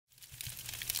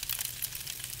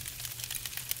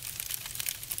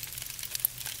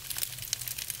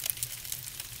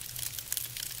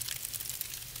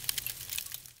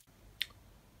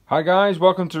Hi guys,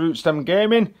 welcome to Rootstem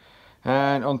Gaming,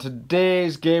 and on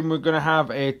today's game we're going to have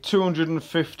a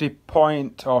 250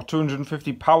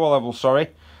 power level,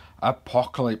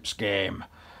 apocalypse game.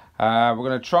 We're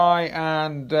going to try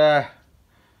and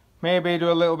maybe do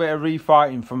a little bit of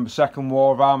refighting from the Second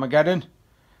War of Armageddon.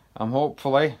 I'm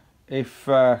hopefully,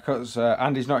 because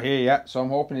Andy's not here yet, so I'm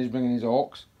hoping he's bringing his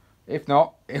orcs. If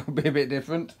not, it'll be a bit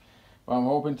different. But I'm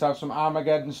hoping to have some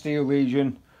Armageddon Steel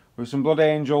Legion with some Blood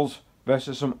Angels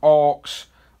versus some orcs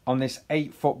on this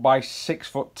 8 foot by 6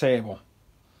 foot table.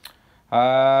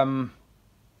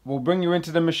 We'll bring you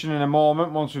into the mission in a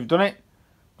moment once we've done it,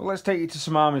 but let's take you to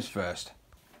some armies first.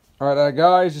 Alright there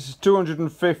guys, this is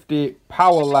 250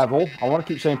 power level. I want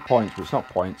to keep saying points, but it's not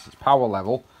points, it's power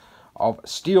level of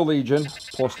Steel Legion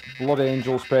plus Blood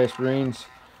Angel Space Marines.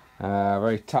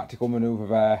 Very tactical manoeuvre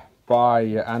there by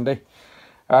Andy.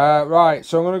 Right,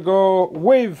 so I'm going to go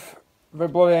with the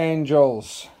Blood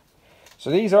Angels. So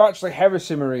these are actually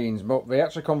Heresy Marines, but they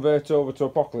actually convert over to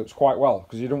Apocalypse quite well,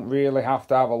 because you don't really have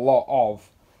to have a lot of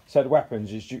said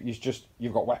weapons. It's just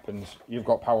you've got weapons, you've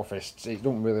got power fists, it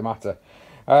doesn't really matter.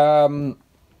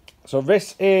 So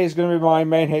this is going to be my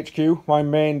main HQ, my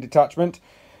main detachment.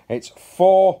 It's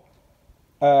 4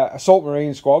 Assault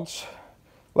Marine squads,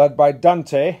 led by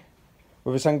Dante,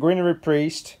 with a Sanguinary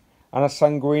Priest and a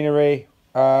Sanguinary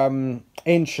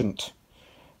Ancient.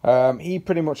 He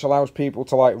pretty much allows people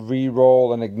to like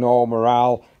re-roll and ignore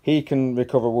morale. He can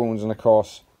recover wounds, and of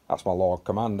course that's my Lord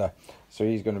Commander, so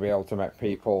he's going to be able to make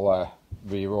people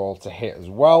re-roll to hit as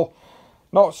well.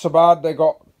 Not so bad. They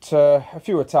got a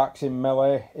few attacks in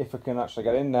melee if I can actually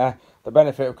get in there. The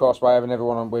benefit, of course, by having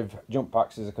everyone on with jump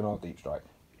packs is they can all deep strike,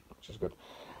 which is good.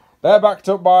 They're backed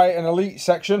up by an elite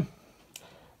section.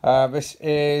 This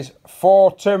is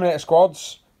 4 Terminator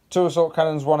squads, 2 assault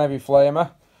cannons, 1 heavy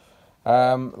flamer.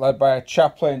 Led by a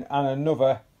chaplain and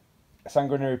another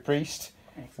sanguinary priest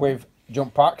with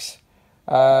jump packs.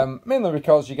 Mainly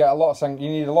because you get a lot of you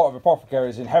need a lot of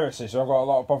apothecaries in Heresy, so I've got a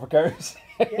lot of apothecaries.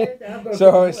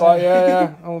 So it's like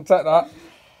yeah, I'll take that.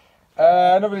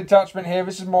 Another detachment here.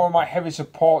 This is more of my heavy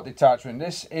support detachment.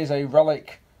 This is a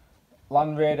relic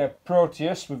Land Raider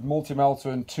Proteus with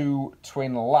multi-melter and 2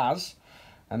 twin las,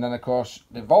 and then of course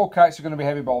the Volkites are going to be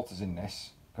heavy bolters in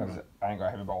this, because I ain't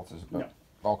got heavy bolters, but. No.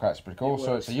 Volkite's pretty cool.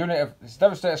 So it's a unit of it's a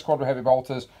Devastator squad with heavy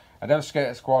bolters, a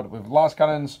Devastator squad with las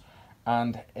cannons,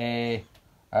 and a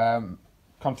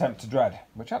Contempt to Dread,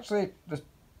 which actually the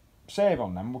save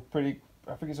on them were pretty.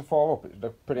 I think it's a 4 up. They're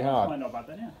pretty hard. Not bad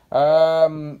then, yeah.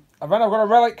 And then I've got a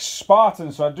Relic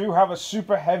Spartan, so I do have a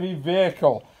super heavy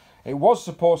vehicle. It was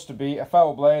supposed to be a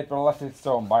Fell Blade, but I left it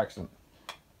stone by accident.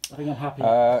 I think I'm happy.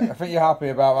 I think you're happy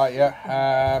about that,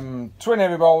 yeah. Twin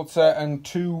heavy bolter and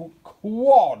 2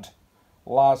 quad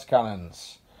las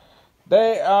cannons.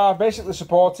 They are basically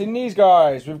supporting these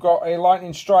guys. We've got a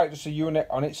lightning strike, just a unit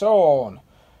on its own,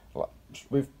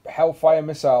 with hellfire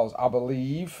missiles. I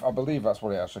believe that's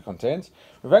what it actually contains.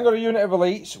 We've then got a unit of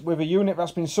elites with a unit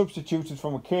that's been substituted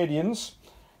from Acadians,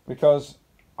 because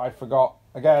I forgot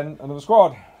again another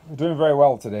squad. We're doing very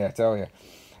well today, I tell you.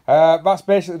 That's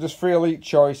basically just 3 elite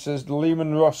choices. The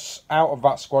Lehman Russ out of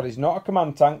that squad is not a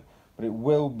command tank, but it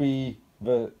will be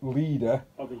the leader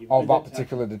of that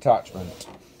particular detachment.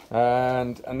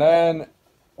 And then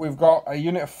we've got a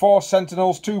unit of 4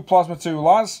 Sentinels, 2 Plasma 2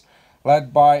 las,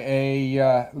 led by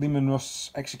a Lehman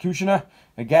Russ Executioner.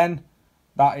 Again,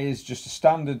 that is just a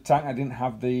standard tank. I didn't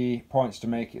have the points to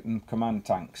make it in command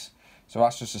tanks, so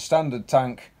that's just a standard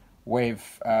tank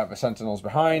with the Sentinels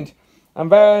behind.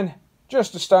 And then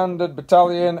just a standard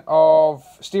battalion of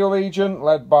Steel Legion,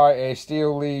 led by a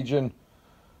Steel Legion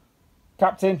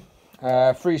captain.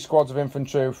 3 squads of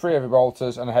infantry, 3 heavy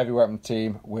bolters, and a heavy weapon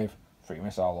team with 3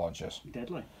 missile launchers.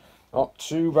 Deadly. Not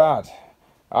too bad.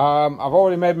 I've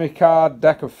already made my card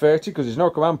deck of 30 because there's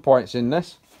no command points in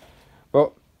this.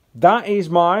 But that is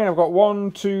mine. I've got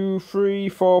 1, 2, 3,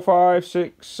 4, 5,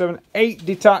 6, 7, 8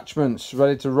 detachments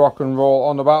ready to rock and roll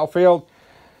on the battlefield.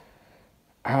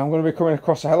 I'm going to be coming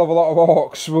across a hell of a lot of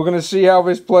orcs. We're going to see how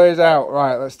this plays out.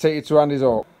 Right, let's take you to Andy's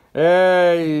orc.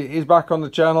 Yay, he's back on the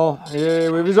channel. Yeah,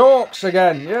 with his orcs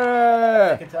again.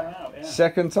 Yeah. Second time out, yeah.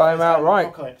 Second time out, right.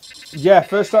 Apocalypse. Yeah,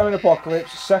 first time in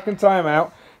Apocalypse, second time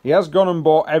out. He has gone and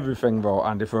bought everything though,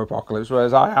 Andy, for Apocalypse,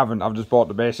 whereas I haven't. I've just bought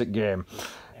the basic game.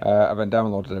 I've then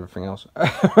downloaded everything else.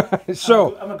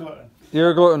 So, I'm a glutton.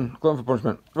 You're a glutton. Glutton for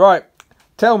punishment. Right.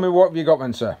 Tell me, what have you got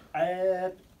then, sir?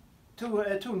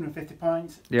 250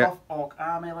 points, yeah. Goff Ork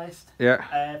army list.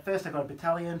 Yeah. First I got a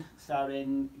battalion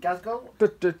starring Ghazghkull.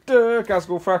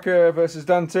 Ghazghkull Thraka versus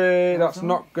Dante. That's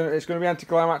not gonna. It's going to be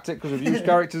anticlimactic because we've used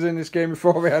characters in this game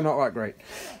before. They are not that great.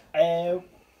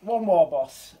 1 war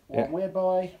boss, 1 weird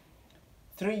boy,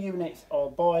 3 units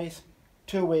of boys,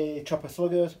 2-way chopper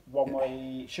sluggers,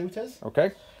 1-way shooters.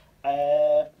 Okay.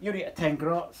 Unit of 10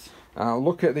 grots.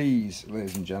 Look at these,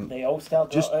 ladies and gents. The old style.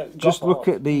 Just look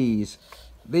at these.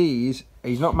 These,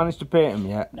 he's not managed to paint them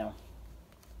yet. No.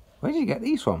 Where did you get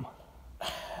these from?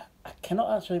 I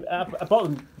cannot actually. I bought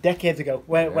them decades ago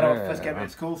when I first came out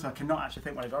of school, so I cannot actually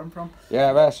think where I got them from.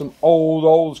 Yeah, there's some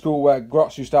old school where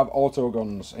grots used to have auto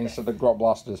guns instead of grot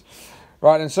blasters.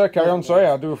 Right then, sir, carry on. Sorry,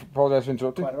 I do apologise for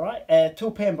interrupting. Quite alright.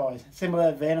 2 pain boys,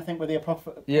 similar vein, I think, with the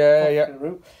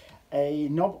route. A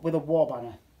knob with a war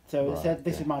banner. So it said,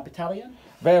 "This is my battalion."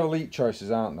 They're elite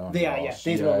choices, aren't they? They are, yeah.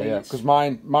 These are elites. Yeah, because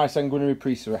my sanguinary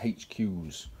priests are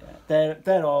HQs.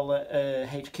 They're all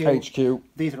HQ. HQ.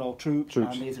 These are all troops.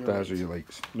 And these are there's your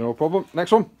elites. No problem.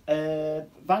 Next one.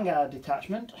 Vanguard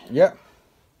detachment. Yeah.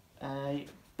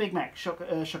 Big Mac shock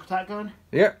attack gun.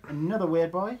 Yeah. Another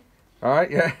weird boy. All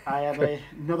right. Yeah. I have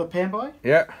another pain boy.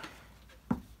 Yeah.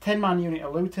 10-man unit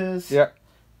of looters. Yeah.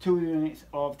 2 units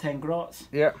of 10 grots.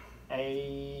 Yeah.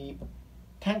 A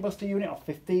tank buster unit of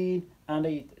 15 and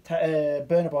a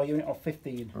burner boy unit of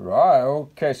 15. Right,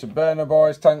 okay, so burner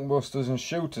boys, tank busters and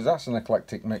shooters, that's an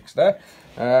eclectic mix there.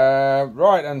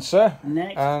 Right then, sir.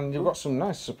 Next. And you've got some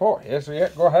nice support here, so yeah,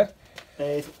 go ahead.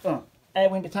 Air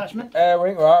wing detachment. Air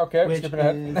wing, right, okay, skipping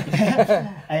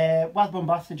ahead. Wasbone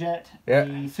blaster jet, yeah.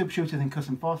 A super shooters and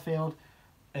custom force field,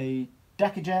 a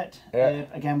Decker jet, yeah.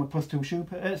 Again with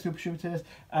 +2 super shooters,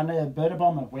 and a burner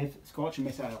bomber with scorching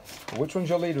missiles. Which one's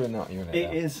your leader in that unit?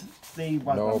 It is the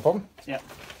Wasbone. No problem. Yeah.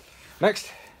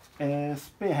 Next.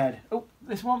 Spearhead. Oh,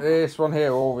 this one? This one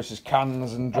here, oh, this is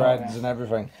cannons and dreads and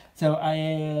everything. So I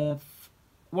have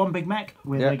 1 big mech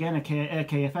with, again, a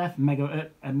KFF,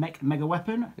 mega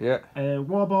weapon. Yeah. A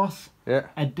war boss. Yeah.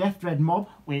 A death dread mob,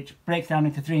 which breaks down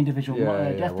into 3 individual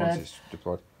death dreads. It's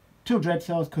deployed. 2 dread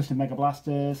cells, custom mega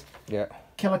blasters. Yeah.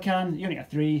 Killer can, unit of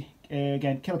 3.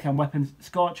 Again, killer can weapons,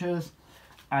 scorchers.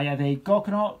 I have a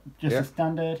Gorkanaut, just a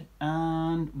standard,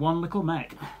 and 1 little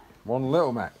mech. 1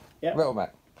 little mech. Yep. Little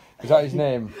mech. Is that his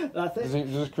name? That's it. Does he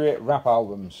just create rap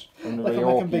albums under the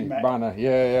Yorkie banner?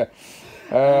 Yeah,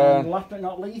 yeah. And last but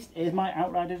not least is my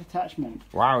Outrider detachment.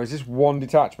 Wow, is this 1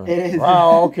 detachment? It is.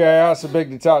 Wow, okay, that's a big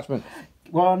detachment.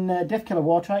 1 Death Killer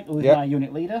Wartrike, who is my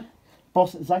unit leader.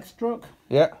 Boss Zagstruck.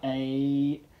 Yeah.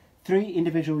 A 3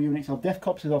 individual units of Death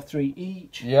Copses of 3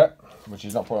 each. Yeah, which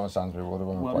is not put on Sainsbury. We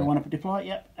want to deploy,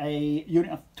 yep. A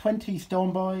unit of 20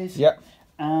 Stone Boys. Yep.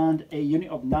 And a unit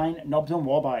of 9 Knobs on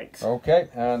War Bikes. Okay,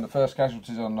 and the first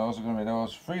casualties on those are going to be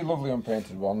those 3 lovely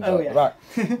unpainted ones at the back.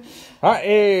 That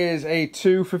is a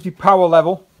 250 power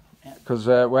level, because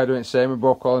we're doing the same, we're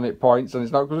both calling it points, and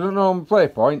it's not because we don't normally play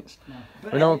points. No.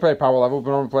 We normally play power level,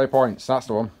 we normally play points, that's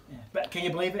the one. Yeah. But can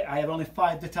you believe it? I have only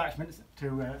 5 detachments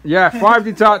to... Yeah, 5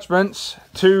 detachments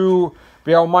to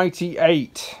the almighty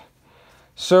 8.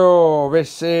 So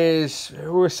this is...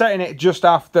 We're setting it just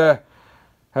after...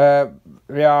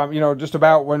 just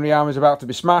about when the army's about to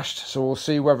be smashed, so we'll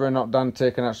see whether or not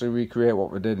Dante can actually recreate what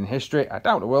we did in history. I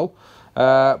doubt it will,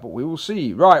 but we will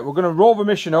see. Right, we're going to roll the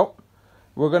mission up,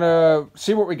 we're going to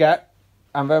see what we get,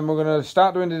 and then we're going to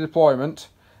start doing the deployment,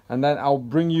 and then I'll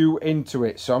bring you into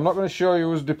it. So I'm not going to show you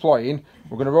us deploying,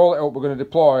 we're going to roll it up, we're going to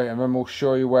deploy, and then we'll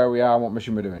show you where we are and what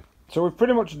mission we're doing. So we've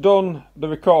pretty much done the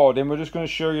recording, we're just going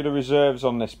to show you the reserves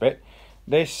on this bit.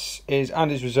 This is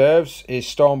Andy's reserves, his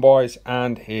Storm Boys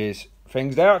and his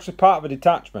things. They're actually part of a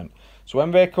detachment. So when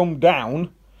they come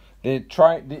down, they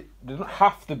don't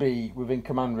have to be within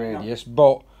command radius,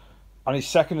 but on his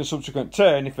second and subsequent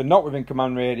turn, if they're not within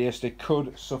command radius, they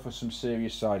could suffer some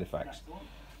serious side effects.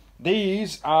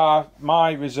 These are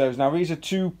my reserves. Now these are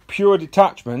 2 pure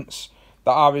detachments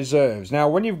that are reserves. Now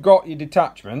when you've got your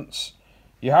detachments,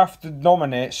 you have to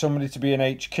nominate somebody to be an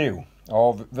HQ.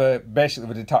 Or basically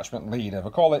the detachment leader. They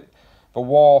call it the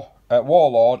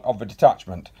warlord of the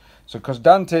detachment. So because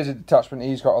Dante's a detachment,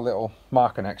 he's got a little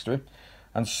marker next to him,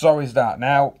 and so is that.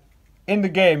 Now, in the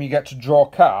game, you get to draw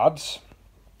cards.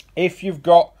 If you've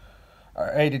got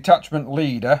a detachment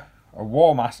leader, a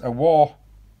warlord,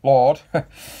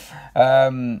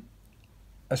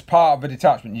 as part of the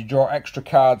detachment, you draw extra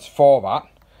cards for that.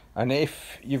 And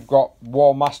if you've got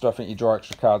War Master, I think you draw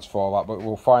extra cards for that, but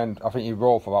we'll find, I think you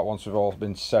roll for that once we've all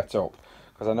been set up.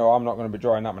 Because I know I'm not going to be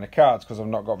drawing that many cards because I've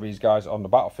not got these guys on the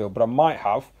battlefield, but I might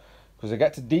have, because I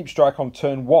get to deep strike on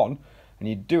turn 1, and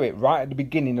you do it right at the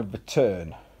beginning of the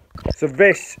turn. So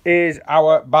this is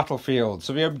our battlefield.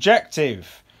 So the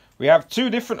objective, we have 2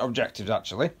 different objectives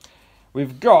actually.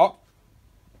 We've got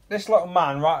this little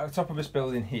man right at the top of this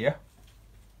building here.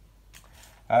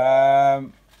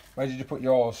 Where did you put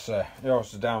yours, sir?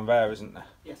 Yours is down there, isn't there?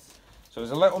 Yes. So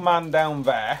there's a little man down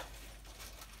there.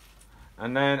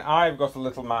 and then I've got a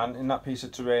little man in that piece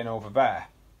of terrain over there.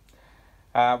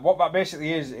 What that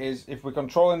basically is if we're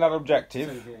controlling that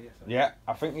objective, yeah,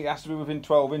 I think it has to be within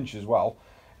 12 inches as well.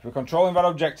 If we're controlling that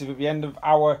objective at the end of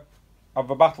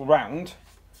a battle round,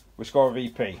 we score a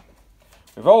VP.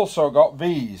 We've also got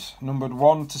V's numbered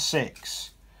 1 to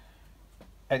 6.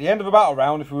 At the end of a battle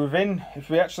round, if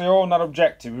we actually own that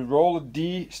objective, we roll a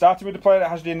D, starting with the player that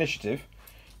has the initiative,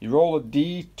 you roll a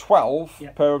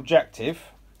D12 per objective,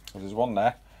 there's one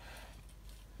there,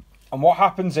 and what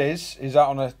happens is that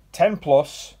on a 10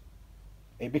 plus,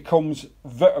 it becomes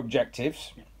the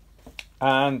objectives,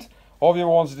 and all the other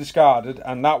ones are discarded,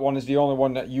 and that one is the only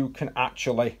one that you can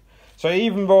actually, so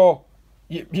even though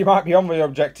you might be on the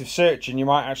objective searching, you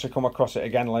might actually come across it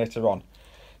again later on.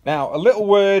 Now, a little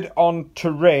word on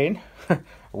terrain. A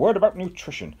word about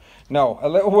nutrition. No, a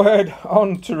little word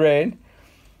on terrain.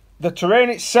 The terrain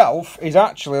itself is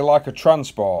actually like a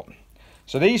transport.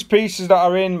 So these pieces that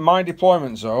are in my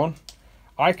deployment zone,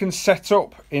 I can set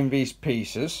up in these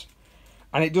pieces,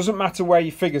 and it doesn't matter where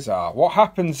your figures are. What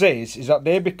happens is that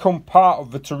they become part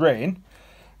of the terrain,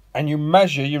 and you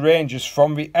measure your ranges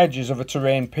from the edges of the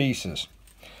terrain pieces.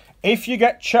 If you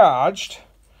get charged,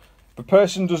 the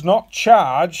person does not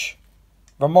charge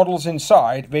the models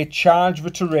inside, they charge the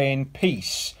terrain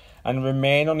piece and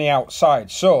remain on the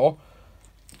outside. So,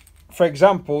 for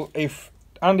example, if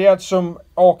Andy had some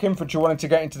Orc infantry wanting to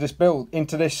get into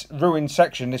this ruined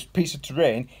section, this piece of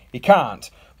terrain, he can't.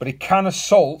 But he can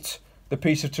assault the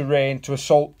piece of terrain to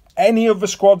assault any of the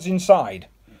squads inside.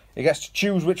 He gets to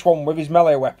choose which one with his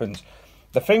melee weapons.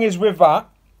 The thing is with that,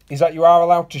 is that you are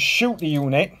allowed to shoot the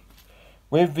unit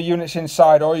with the units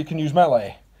inside, or you can use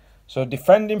melee. So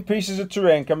defending pieces of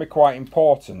terrain can be quite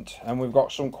important, and we've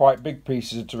got some quite big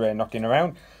pieces of terrain knocking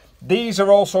around. These are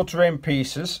also terrain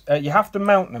pieces. You have to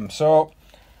mount them. So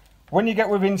when you get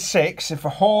within 6, if the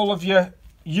whole of your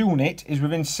unit is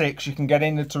within 6, you can get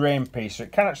in the terrain piece. So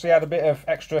it can actually add a bit of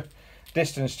extra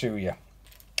distance to you.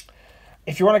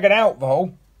 If you want to get out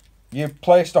though, you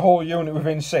place the whole unit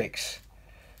within 6.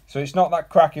 So it's not that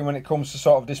cracking when it comes to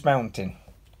sort of dismounting.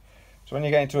 So when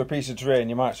you get into a piece of terrain,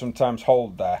 you might sometimes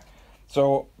hold there.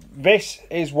 So this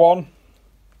is one,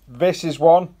 this is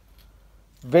one,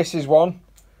 this is one.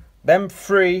 Them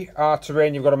 3 are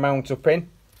terrain you've got to mount up in.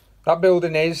 That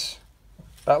building is,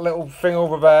 that little thing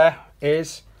over there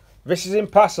is, this is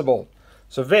impassable.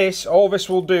 So this, all this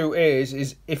will do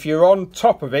is if you're on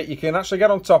top of it, you can actually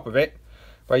get on top of it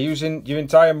by using your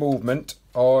entire movement,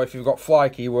 or if you've got fly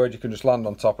keyword, you can just land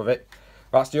on top of it.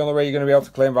 That's the only way you're going to be able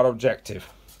to claim that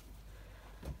objective.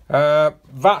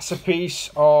 That's a piece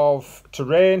of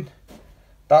terrain.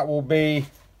 That will be,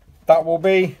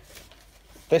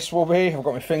 this will be, I've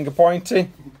got my finger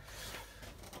pointing.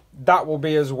 That will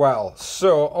be as well.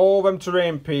 So all them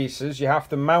terrain pieces you have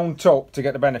to mount up to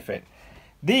get the benefit.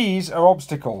 These are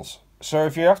obstacles. So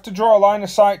if you have to draw a line of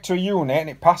sight to a unit and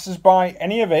it passes by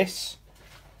any of this,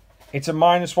 it's a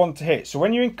 -1 to hit. So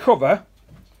when you're in cover,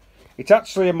 it's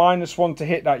actually a -1 to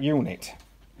hit that unit.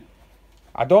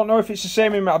 I don't know if it's the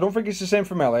same in, I don't think it's the same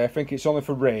for melee. I think it's only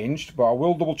for ranged, but I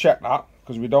will double check that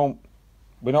because we're not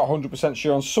 100%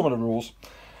 sure on some of the rules.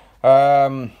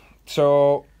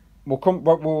 So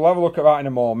we'll have a look at that in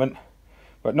a moment.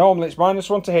 But normally it's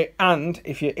 -1 to hit, and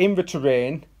if you're in the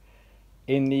terrain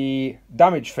in the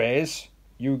damage phase,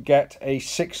 you get a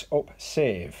 6-up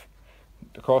save.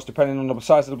 Of course, depending on the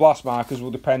size of the blast markers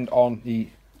will depend on the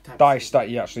dice that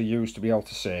you actually use to be able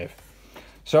to save.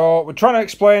 So we're trying to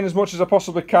explain as much as I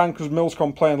possibly can because Mills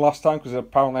complained last time because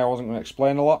apparently I wasn't going to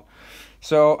explain a lot.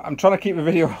 So I'm trying to keep the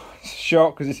video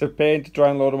short because it's a pain to try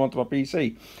and load them onto my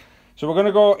PC. So we're going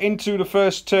to go into the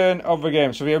first turn of the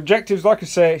game. So the objectives, like I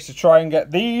say, is to try and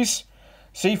get these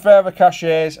seafarer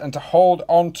caches and to hold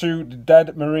onto the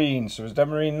dead marine. So there's a dead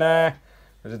marine there,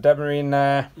 there's a dead marine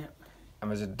there, yep, and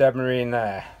there's a dead marine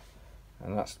there.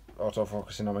 And that's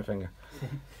auto-focusing on my finger.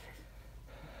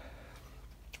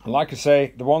 And like I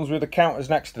say, the ones with the counters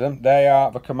next to them, they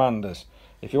are the commanders.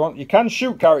 If you want, you can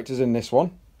shoot characters in this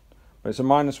one, but it's a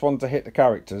 -1 to hit the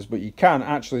characters, but you can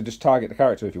actually just target the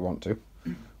character if you want to,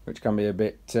 which can be a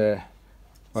bit,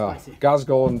 well, spicy.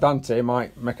 Ghazghkull and Dante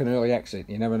might make an early exit,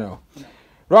 you never know. No.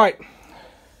 Right,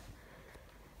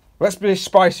 let's be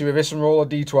spicy with this and roll a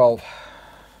d12.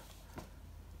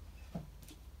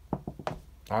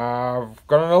 I've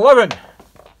got an 11.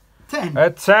 10. A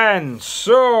 10.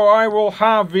 So I will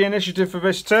have the initiative for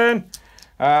this turn.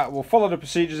 We'll follow the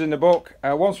procedures in the book.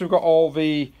 Once we've got all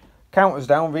the counters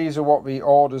down, these are what the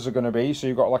orders are going to be. So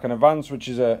you've got like an advance, which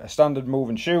is a standard move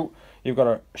and shoot. You've got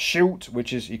a shoot,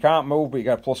 which is you can't move, but you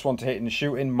get a +1 to hit in the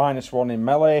shooting, -1 in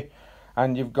melee.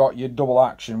 and you've got your double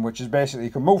action, which is basically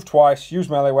you can move twice, use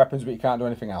melee weapons, but you can't do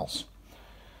anything else.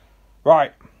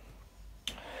 Right.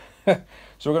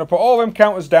 So we're going to put all them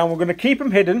counters down. We're going to keep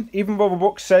them hidden, even though the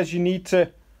book says you need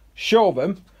to show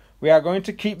them. We are going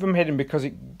to keep them hidden because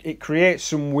it creates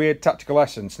some weird tactical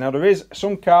essence. Now, there is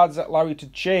some cards that allow you to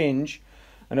change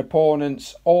an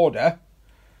opponent's order.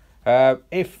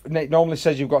 If it normally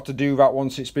says you've got to do that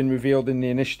once it's been revealed in the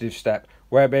initiative step,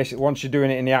 where basically once you're doing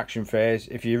it in the action phase,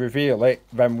 if you reveal it,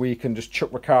 then we can just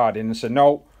chuck the card in and say,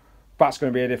 no, that's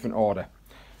going to be a different order.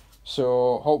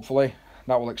 So hopefully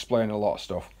that will explain a lot of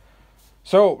stuff.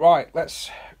 So, right,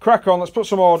 let's crack on. Let's put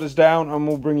some orders down and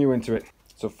we'll bring you into it.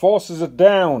 So forces are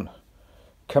down.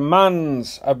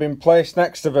 Commands have been placed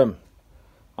next to them.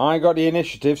 I got the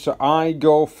initiative, so I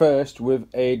go first with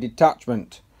a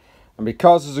detachment. And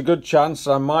because there's a good chance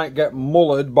I might get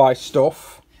mullered by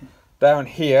stuff down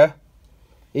here,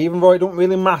 even though it don't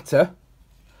really matter,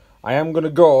 I am going to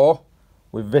go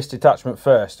with this detachment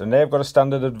first. And they've got a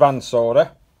standard advance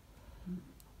order.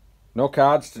 No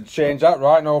cards to change that,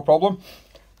 right, no problem.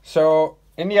 So,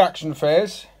 in the action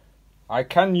phase, I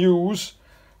can use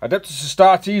Adeptus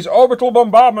Astartes Orbital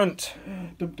Bombardment.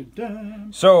 Dum, dum, dum.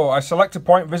 So, I select a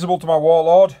point visible to my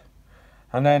Warlord,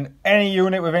 and then any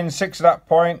unit within 6 of that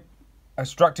point,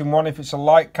 extracting 1 if it's a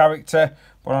light character,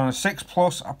 but on a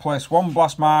 6+, I place 1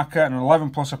 blast marker, and an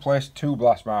 11+, I place 2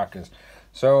 blast markers.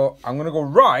 So, I'm going to go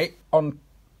right on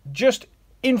just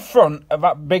in front of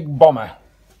that big bomber.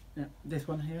 Yeah, this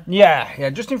one here? Yeah,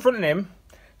 just in front of him.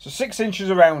 So 6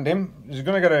 inches around him. He's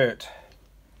going to get hurt.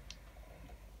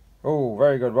 Oh,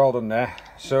 very good. Well done there.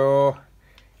 So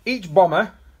each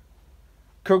bomber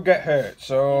could get hurt.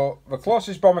 So the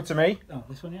closest bomber to me. Oh,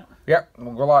 this one, yeah? Yep,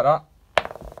 we'll go like that.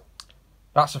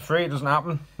 That's a 3. It doesn't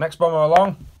happen. Next bomber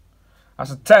along.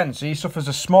 That's a 10. So he suffers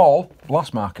a small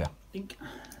blast marker.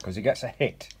 Because he gets a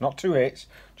hit. Not 2 hits.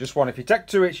 Just 1. If you take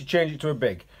 2 hits, you change it to a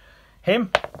big.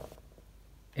 Him.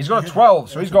 He's got a 12.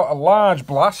 So he's got a large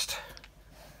blast.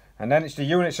 And then it's the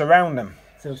units around them.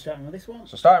 So starting with this one.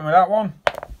 So starting with that one.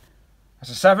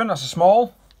 That's a 7, that's a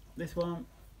small. This one.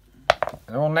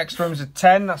 And the one next to him is a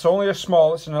 10, that's only a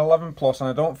small, it's an 11+, and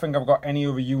I don't think I've got any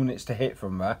other units to hit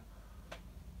from there.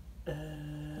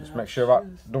 Just make sure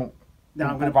that don't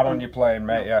put that on your plane,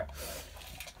 mate, yeah.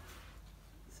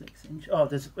 6 inch. Oh,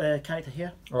 there's a character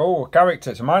here. Oh, a character.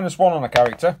 It's a -1 on a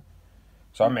character.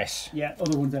 So I miss. Yeah,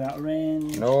 other ones are out of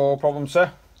range. No problem,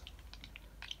 sir.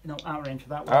 No, out of range for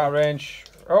that one. Out of range.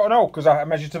 Oh, no, because I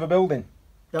measure to the building.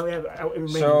 Oh, yeah, out of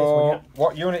range So, this one, yeah.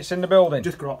 what unit's in the building?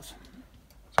 Just grots.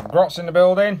 Some grots in the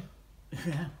building.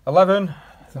 Yeah. 11.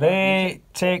 They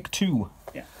take 2.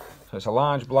 Yeah. So it's a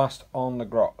large blast on the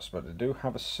grots, but they do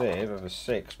have a save of a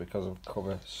 6 because of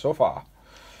cover so far.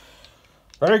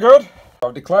 Very good.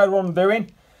 I've declared what I'm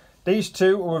doing. These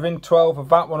 2 are within 12 of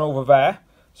that one over there.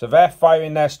 So they're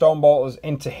firing their Stormbolters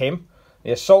into him.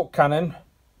 The assault cannon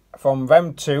from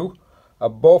them 2 are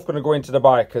both going to go into the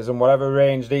bikers, and whatever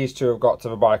range these 2 have got to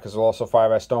the bikers will also fire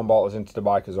their Stormbolters into the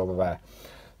bikers over there.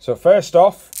 So first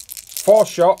off, 4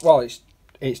 shot. Well,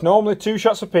 it's normally 2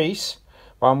 shots apiece,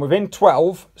 but I'm within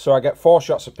 12, so I get 4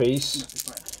 shots apiece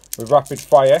with rapid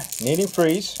fire, needing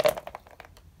freeze.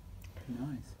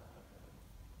 Nice.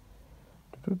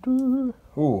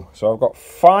 Ooh, so I've got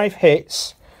 5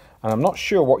 hits, and I'm not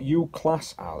sure what you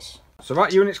class as. So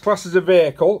that unit's classed as a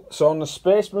vehicle. So on the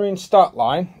Space Marine stat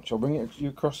line, which I'll bring it you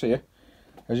across here,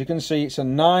 as you can see, it's a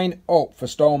 9 up for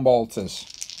Stormbolters.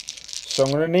 So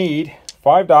I'm going to need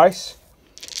 5 dice,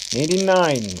 needing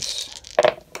 9s.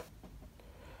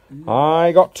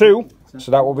 I got 2,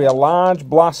 so that will be a large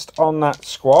blast on that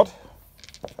squad.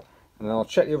 And then I'll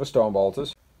check the other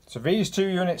Stormbolters. So these 2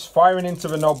 units firing into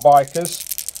the Knob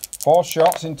Bikers, 4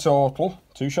 shots in total,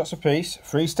 2 shots apiece,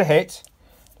 3's to hit.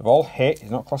 They've all hit,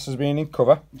 he's not classed as being in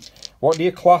cover. What do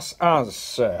you class as,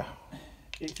 sir?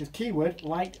 It's a keyword,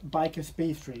 light biker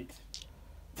speed street.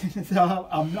 So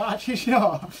I'm not actually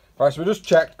sure. Right, so we just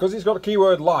checked, because it's got a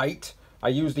keyword light, I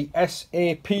use the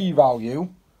SAP value,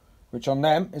 which on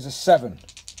them is a 7.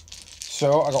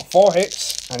 So I got 4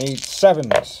 hits, I need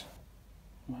 7s.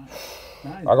 Wow.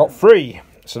 Nice. I got 3,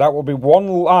 so that will be 1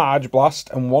 large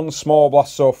blast and 1 small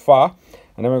blast so far.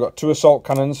 And then we've got 2 assault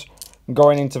cannons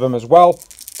going into them as well.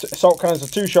 Assault cannons are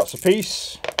 2 shots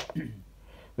apiece.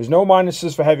 There's no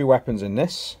minuses for heavy weapons in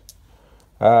this,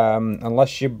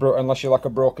 unless you're like a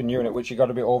broken unit, which you've got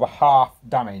to be over half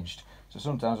damaged. So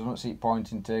sometimes I don't see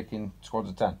point in taking squads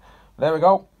of 10. But there we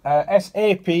go.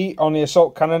 SAP on the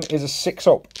assault cannon is a 6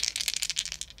 up.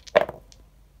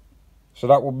 So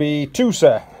that will be 2,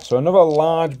 sir. So another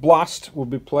large blast will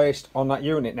be placed on that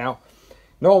unit. Now,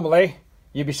 normally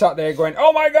you'd be sat there going,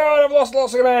 oh my god, I've lost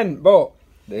lots of men. But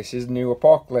this is New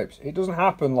Apocalypse. It doesn't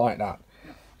happen like that.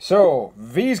 So,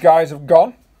 these guys have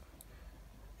gone.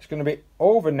 It's going to be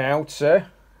over now to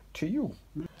you.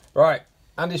 Right,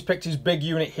 Andy's picked his big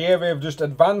unit here. They've just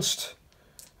advanced.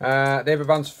 They've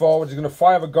advanced forward. He's going to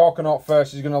fire the Ghazghkull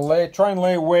first. He's going to try and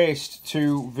lay waste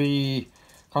to the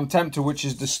Contemptor, which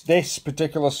is this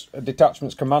particular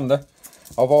detachment's commander.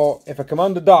 Although, if a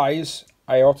commander dies,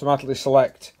 I automatically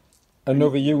select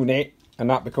another unit, and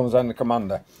that becomes then the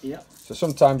commander. Yeah. So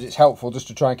sometimes it's helpful just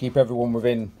to try and keep everyone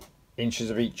within inches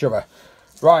of each other.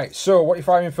 Right, so what are you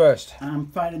firing first? I'm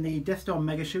firing the Death Storm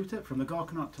Mega Shooter from the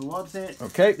Ghazghkull towards it.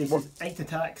 Okay. This is 8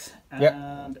 attacks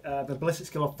and the ballistic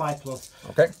skill of 5+.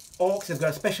 Okay. Orcs have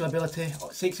got a special ability,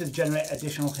 seeks to generate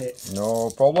additional hits. No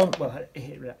problem. Well,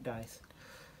 hit dice.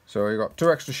 So you've got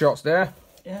 2 extra shots there.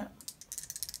 Yeah.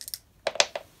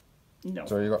 No.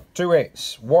 So you've got 2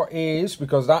 hits. What is,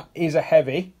 because that is a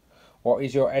heavy, what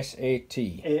is your SAT?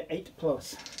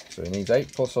 8+. So he needs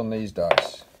 8+ on these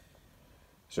dice.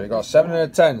 So he got a 7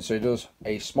 and a 10, so he does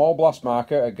a small blast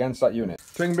marker against that unit.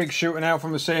 Twin big shooting out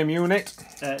from the same unit.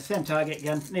 Same target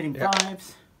again, needing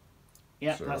 5s.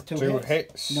 Yeah, so that's 2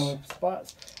 hits. No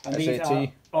spots. And SAT. these are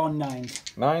on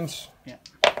 9s. 9s? Yeah.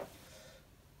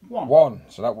 1.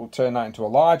 So that will turn that into a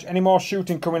large. Any more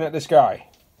shooting coming at this guy?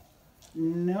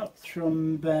 Not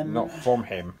from them. Not from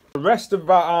him. The rest of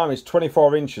that arm is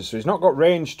 24 inches, so he's not got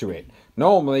range to it.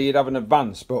 Normally he'd have an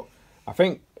advance, but I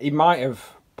think he might have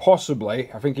possibly,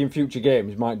 I think in future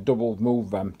games, might double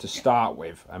move them to start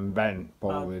with, and then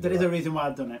probably there is a reason why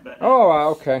I've done it. But oh, right,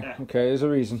 okay. Yeah. Okay, there's a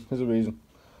reason. There's a reason,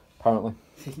 apparently.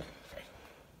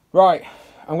 Right,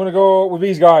 I'm going to go with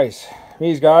these guys.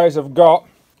 These guys have got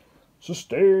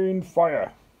sustained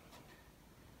fire.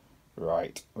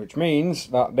 Right, which means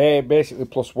that they're basically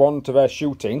 +1 to their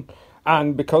shooting,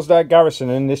 and because they're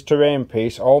garrisoning this terrain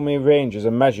piece, all my ranges are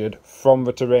measured from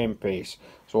the terrain piece.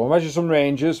 So we'll measure some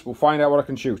ranges, we'll find out what I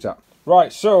can shoot at.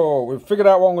 Right, so we've figured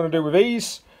out what I'm going to do with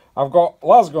these. I've got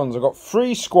las guns, I've got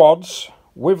 3 squads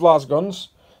with las guns.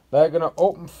 They're going to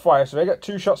open fire, so they get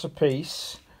 2 shots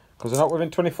apiece, because they're not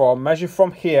within 24. Measure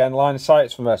from here and line of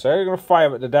sights from there, so they're going to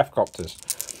fire at the Deathcopters.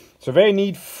 So they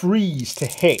need 3s to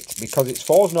hit, because it's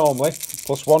 4s normally,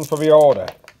 +1 for the order.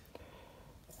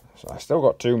 So I still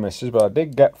got 2 misses, but I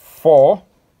did get 4.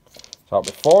 So that'll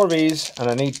be 4 of these, and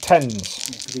I need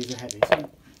 10s. Yeah, these are heavy. So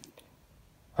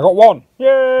I got 1.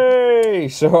 Yay!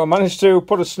 So I managed to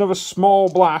put another small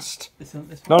blast. this one?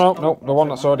 No, the one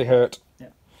that's already hurt. Yeah.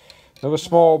 Another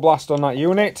small blast on that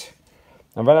unit.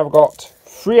 And then I've got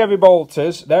 3 heavy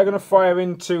bolters. They're going to fire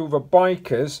into the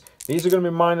bikers. These are going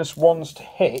to be -1s to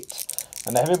hit.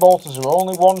 And the heavy bolters are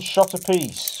only 1 shot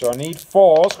apiece. So I need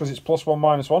 4s because it's +1,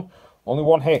 -1. Only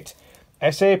 1 hit.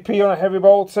 SAP on a heavy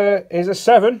bolter is a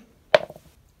 7.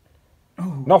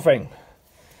 Ooh. Nothing.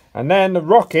 And then the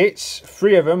rockets,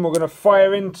 3 of them, we're going to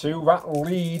fire into that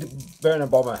lead burner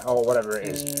bomber, or whatever it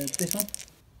is. This one?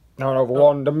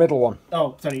 No, the middle one.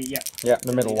 Oh, sorry, yeah. Yeah,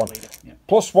 the middle one. Yeah.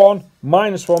 +1,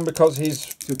 -1 because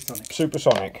he's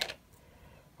supersonic.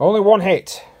 Only 1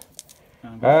 hit.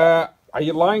 Are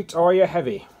you light or are you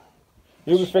heavy?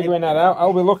 You'll be figuring that out.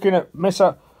 I'll be looking at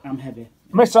missile. I'm heavy.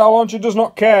 Missile launcher does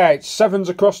not care. It's 7s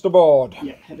across the board.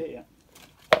 Yeah, heavy,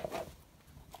 yeah.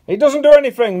 It doesn't do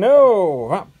anything, no.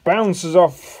 That bounces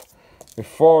off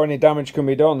before any damage can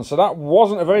be done. So that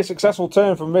wasn't a very successful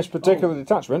turn from this particular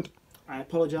detachment. I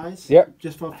apologise. Yep.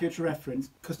 Just for future reference,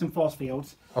 custom force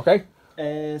fields. Okay.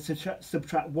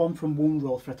 Subtract 1 from wound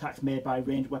rolls for attacks made by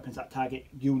ranged weapons that target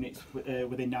units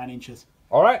within 9 inches.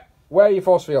 All right. Where are your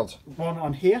force fields? 1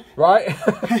 on here. Right.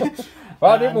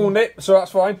 Well, I didn't wound it, so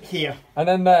that's fine. Here. And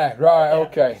then there. Right,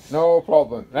 okay. No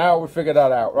problem. Now we figured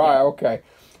that out. Right, okay.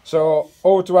 So,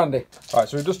 over to Andy. Right,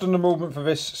 so we've just done the movement for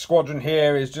this squadron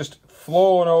here. He's just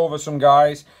flown over some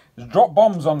guys. He's dropped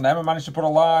bombs on them and managed to put a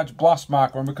large blast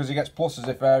marker on because he gets pluses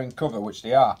if they're in cover, which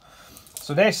they are.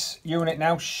 So this unit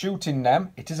now shooting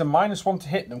them. It is a -1 to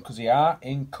hit them because they are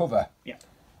in cover. Yeah.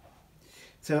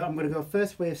 So I'm going to go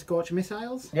first with Scorcher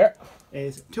missiles. Yeah.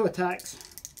 Is 2 attacks.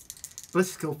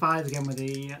 Ballistic skill 5 again with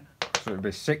the... So it would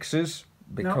be 6s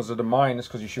because of the minus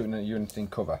because you're shooting at a unit in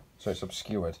cover. So it's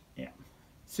obscured. Yeah.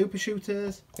 Super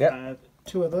shooters. Yeah.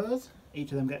 2 of those.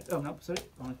 Each of them gets... Oh, no, sorry.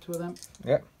 Only 2 of them.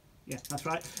 Yeah. Yeah, that's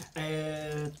right.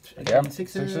 Again,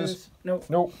 6s. No.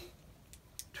 No.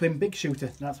 Twin big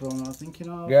shooter. That's what I was thinking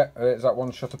of. Yeah, is that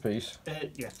 1 shot apiece?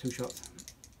 Yeah, 2 shots.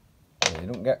 You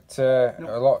don't get a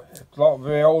lot of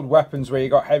the old weapons where you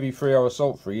got heavy 3 or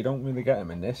assault 3. You don't really get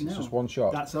them in this. It's just 1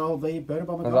 shot. That's all the burner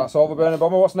bomber. And that's all the burner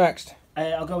bomber. What's next?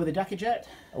 I'll go with the Daka jet.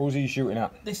 Who's he shooting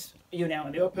at? This unit out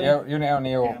in the open. Yeah, unit out in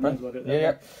the open.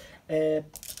 Yeah.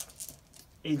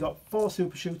 He's got 4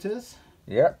 super shooters.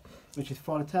 Yep. Which is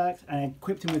 4 attacks, and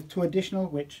equipped him with 2 additional,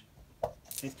 which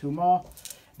is 2 more.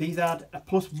 These add a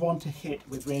 +1 to hit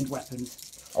with ranged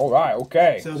weapons. All right.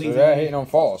 Okay. So they're hitting on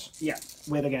 4s. Yeah,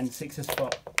 with again 6s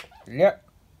spot. Yep.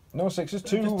 No 6s, 2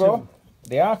 Just though. 2.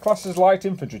 They are classed as light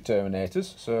infantry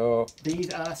terminators, so...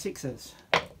 These are 6s.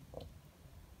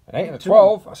 An 8 and a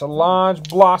 12, that's a large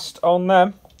blast on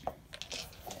them.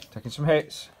 Taking some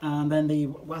hits. And then the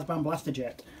Wazban Blaster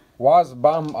Jet.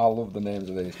 Wazbam, I love the names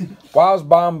of these.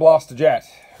 Wazbam Blaster Jet.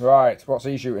 Right, what's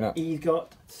he shooting at? He's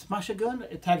got Smasher Gun,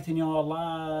 targeting your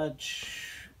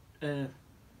large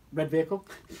red vehicle.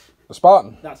 The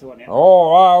Spartan? That's the one, yeah.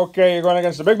 Oh, right, okay, you're going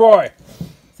against the big boy.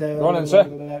 So, go on then,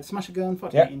 sir. Smasher Gun,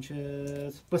 48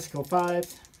 inches. Ballistical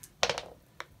 5.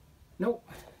 Nope.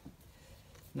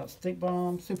 Not Stick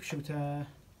Bomb. Super Shooter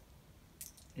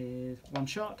is 1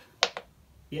 shot.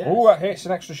 Yes. Oh, that hits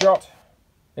an extra shot.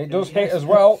 It does hit as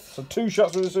well, so 2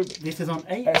 shots with the super... This is on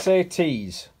 8.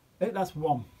 SATs. That's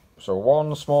 1. So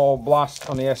 1 small blast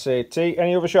on the SAT.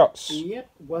 Any other shots? Yep.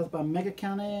 Wazban Mega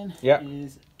Cannon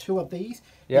is 2 of these.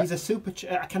 Yep. These are super.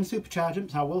 I can supercharge them,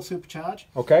 so I will supercharge.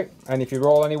 Okay, and if you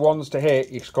roll any 1s to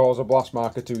hit, you cause a blast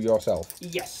marker to yourself.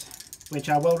 Yes. Which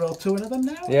I will roll 2 of them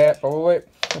now. Yeah, probably.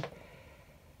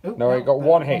 Oh, no, he got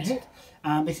 1 hit.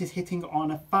 And this is hitting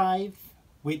on a 5,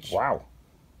 which... Wow.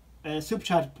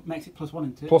 Supercharge makes it +1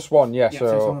 into it. +1, yeah,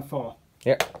 so it's on a 4.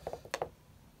 Yep.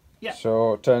 Yeah.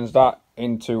 So turns that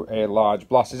into a large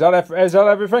blast. Is that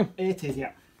everything? It is,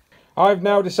 yeah. I've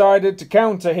now decided to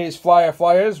counter his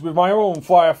flyers with my own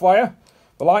flyer.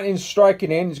 The lightning's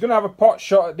striking in. He's going to have a pot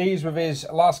shot at these with his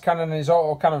last cannon and his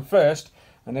auto cannon first,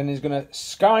 and then he's going to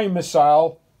sky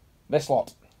missile this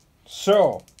lot.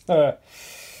 So,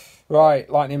 right,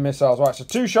 lightning missiles. Right, so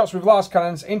 2 shots with last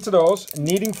cannons into those,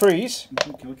 needing freeze.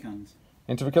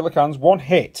 Into the killer cans, 1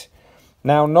 hit.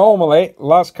 Now, normally,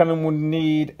 last cannon would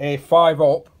need a 5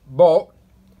 up, but...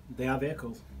 They are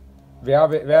vehicles. They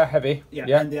are heavy.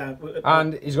 Yeah.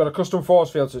 And he's got a custom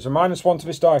force field, so it's a -1 to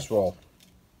this dice roll.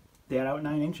 They are out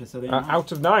 9 inches, so they're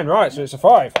out of 9, right, so it's a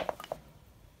 5.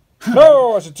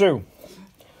 No, it's a 2.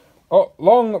 Oh,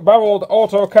 long-barreled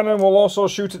auto-cannon will also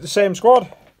shoot at the same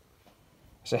squad.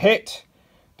 It's a hit.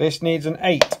 This needs an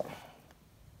 8.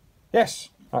 Yes,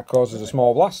 that causes a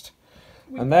small blast.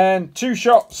 And then 2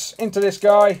 shots into this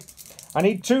guy. I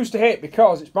need 2s to hit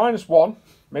because it's -1,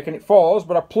 making it 4s,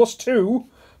 but a +2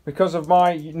 because of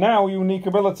my now unique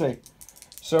ability.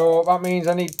 So that means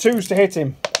I need 2s to hit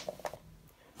him.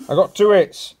 I got 2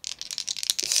 hits.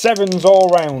 7s all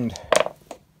round.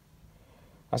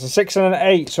 That's a 6 and an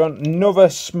 8, so another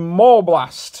small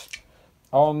blast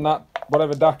on that,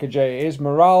 whatever Dakka J it is.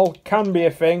 Morale can be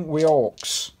a thing with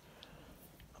orcs,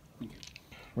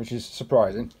 which is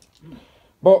surprising.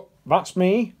 But that's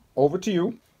me. Over to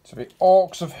you. So the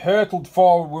orcs have hurtled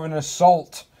forward with an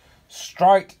assault,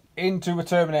 straight into the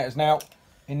Terminators. Now,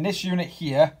 in this unit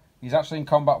here, he's actually in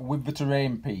combat with the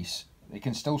terrain piece. He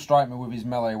can still strike me with his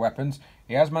melee weapons.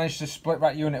 He has managed to split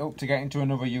that unit up to get into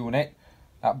another unit.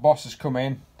 That boss has come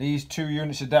in. These 2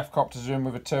 units of Deathcopters are in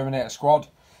with a Terminator squad.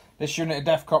 This unit of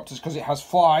Deathcopters, because it has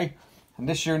fly, and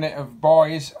this unit of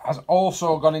boys has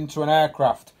also gone into an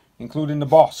aircraft, including the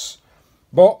boss.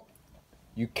 But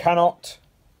you cannot,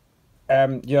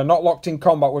 you're not locked in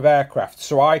combat with aircraft,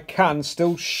 so I can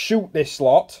still shoot this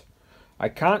lot. I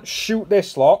can't shoot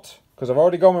this lot, because I've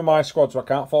already gone with my squad, so I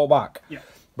can't fall back. Yeah.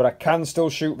 But I can still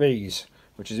shoot these,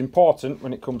 which is important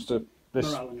when it comes to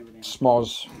this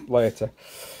smoz later.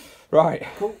 Right.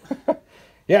 Cool.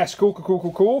 Yes,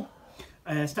 cool.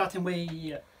 Starting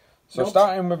with... So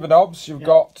starting with the knobs, you've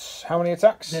got how many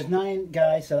attacks? There's 9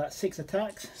 guys, so that's 6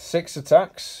 attacks. 6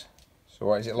 attacks. So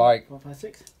what is it like? 4, 5,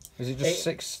 6. Is it just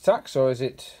 6 attacks, or is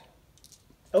it...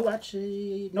 Oh,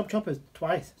 actually, knob choppers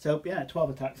twice. So, yeah,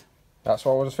 12 attacks. That's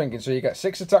what I was thinking. So you get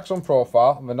 6 attacks on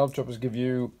profile, and the knob choppers give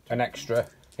you an extra.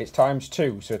 It's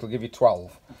 ×2, so it'll give you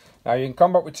 12. Now you're in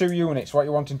combat with 2 units. What are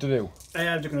you wanting to do?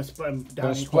 I'm just going to split them down.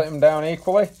 Going to split them down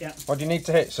equally? Yeah. What do you need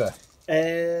to hit, sir?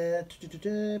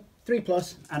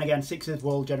 3+, and again 6s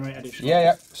will generate additional.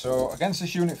 Yeah. So against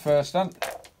this unit first, then.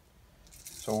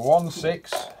 So 1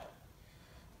 6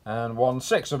 and 1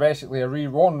 6. So basically a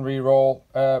one reroll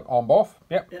on both.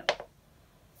 Yep.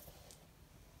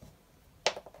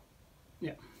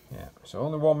 Yeah. So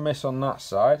only 1 miss on that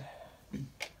side.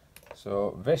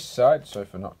 So this side, sorry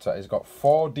for not, has got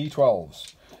 4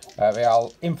 D12s. They are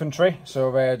infantry,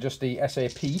 so they're just the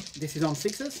SAP. This is on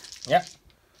 6s. Yep.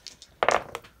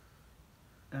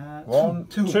 1,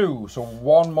 2. 2. So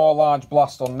 1 more large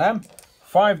blast on them.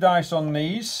 5 dice on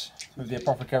these with the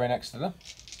apothecary next to them.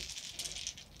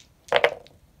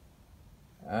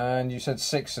 And you said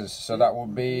 6s, so that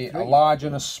would be a large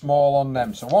and a small on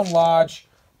them. So 1 large,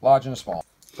 large and a small.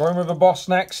 Going with the boss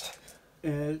next.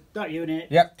 That unit,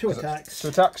 yep. 2 attacks. 2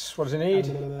 attacks, what does he need?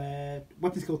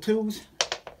 Weapon skill 2s,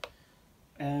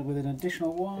 with an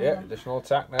additional 1. Yeah, additional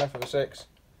attack there for the 6.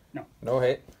 No. No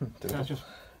hit. So that's just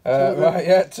right,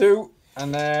 yeah, 2.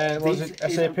 And then, what is it,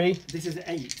 SAP? This is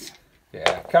 8.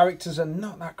 Yeah, characters are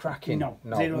not that cracking. No,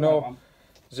 no, 0 on no. that one.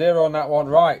 0 on that one.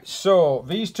 Right, so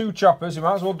these 2 choppers, you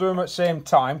might as well do them at the same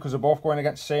time because they're both going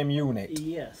against the same unit.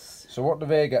 Yes. So what do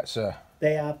they get, sir?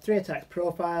 They have 3 attacks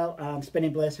profile and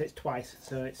spinning blade, so it's twice.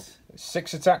 So it's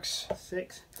 6 attacks.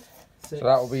 6. So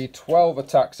that will be 12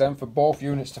 attacks then for both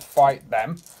units to fight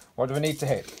them. What do we need to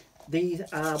hit? These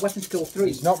are weapon skill 3.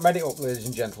 It's not made it up, ladies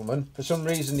and gentlemen. For some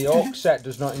reason, the Orc set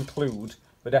does not include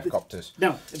the Deathcopters.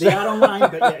 No, they are online,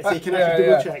 but yeah, so you can actually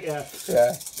double check. Yeah.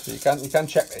 Yeah, so you can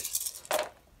check this.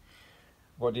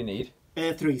 What do you need?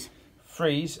 3s.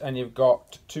 3s, and you've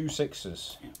got 2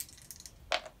 6s. Yeah.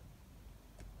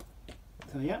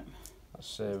 So yeah. Let's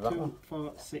save that 2, one.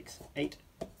 4, 6, 8,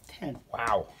 10.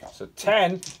 Wow. So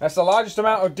 10. That's the largest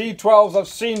amount of D12s I've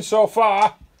seen so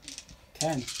far.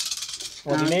 10.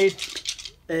 What do you need?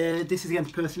 This is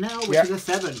against personnel, which is a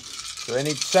 7. So they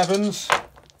need 7s.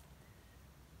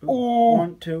 Ooh.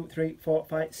 1, 2, 3, 4,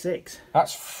 5, 6.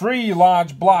 That's 3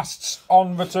 large blasts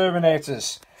on the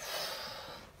Terminators.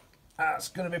 That's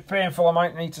going to be painful. I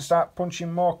might need to start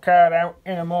punching more card out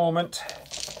in a moment.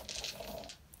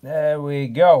 There we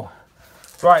go.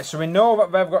 Right, so we know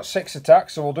that they've got 6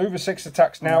 attacks, so we'll do the 6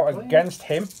 attacks now against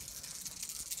him.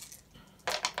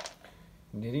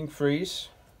 Needing 3s.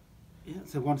 Yeah,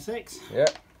 so 1, 6.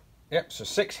 Yep. Yep, so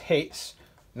 6 hits.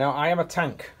 Now I am a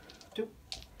tank. 2,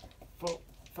 4,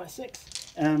 5, 6.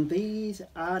 And these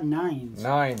are 9s.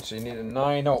 9, so you need a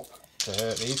 9 up to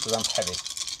hurt these because I'm heavy.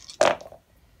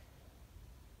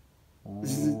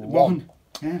 This is 1.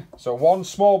 Yeah. So 1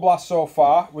 small blast so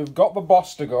far. We've got the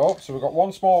boss to go, so we've got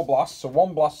 1 small blast, so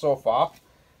 1 blast so far.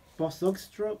 Boss Thug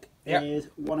Stroke is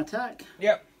 1 attack.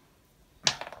 Yep.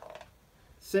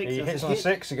 6. He hits on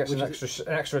 6, he gets an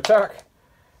extra attack.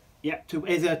 Yep, 2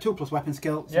 is a 2 plus weapon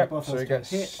skill. So Yep, so he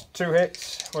gets 2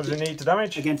 hits. What does he need to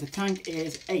damage? Against a tank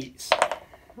is 8.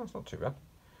 That's not too bad.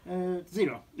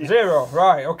 0. Yeah. 0,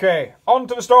 right, okay. On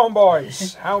to the Stone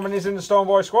Boys. How many's in the Stone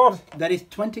Boy squad? That is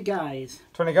 20 guys.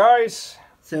 20 guys.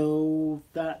 So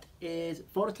that is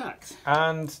 4 attacks.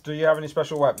 And do you have any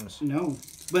special weapons? No.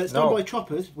 But Stone Boy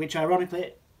Choppers, which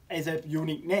ironically is a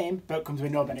unique name, but comes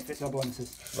with no benefits or bonuses.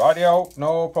 Rightio,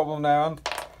 no problem there, and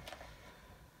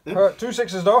 2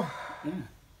 6s though. Yeah.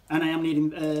 And I am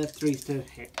needing 3s to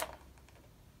hit.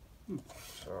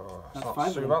 So That's not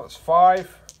 5 too then. bad, that's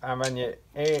 5. And then you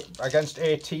against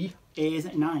AT. Is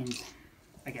 9s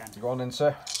again. Go on in,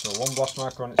 sir. So 1 blast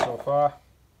marker on it so far.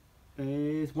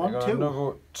 Is 1, 2.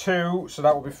 Another 2, so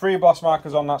that will be 3 blast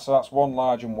markers on that, so that's 1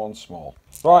 large and 1 small.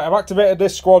 Right, I've activated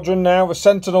this squadron now. The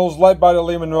Sentinels led by the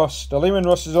Lehman Russ. The Lehman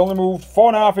Russ has only moved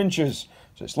 4.5 inches,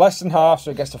 so it's less than half,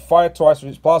 so it gets to fire twice with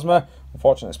its plasma.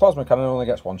 Unfortunately, its plasma cannon only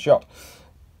gets 1 shot.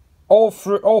 All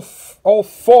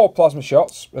 4 plasma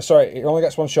shots, sorry, it only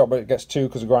gets 1 shot, but it gets 2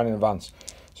 because of grinding advance.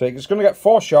 So it's going to get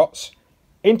 4 shots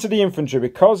into the infantry.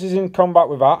 Because he's in combat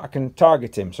with that, I can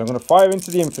target him. So I'm going to fire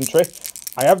into the infantry.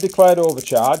 I have declared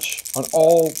overcharge on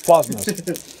all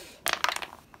plasmas.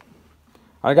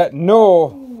 I get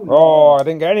no. Oh, I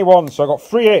didn't get any 1, so I got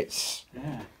 3 hits.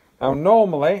 Yeah. Now,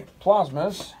 normally,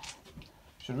 plasmas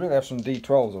should really have some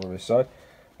D12s over this side.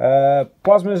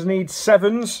 Plasmas need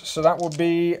 7s, so that would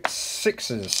be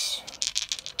 6s.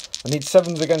 I need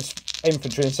 7s against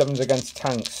infantry and 7s against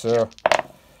tanks, so that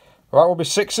will be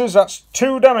 6s. That's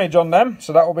 2 damage on them,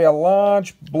 so that will be a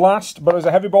large blast, but there's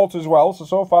a heavy bolter as well,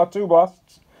 so far 2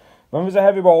 blasts. Then there's a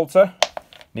heavy bolter,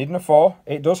 needing a 4.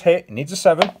 It does hit, it needs a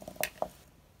 7.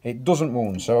 It doesn't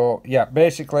wound, so yeah,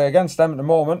 basically against them at the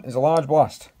moment is a large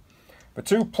blast. The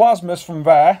 2 plasmas from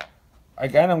there,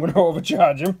 again I'm going to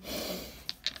overcharge him.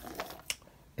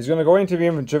 He's going to go into the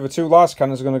infantry. The 2 last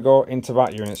cannons are going to go into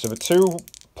that unit. So the 2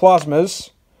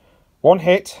 plasmas, 1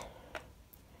 hit,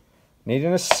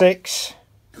 needing a 6.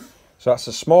 So that's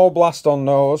a small blast on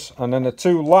those, and then the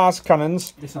 2 last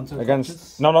cannons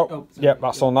against. No, yeah,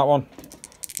 that's on that one.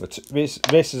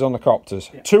 This is on the copters.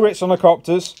 Yeah. 2 hits on the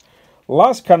copters.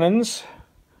 Last cannons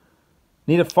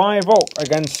need a 5 up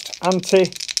against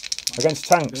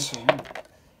tanks.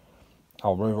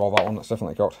 I'll re-roll that one. That's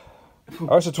definitely got.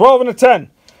 Oh, it's a 12 and a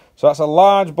 10. So that's a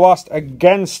large blast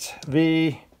against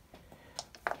the.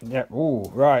 Yeah. Ooh,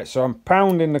 right. So I'm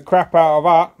pounding the crap out of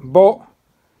that. But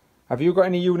have you got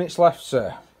any units left,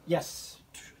 sir? Yes.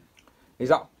 Is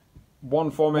that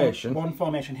one formation. One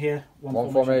formation here.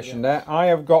 One formation there. I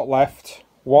have got left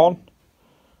 1,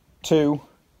 2,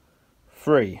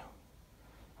 3.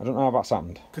 I don't know how that's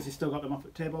happened. Because you still got them off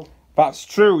at the table. That's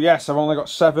true, yes. I've only got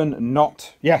 7,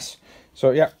 not. Yes.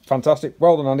 So, yeah, fantastic.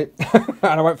 Well done, Andy. And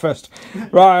I went first.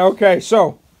 Right, okay,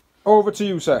 so, over to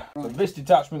you, sir. So this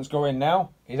detachment's going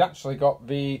now. He's actually got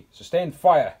the sustained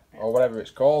fire, or whatever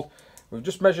it's called. We've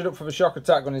just measured up for the shock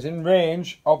attack when he's in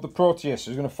range of the Proteus.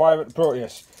 So he's going to fire at the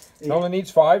Proteus. He only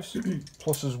needs 5s,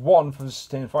 plus there's 1 for the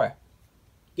sustained fire.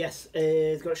 Yes,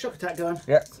 he's got a shock attack going.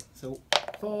 Yep. So,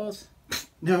 4s.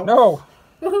 No. No.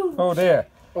 Oh dear.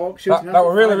 Oh, that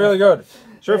was really, really good.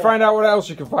 Should we find out what else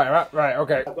you can fire at? Right,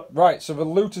 okay. Right, so the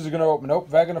looters are going to open up.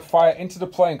 They're going to fire into the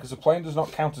plane because the plane does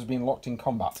not count as being locked in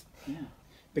combat. Yeah.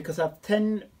 Because I have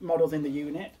 10 models in the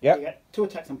unit. Yep. You get 2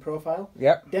 attacks on profile.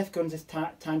 Yep. Death guns is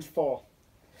times 4.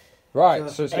 Right,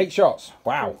 so it's 8 shots.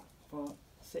 Wow. 4,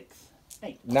 6,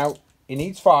 8. Now, he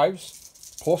needs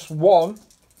 5s, plus 1,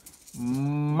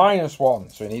 minus 1.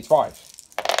 So he needs 5s.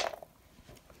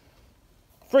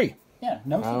 3. Yeah,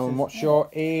 no sixes. And what's your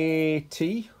AT?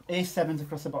 A7s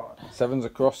across the board. 7s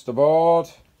across the board.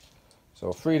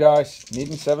 So 3 dice,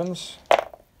 needing 7s.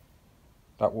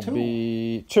 That will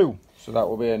be 2. So that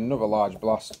will be another large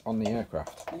blast on the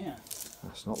aircraft. Yeah.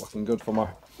 That's not looking good for my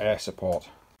air support.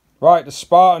 Right, the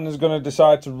Spartan is going to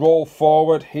decide to roll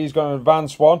forward. He's going to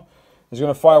advance 1. He's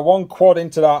going to fire 1 quad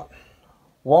into that.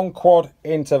 1 quad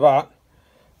into that.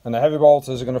 And the heavy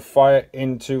bolters are going to fire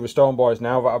into the Stone Boys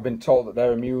now that I've been told that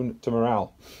they're immune to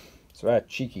morale. So they're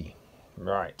cheeky.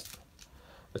 Right.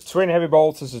 The twin heavy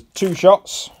bolters are 2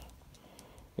 shots.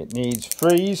 It needs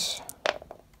 3s.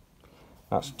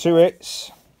 That's 2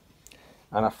 hits.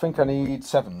 And I think I need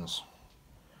 7s.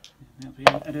 That'll be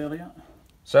added earlier.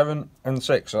 7 and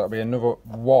 6. So that'll be another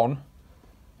 1.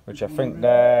 Which I think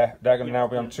they're going to now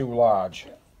be on 2 large.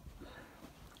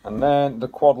 And then the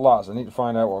quad las, I need to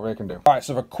find out what they can do. Right,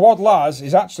 so the quad las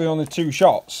is actually only 2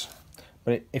 shots.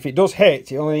 But if it does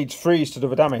hit, it only needs 3s to do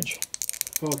the damage.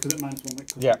 4 because it minus 1.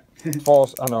 Yeah,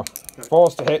 4s, I know.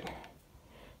 4s to hit.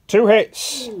 2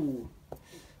 hits. Ooh.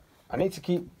 I need to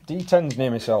keep D10s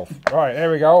near myself. Right,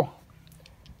 here we go.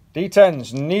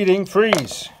 D10s, needing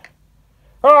 3s.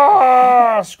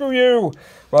 Ah, screw you.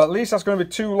 Well, at least that's going to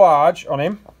be 2 large on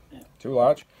him. 2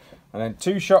 large. And then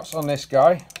 2 shots on this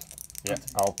guy. Yeah,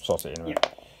 I'll sort it in a minute.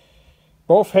 Yeah.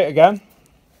 Both hit again.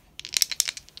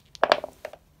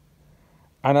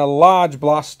 And a large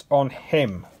blast on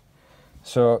him.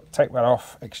 So take that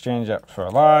off, exchange that for a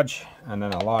large, and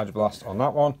then a large blast on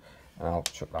that one. And I'll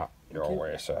chuck that your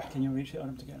way, sir. Can you reach it on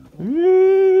him together?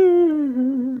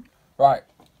 Right,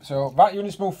 so that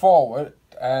unit's moved forward,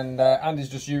 and Andy's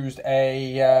just used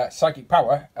a psychic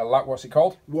power. What's it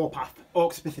called? Warpath,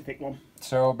 Orc specific one.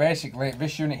 So basically,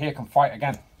 this unit here can fight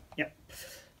again. Yep.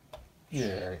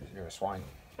 Yeah, you're a swine.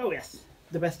 Oh yes,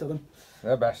 the best of them.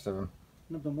 The best of them.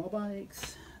 Another more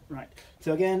bikes. Right.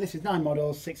 So again, this is 9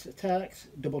 models, 6 attacks,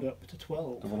 doubled up to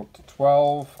 12. Doubled up to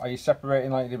 12. Are you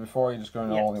separating like you did before? Or are you just going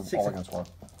all against one?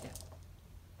 Yeah.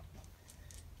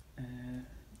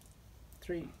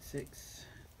 3, 6,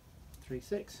 3,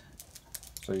 6.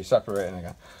 So you're separating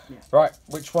again. Yeah. Right.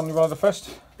 Which one do you want to do first?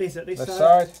 This at this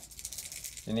side.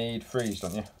 You need 3s,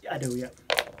 don't you? I do. Yeah.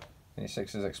 Any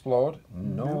 6s explode?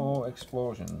 No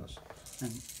explosions.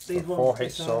 And so 4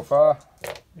 hits so far.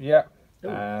 Yeah. Ooh.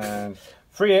 And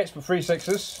 3 hits but 3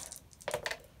 6s,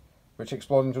 which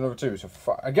explode into another 2. So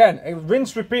again, a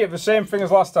rinse repeat of the same thing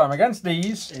as last time. Against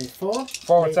these, is 4.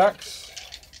 4 attacks.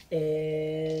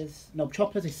 Is no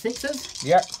choppers is 6s.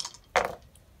 Yep.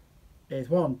 Is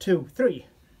 1, 2, 3.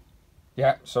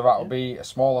 Yeah. So that'll be a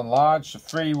small and large. So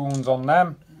 3 wounds on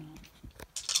them. And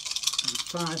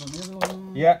 5 on the other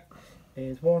one. Yeah.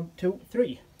 Is 1, 2,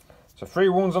 3. So 3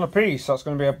 wounds on a piece. That's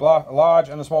going to be a large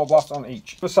and a small blast on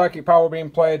each. The psychic power being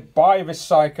played by this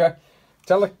psyker.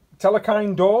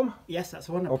 Telekine Dome. Yes, that's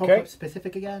the one. Okay.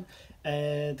 Specific again.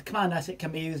 The command asset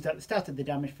can be used at the start of the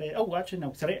damage phase. Oh, actually,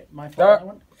 no, sorry, my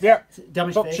fault. Yeah.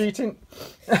 Damage Stop phase. cheating.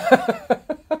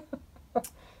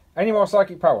 Any more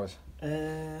psychic powers?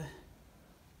 Because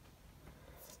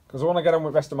I want to get on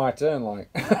with the rest of my turn, like.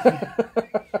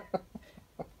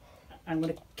 I'm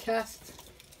going to cast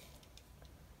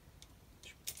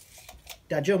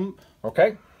that jump.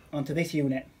 Okay. Onto this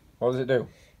unit. What does it do?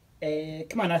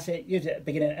 Command asset, use it at the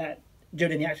beginning,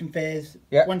 during the action phase.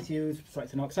 Yeah. When it's used,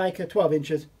 select an Orc Psyker, 12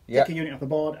 inches, take a unit off the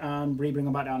board and re-bring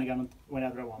them back down again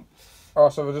whenever I want. Oh,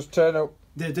 so we'll just turn up.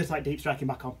 They're just like deep striking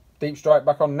back on. Deep strike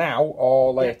back on now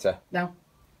or later? Yeah. Now.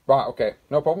 Right, okay,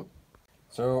 no problem.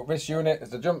 So this unit is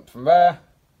the jump from there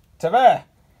to there.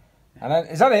 And then,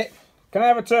 is that it? Can I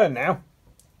have a turn now?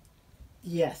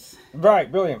 Yes.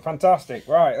 Right, brilliant, fantastic.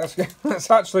 Right,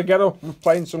 let's actually get up and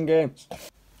playing some games.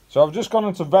 So I've just gone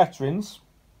into veterans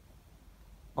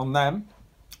on them.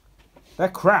 They're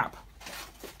crap.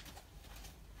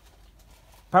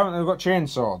 Apparently they've got chain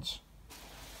swords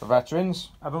for veterans.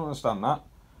 I don't understand that.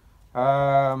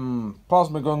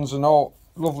 Plasma guns and all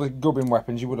lovely gubbing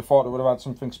weapons. You would have thought they would have had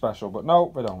something special, but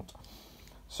no, they don't.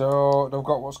 So they've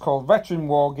got what's called veteran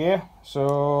war gear.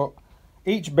 So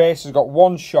each base has got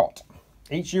one shot.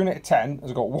 Each unit of 10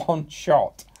 has got one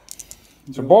shot.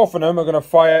 So both of them are going to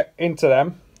fire into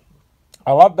them.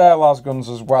 I'll add their las guns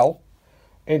as well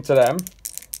into them.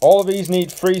 All of these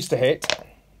need freeze to hit.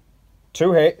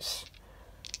 2 hits.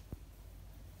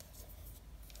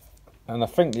 And I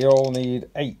think they all need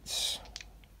 8s.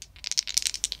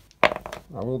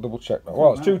 I will double check that.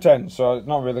 Well, it's 2 10s, so it's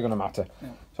not really going to matter. Yeah.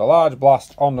 So a large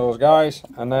blast on those guys.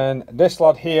 And then this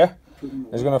lad here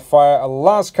is going to fire a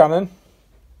las cannon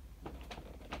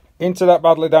into that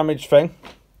badly damaged thing.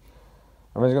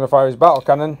 And he's going to fire his battle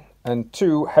cannon and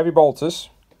 2 heavy bolters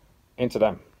into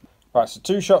them. Right, so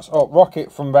 2 shots up.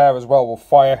 Rocket from there as well will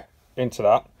fire into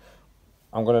that.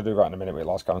 I'm going to do that in a minute with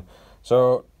las cannon.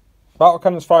 So battle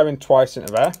cannon's firing twice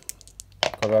into there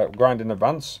because they're grind in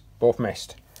advance. Both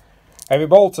missed. Heavy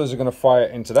bolters are going to fire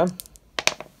into them.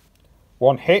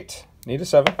 1 hit. Need a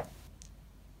 7.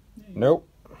 Nope.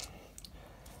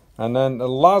 And then the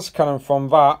las cannon from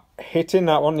that, hitting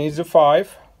that one, needs a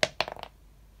 5.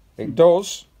 It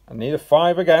does. I need a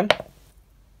 5 again.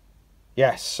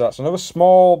 Yes, that's another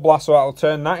small blast, so that'll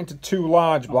turn that into 2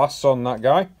 large blasts on that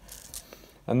guy.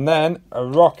 And then a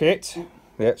rocket.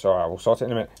 Yeah, it's alright, we'll sort it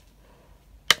in a minute.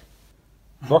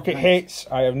 Rocket hits.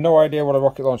 I have no idea what a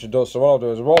rocket launcher does, so what I'll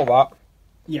do is roll that.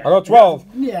 Yeah. I got 12.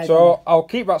 Yeah, so I'll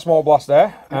keep that small blast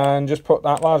there and just put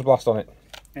that large blast on it.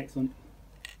 Excellent.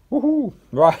 Woohoo!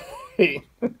 Right.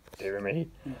 Dear me.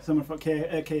 Yeah, so much for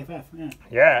KFF, yeah.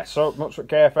 Yeah, so much for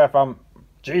KFF.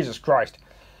 Jesus Christ.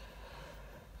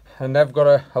 And they've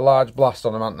got a large blast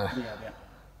on them, haven't they? Yeah.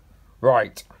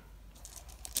 Right.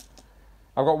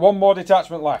 I've got 1 more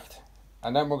detachment left.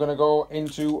 And then we're going to go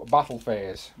into battle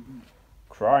phase.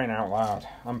 Crying out loud.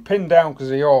 I'm pinned down because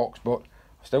of the Orcs, but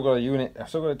I've still got a unit. I've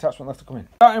still got a detachment left to come in.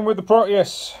 Starting with the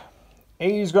Proteus.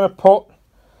 He's going to put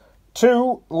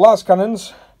 2 las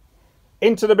cannons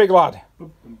into the big lad.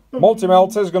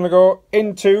 Multi-melter is going to go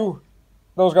into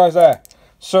those guys there.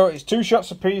 So it's 2 shots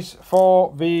apiece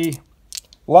for the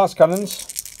las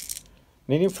cannons.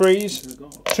 Needing freeze.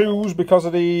 2s because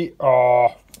of the... Oh,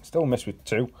 still missed with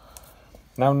 2.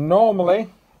 Now normally,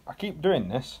 I keep doing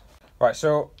this. Right,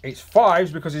 so it's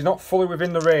 5s because he's not fully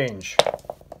within the range.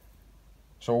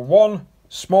 So 1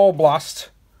 small blast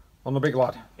on the big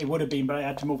lad. It would have been, but I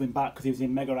had to move him back because he was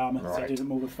in mega armour, so he didn't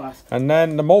move as fast. And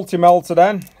then the multi-melter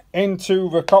then into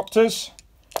the copters.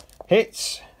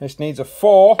 Hits. This needs a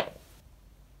 4.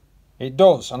 It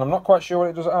does, and I'm not quite sure what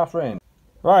it does at half range.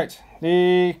 Right,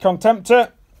 the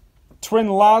Contemptor twin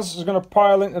las is going to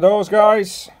pile into those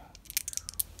guys.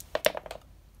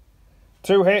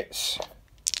 2 hits.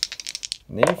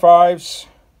 Needing 5s.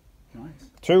 Nice.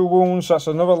 2 wounds, that's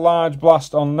another large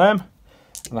blast on them.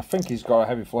 And I think he's got a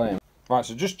heavy flame. Right,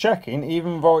 so just checking,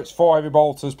 even though it's 4 heavy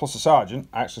bolters plus a sergeant,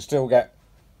 I actually still get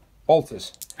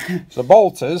bolters. So the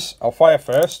bolters, I'll fire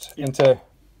first into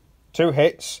 2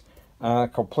 hits. And I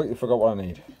completely forgot what I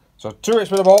need. So 2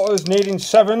 hits with the bolters, needing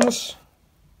 7s.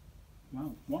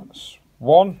 Wow, 1. That's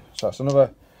 1, so that's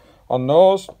another on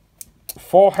those.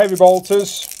 4 heavy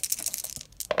bolters,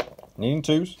 needing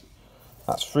 2s.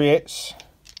 That's 3 hits.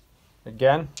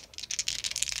 Again,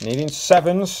 needing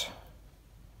 7s.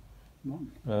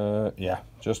 1. Yeah,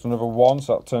 just another 1,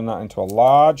 so that'll turn that into a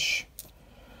large.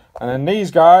 And then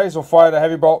these guys will fire the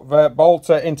heavy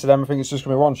bolter into them. I think it's just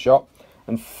going to be 1 shot.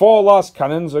 And 4 las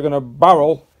cannons are going to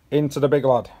barrel into the big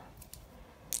lad.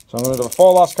 So I'm going to do the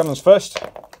 4 las cannons first.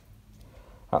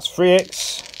 That's 3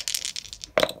 hits.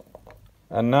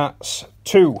 And that's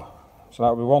 2. So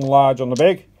that'll be 1 large on the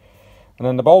big. And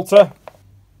then the bolter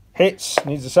hits,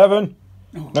 needs a 7.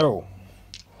 No.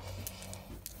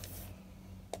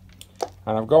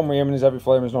 And I've gone with him and his heavy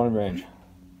flame is not in range.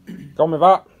 Gone with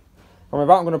that. I'm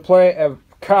going to play a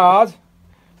card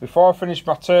before I finish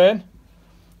my turn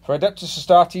for Adeptus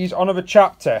Astartes Honour of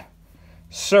Chapter.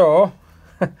 So,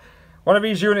 one of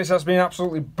these units that's been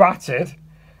absolutely battered,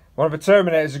 one of the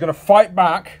Terminators is going to fight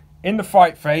back in the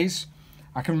fight phase.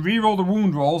 I can re-roll the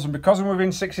wound rolls, and because I'm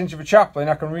within 6 inches of a chaplain,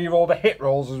 I can re-roll the hit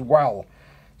rolls as well.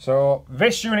 So,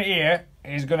 this unit here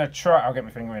is going to try... I'll get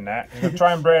my finger in there. He's going to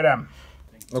try and braid them.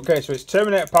 Okay, so it's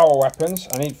Terminator power weapons.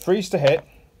 I need freeze to hit.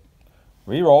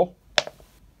 Re-roll.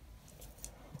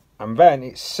 And then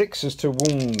it's 6s to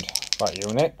wound that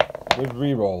unit. with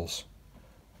rerolls.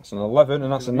 That's an 11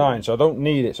 and that's a 9, so I don't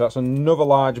need it. So that's another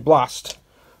large blast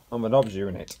on the knobs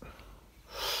unit.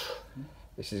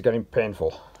 This is getting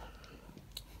painful.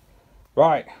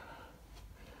 Right,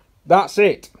 that's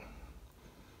it.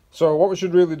 So what we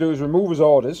should really do is remove his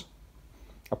orders,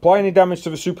 apply any damage to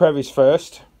the super heavies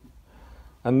first,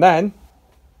 and then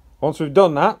once we've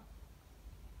done that,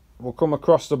 we'll come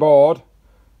across the board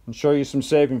and show you some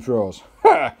saving throws.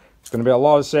 It's going to be a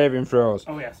lot of saving throws.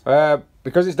 Oh yes.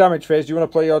 Because it's damage phase, do you want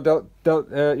to play your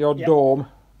Yep. dome?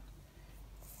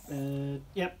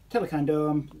 Yep, Telekind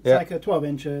Dome. It's Yep. like 12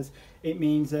 inches. It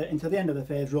means until the end of the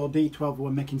phase, roll D12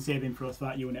 when making saving throws for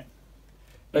that unit.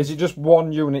 Is it just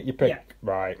one unit you pick? Yeah.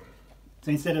 Right.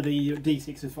 So instead of the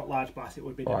D6s for large blast, it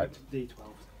would be Right.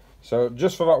 D12. So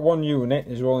just for that one unit,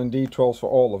 is rolling D12s for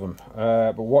all of them.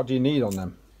 But what do you need on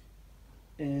them?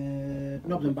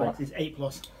 Knobs and Bites is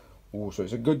 8+. Oh, so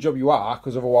it's a good job you are,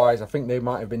 because otherwise I think they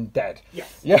might have been dead.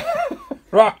 Yes. Yeah.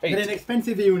 Right. But an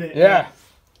expensive unit. Yeah.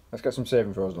 Let's get some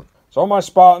saving throws done. So on my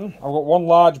Spartan, I've got one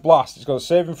large blast. It's got a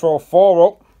saving throw 4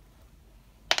 up,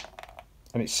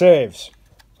 and it saves.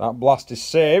 That blast is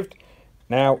saved.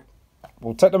 Now,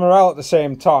 we'll take the morale at the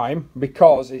same time,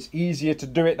 because it's easier to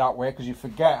do it that way, because you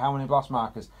forget how many blast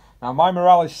markers. Now, my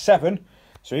morale is 7,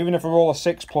 so even if I roll a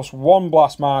 6 plus 1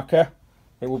 blast marker,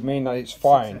 it would mean that it's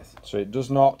fine. Success. So it does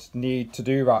not need to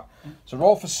do that. So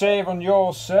roll for save on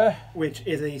yours, sir. Which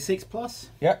is a 6+.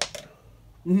 Yep.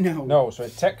 No. No, so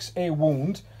it takes a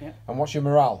wound. Yeah. And what's your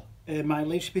morale? My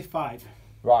lead should be 5.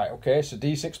 Right, okay, so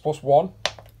D6 plus 1.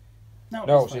 No,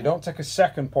 No, that's so you fine. don't take a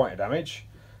second point of damage.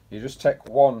 You just take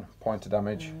 1 point of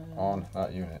damage on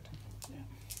that unit. Yeah.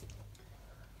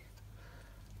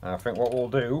 And I think what we'll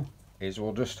do is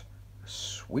we'll just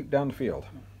sweep down the field.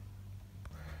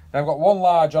 Now I've got one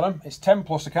large on him. It's 10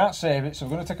 plus, I can't save it, so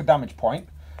we're going to take a damage point.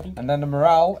 And then the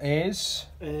morale is...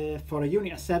 for a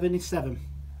unit of 7 is 7.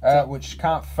 which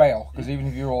can't fail, because even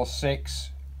if you roll a 6,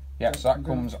 yeah, so that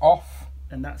comes off.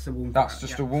 And that's a wound. That's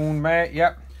just a wound, mate,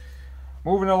 yep.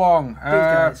 Moving along. These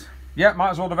guys. Yeah, might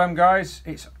as well do them guys.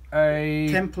 It's a...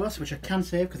 10+, which I can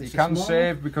save because it's You can small.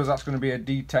 save, because that's going to be a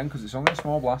D10, because it's only a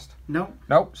small blast. No.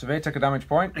 Nope, so they take a damage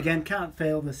point. Again, can't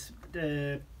fail this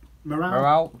morale.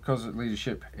 Morale, because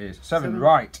leadership is 7. 7.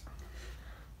 Right.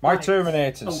 My Right.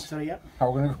 Terminators. Oh, sorry, yep.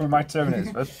 I'm going to go with my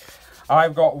Terminators first.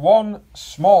 I've got 1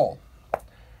 small,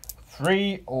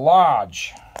 3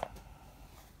 large,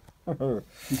 4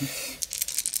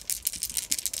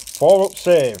 up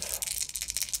save.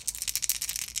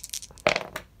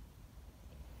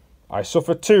 I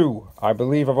suffer 2. I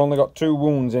believe I've only got 2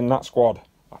 wounds in that squad.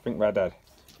 I think they're dead.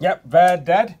 Yep, they're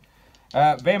dead.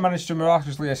 They managed to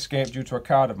miraculously escape due to a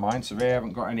card of mine, so they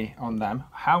haven't got any on them.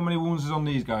 How many wounds is on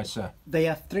these guys, sir? They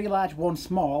have 3 large, 1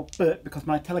 small, but because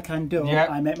my Telekind Dome, Yep.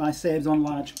 I make my saves on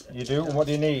large. You do? What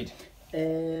do you need?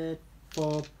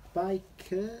 For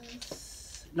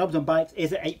bikers, Knobs and Bites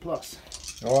is at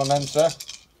 8+. Go on then, sir.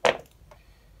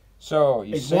 So,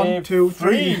 you It's saved 1, 2,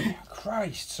 3.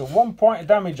 Christ, so 1 point of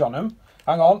damage on them.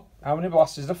 Hang on, how many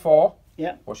blasts is there? 4?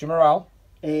 Yeah. What's your morale?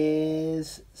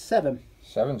 Is 7.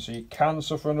 7, so you can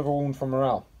suffer another wound from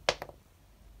morale.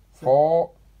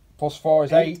 4 plus 4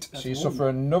 is 8, That's so you a suffer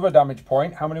another damage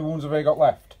point. How many wounds have they got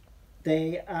left?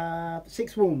 They are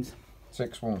 6 wounds.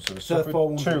 6 wounds, so they So suffered 4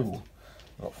 wounds 2. left.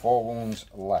 We've got 4 wounds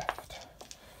left.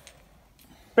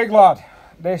 Big lad,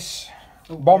 this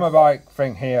bomber bike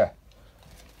thing here.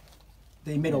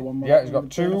 The middle one. Yeah, it's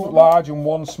got 2 large and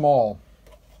 1 small.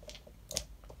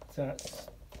 So that's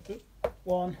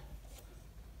 1,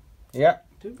 Yeah,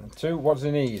 2. and 2, what does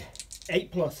he need?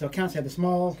 8+, so I can't save the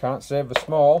small. Can't save the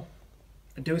small.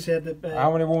 I do save the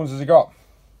How many wounds has he got?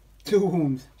 2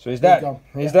 wounds. So he's dead. gone.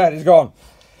 He's dead, he's gone.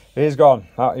 He's gone.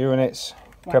 That unit's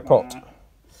kaput. Wah.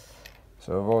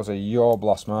 So those are your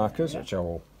blast markers, which I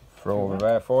will throw over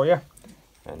there for you.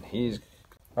 And he's...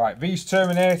 Right, these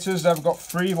Terminators, they've got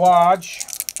 3 large.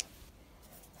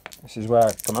 This is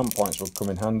where command points would come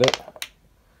in handy.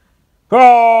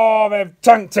 Oh, they've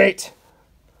tanked it!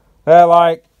 They're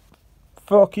like,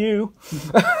 fuck you.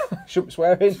 Shouldn't be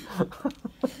swearing.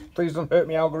 Please don't hurt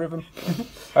me, algorithm.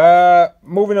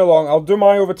 Moving along, I'll do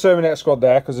my other Terminator squad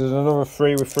there, because there's another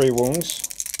 3 with 3 wounds.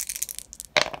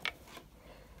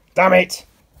 Damn it!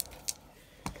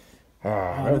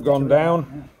 They've gone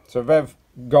down. So they've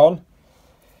gone.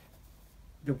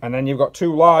 And then you've got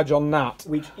 2 large on that.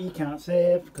 Which he can't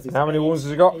save. Because How many wounds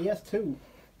has he got? He has 2.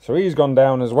 So he's gone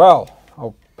down as well.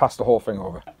 I'll pass the whole thing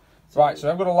over. Right, so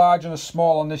I've got a large and a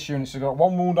small on this unit. So I've got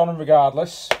 1 wound on him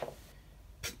regardless.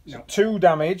 So 2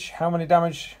 damage. How many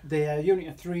damage? They are unit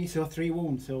of 3, so 3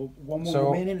 wounds. So 1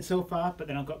 wound remaining so far, but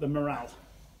then I've got the morale.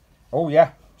 Oh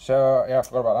yeah. So, yeah, I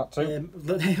forgot about that too.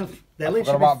 I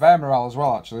forgot about their morale as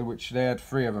well, actually, which they had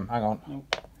 3 of them. Hang on.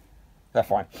 Nope. They're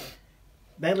fine.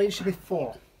 Their lead should be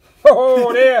 4.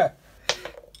 Oh, dear!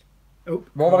 Oh.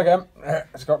 Roll that again.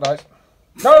 It's got dice.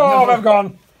 No, they've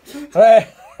gone! They're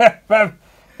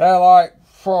like,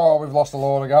 oh, we've lost a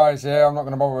load of guys here. I'm not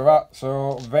going to bother with that.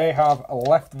 So, they have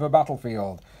left the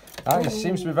battlefield. That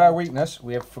seems to be their weakness.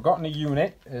 We have forgotten a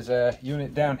unit. There's a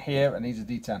unit down here that needs a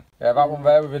D10. Yeah, that one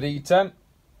there with a D10.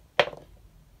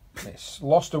 It's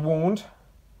lost a wound.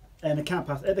 And they can't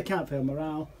pass. They can't fail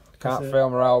morale. Can't fail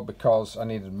morale because I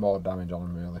needed more damage on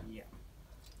them, really. Yeah.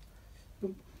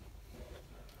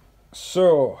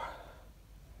 So,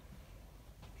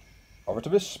 over to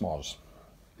this smoz.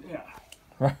 Yeah.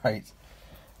 Right.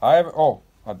 I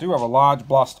do have a large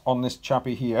blast on this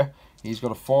chappy here. He's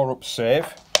got a 4-up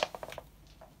save.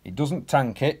 He doesn't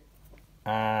tank it,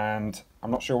 and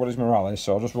I'm not sure what his morale is,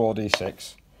 so I'll just roll a d6.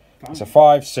 Fine. It's a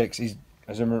 5-6. He's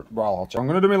well. I'm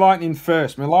going to do my lightning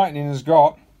first. My lightning has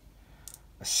got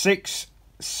a 6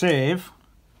 save,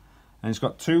 and it's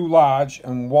got 2 large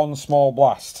and 1 small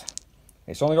blast.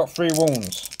 It's only got 3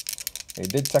 wounds. It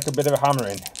did take a bit of a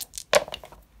hammering.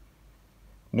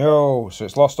 No, so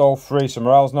it's lost all 3. So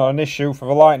morale's not an issue for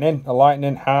the lightning. The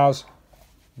lightning has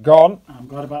gone. I'm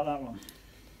glad about that one.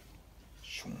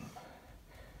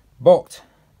 But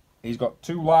he's got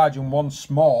 2 large and 1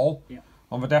 small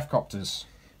on the Deathcopters.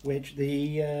 Which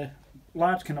the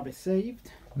large cannot be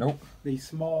saved. Nope. The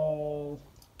small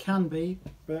can be,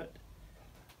 but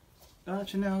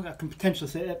actually no, I can potentially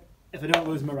save it if I don't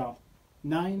lose morale.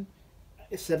 9.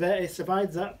 It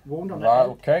survives that wound on it. Right,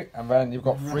 okay. And then you've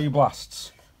got 3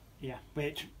 blasts. Yeah,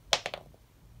 which...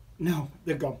 No,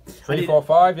 they've gone. 3, 4,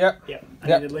 5, yep. Yeah, I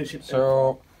needed leadership.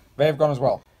 So they've gone as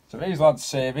well. So these lads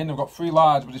saving, they've got 3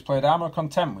 large, but he's played Armour of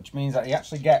Contempt, which means that he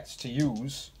actually gets to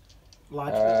use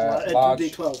large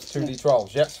 2d12s.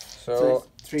 2d12s, yes. So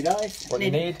it's 3 dice. What do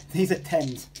you need? These are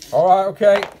 10s. Alright,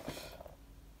 okay.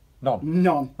 None.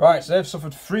 None. Right, so they've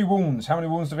suffered 3 wounds. How many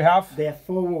wounds do we have? They have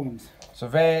 4 wounds. So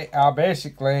they are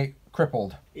basically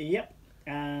crippled. Yep.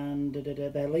 And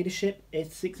their leadership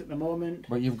is 6 at the moment.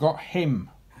 But you've got him.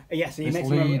 Yes, so he makes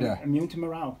leader. him immune to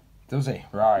morale. Does he?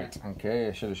 Right, okay,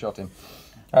 I should have shot him.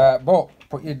 But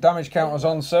put your damage counters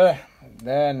on, sir.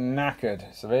 They're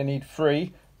knackered. So they need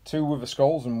 3, 2 with the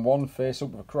skulls and 1 face up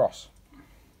with a cross.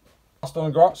 Blast on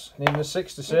the grots, needing a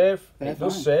 6 to save. It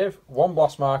does save. 1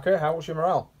 blast marker. How was your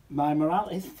morale? My morale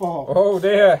is 4. Oh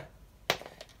dear.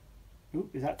 Ooh,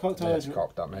 is that cocked? Yeah, it's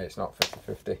cocked, that mate. It's not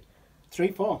 50-50. 3,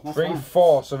 4. That's 3, fine.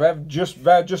 4. So they're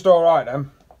just all right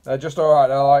then. They're just all right.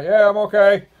 They're like, yeah, I'm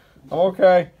okay. I'm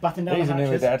okay. Batting down These the are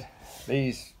nearly hatches. dead.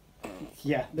 These.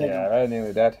 Yeah, they're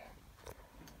nearly dead.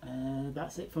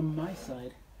 That's it from my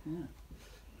side. Yeah.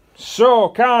 So,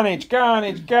 carnage,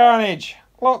 carnage, carnage.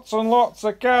 Lots and lots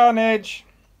of carnage.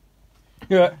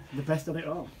 Yeah. The best of it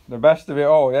all. The best of it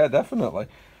all, yeah, definitely.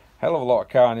 Hell of a lot of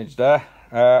carnage there.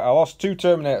 I lost 2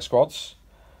 Terminator squads,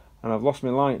 and I've lost my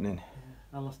lightning.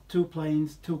 I lost 2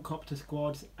 planes, 2 copter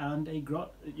squads, and a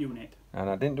grot unit. And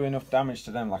I didn't do enough damage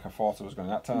to them like I thought I was going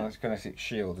to. That telekinetic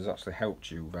shield has actually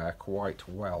helped you there quite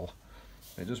well.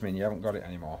 It does mean you haven't got it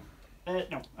anymore.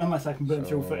 No, unless I can burn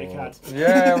through 30 cards.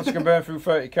 Yeah, unless you can burn through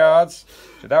 30 cards.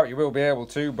 I doubt you will be able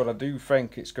to, but I do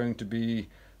think it's going to be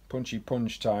punchy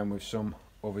punch time with some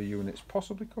other units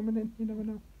possibly coming in. You never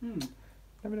know.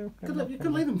 Never know. You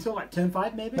could leave them until like turn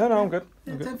 5 maybe. No, I'm good.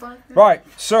 Yeah, I'm good. turn 5. Yeah. Right,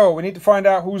 so we need to find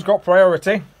out who's got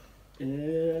priority.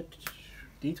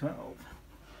 D12.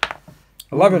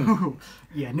 11.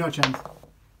 Yeah, no chance.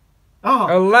 Oh.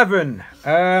 11.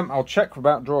 I'll check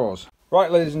about draws.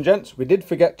 Right, ladies and gents, we did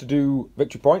forget to do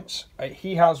victory points.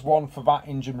 He has 1 for that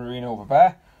injured marine over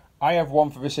there. I have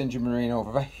 1 for this injured marine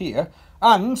over there here.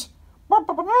 And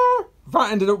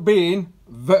that ended up being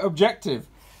the objective.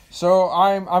 So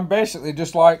I'm basically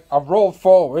just like, I've rolled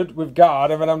forward with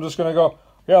guard, and then I'm just going to go,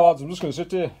 yeah lads, I'm just going to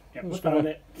sit here.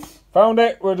 Yep, found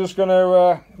it. We're just going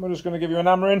to give you an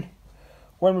hammering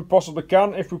when we possibly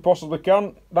can. If we possibly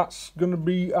can, that's going to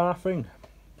be our thing.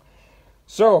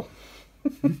 So,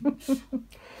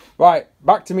 right,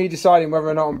 back to me deciding whether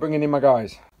or not I'm bringing in my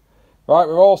guys. Right,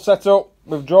 we're all set up.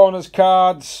 We've drawn us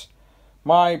cards.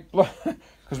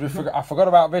 Because I forgot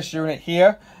about this unit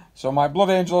here. So my Blood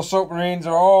Angel Assault Marines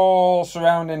are all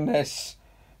surrounding this.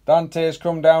 Dante's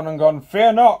come down and gone,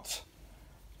 fear not.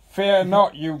 Fear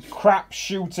not, you crap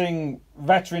shooting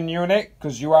veteran unit,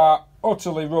 because you are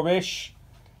utterly rubbish.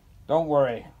 Don't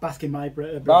worry. Bask in my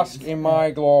Bask in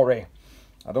my glory.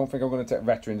 I don't think I'm going to take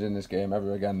veterans in this game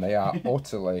ever again. They are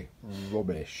utterly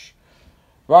rubbish.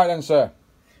 Right then, sir.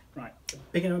 Right.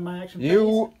 Beginning with my action.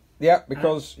 You Yeah,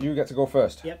 because you get to go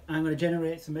first. Yep, I'm going to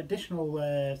generate some additional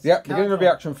Yep, beginning of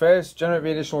the action phase, generate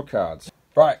the additional cards.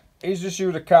 Right, he's just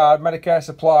used a card, Medicare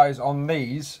Supplies, on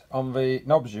these, on the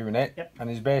knobs unit, and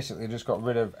he's basically just got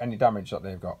rid of any damage that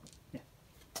they've got. Yeah.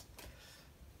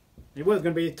 It was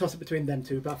going to be a toss-up between them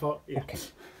two, but I thought, yeah. Okay.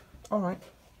 Alright.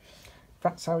 If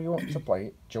that's how you want to play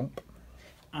it, jump.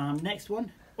 Next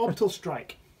one, Orbital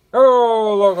Strike.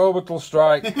 Oh, look, Orbital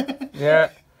Strike.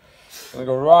 Yeah. I'm going to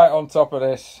go right on top of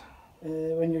this.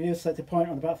 When you use select a point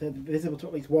on the battlefield, visible to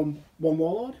at least one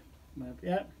warlord.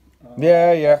 Yeah.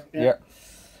 Yeah.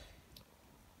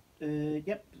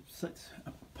 Yep, select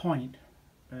a point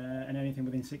and anything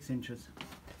within 6 inches.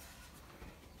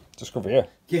 Just over here.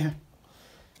 Yeah.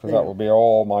 Because that will be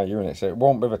all my units. It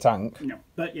won't be the tank. No,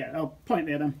 but yeah, I'll point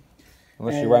there then.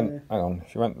 Unless you went, hang on,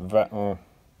 if you went hang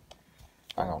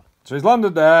on. So he's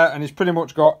landed there and he's pretty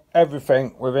much got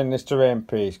everything within this terrain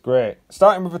piece. Great.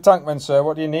 Starting with the tank then, sir,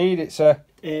 what do you need? It's a...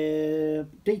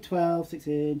 D12, 6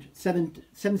 inch, 7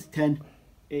 to 10,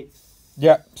 it's...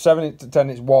 Yeah, 7 to 10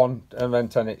 it's 1, and then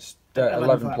 10 it's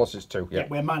 11 plus it's 2. Yeah,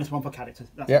 we're -1 for characters.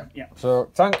 That's yeah. Yeah.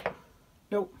 So, tank?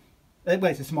 Nope. Wait,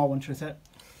 it's a small one, should I say?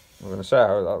 I'm going to say,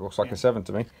 that looks like a 7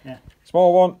 to me. Yeah.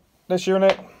 Small one, this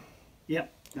unit.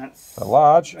 Yep, that's... A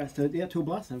large. That's yeah, 2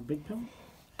 blasts, a big pill.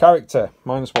 Character,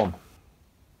 -1.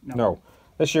 No.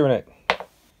 This unit.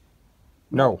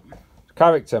 No.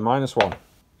 Character, -1.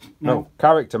 No.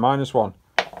 Character, -1.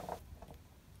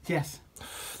 Yes.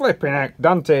 Flipping heck,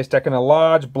 Dante's taken a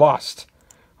large blast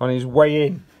on his way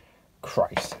in.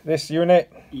 Christ. This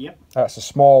unit. Yep. That's a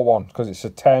small one because it's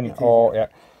a 10 or yeah.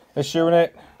 This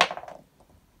unit.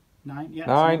 9. Yeah.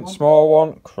 9, small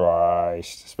one.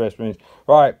 Christ. Space Marines.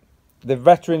 Right. The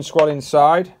veteran squad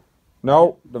inside.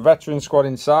 No, the veteran squad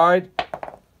inside.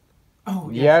 Oh,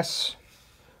 yes.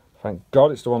 Thank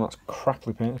God it's the one that's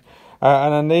crappily painted.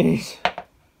 And then these.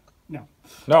 No.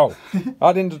 No.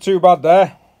 That didn't do too bad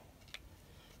there.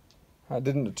 That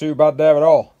didn't do too bad there at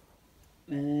all.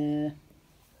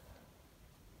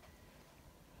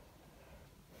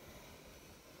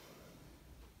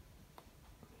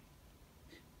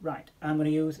 Right, I'm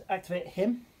going to activate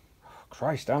him.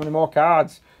 Christ, how many more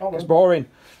cards? Oh, it's boring.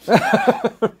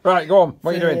 Right, go on.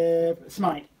 What are you doing?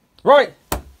 Smite. Right.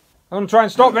 I'm going to try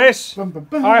and stop this.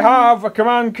 I have a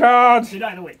command card. Did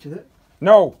I know which, is it?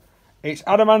 No. It's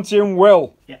Adamantium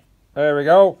Will. Yeah. There we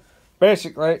go.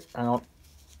 Basically, hang on.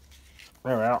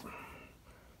 There we are.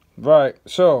 Right,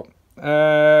 so,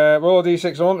 roll a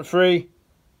d6 on 1 to 3.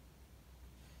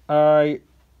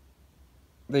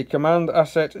 The command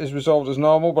asset is resolved as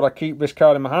normal, but I keep this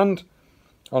card in my hand.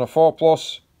 On a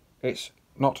 4+, it's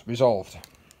not resolved.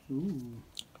 Ooh.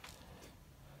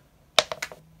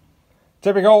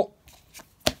 Typical.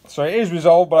 So it is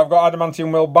resolved, but I've got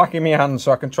Adamantium Will back in my hand,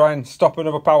 so I can try and stop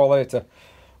another power later.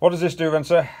 What does this do then,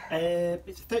 sir?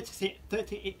 It's a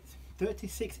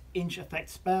 36-inch effect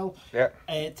spell. Yeah.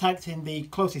 Targeting the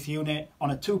closest unit.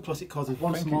 On a 2+, it causes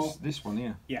 1 small. It's this one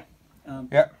here. Yeah.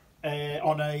 Yeah.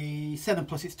 On a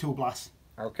 7+, it's 2 blasts.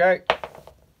 Okay.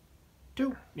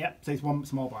 2. Yeah, so it's 1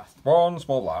 small blast. 1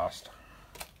 small blast.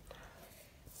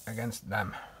 Against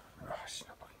them. Oh, it's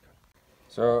not looking good.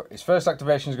 So its first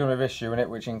activation is going to be this unit,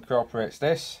 which incorporates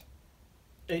this.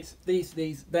 It's these,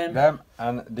 them. Them,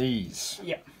 and these.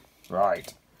 Yeah.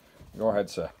 Right. Go ahead,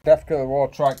 sir. Ghazghkull Mag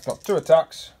Uruk Thraka got 2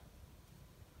 attacks.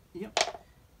 Yep.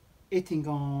 Hitting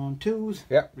on 2s.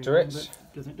 Yep, 2 hits.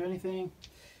 Doesn't do anything.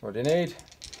 What do you need?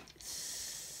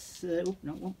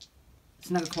 No, 1.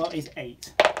 Ghazghkull is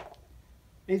 8.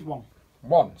 Is 1.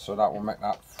 1, so that will make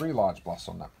that 3 large blasts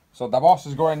on that. So the boss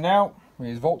is going now with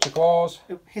his vulture claws.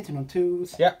 Hitting on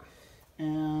 2s. Yep.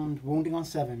 And wounding on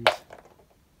 7s.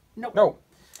 Nope. No.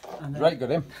 And then, Right,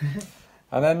 good him.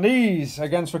 And then these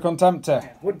against the Contemptor.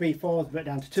 Yeah, would be 4s, but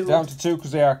down to 2. Down to 2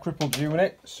 because they are crippled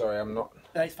unit. Sorry, I'm not.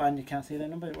 That's fine, you can't see that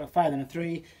number. Well, 5 and a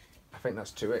 3. I think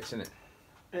that's 2 hits, isn't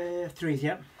it? 3s,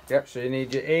 yep. Yep, so you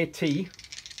need your AT.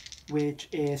 Which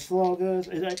is sloggers,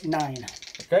 is it 9.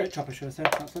 Okay. Chopper should I say,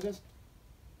 not sloggers.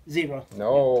 0.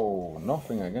 No,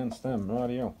 nothing against them,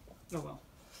 radio. Oh well.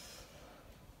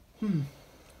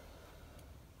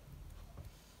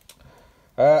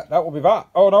 That will be that.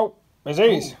 Oh no,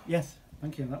 disease. Oh, yes,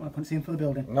 thank you. That one I couldn't see him for the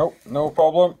building. Nope, no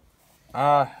problem.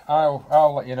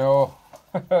 I'll let you know.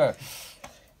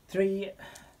 3.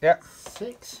 Yep.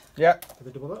 6. Yep. For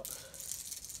the double up.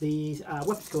 These are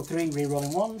weapon skill 3,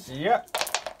 re-rolling 1s. Yep.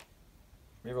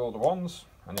 Reroll the 1s,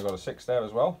 and you've got a 6 there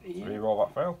as well. Yeah. So reroll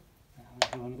that fail.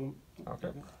 One of them.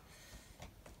 Okay.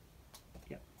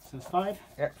 Yep. So it's 5.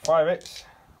 Yep, 5 hits.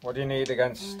 What do you need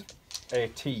against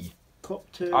AT? Cup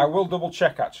 2. I will double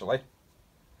check actually.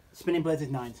 Spinning blades is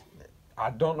 9s. I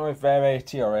don't know if they're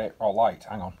 80 or light.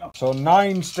 Hang on. So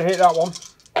 9s to hit that one.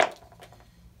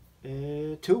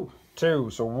 2. 2.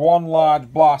 So 1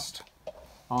 large blast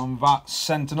on that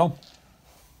sentinel.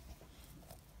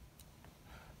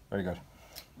 Very good.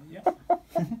 Yeah.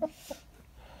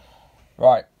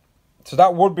 Right. So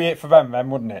that would be it for them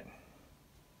then, wouldn't it?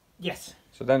 Yes.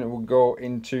 So then it will go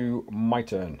into my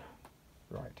turn.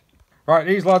 Right. Right,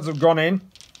 these lads have gone in.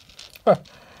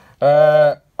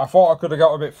 I thought I could have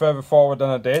got a bit further forward than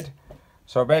I did.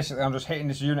 So basically I'm just hitting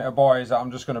this unit of boys that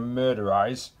I'm just going to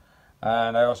murderize.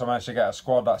 And I also managed to get a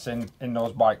squad that's in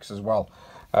those bikes as well.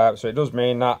 So it does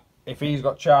mean that if he's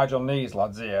got charge on these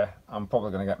lads here, I'm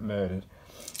probably going to get murdered.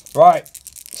 Right,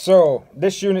 so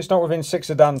this unit's not within 6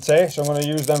 of Dante, so I'm going to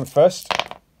use them first.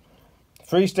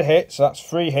 3s to hit, so that's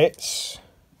 3 hits.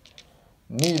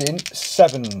 Needing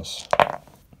 7s.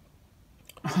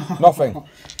 Nothing.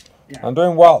 Yeah. I'm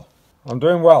doing well. I'm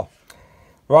doing well.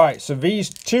 Right, so these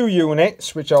 2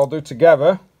 units, which I'll do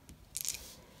together,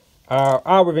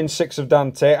 are within 6 of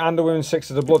Dante and are within 6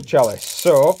 of the Blood Chalice.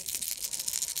 So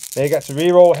they get to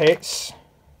reroll hits.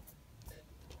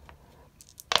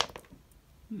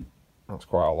 That's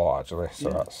quite a lot actually. So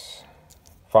yeah. That's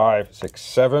 5, 6,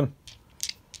 7.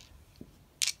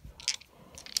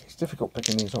 It's difficult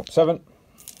picking these up. 7.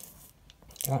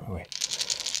 Get out of my way.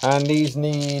 And these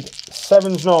need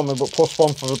 7s normally, but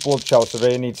 +1 for the Blood Chalice, so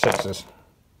they need 6s.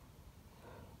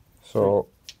 So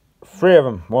 3 of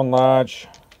them, 1 large,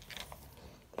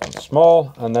 1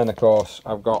 small, and then of course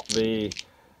I've got the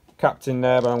captain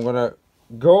there, but I'm going to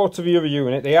go to the other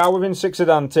unit. They are within 6 of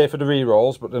Dante for the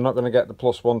rerolls, but they're not going to get the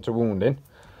 +1 to wounding.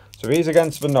 So he's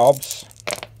against the knobs.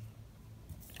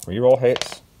 Reroll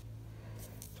hits.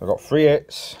 So I've got 3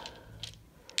 hits,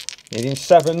 needing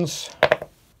 7s.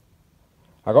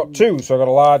 I got 2, so I got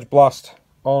a large blast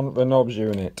on the knobs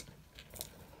unit.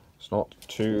 It's not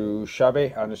too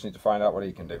shabby. I just need to find out what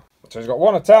he can do. So he's got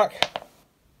 1 attack.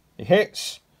 He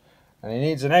hits, and he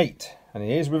needs an 8, and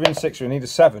he is within 6, so he needs a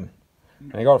 7,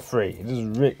 and he got a 3. He does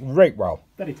right well.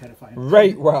 Very terrifying.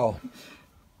 Right well.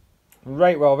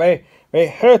 Right well. They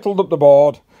hurtled up the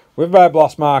board with their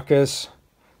blast markers,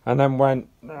 and then went.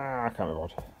 I can't be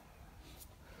bothered.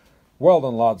 Well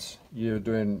done, lads. You're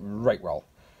doing right well.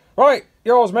 Right,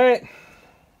 yours, mate.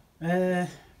 Yeah,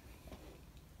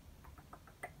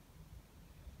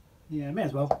 may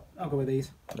as well. I'll go with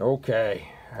these. Okay,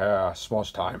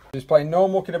 smudge time. He's playing no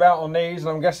mucking about on these, and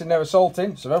I'm guessing they're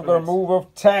assaulting, so they've got a move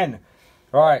of 10.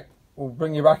 Right, we'll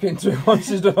bring you back into it once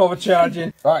he's done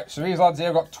overcharging. Right, so these lads here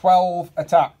have got 12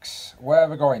 attacks. Where are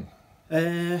they going?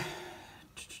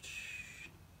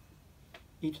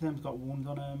 Each of them's got wounds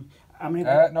on them. How many?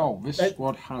 No, this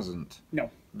squad hasn't. No.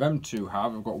 Them 2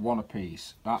 have. I've got 1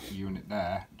 apiece. That unit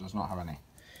there does not have any.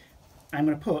 I'm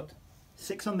going to put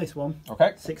 6 on this one.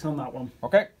 Okay. 6 on that one.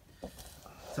 Okay.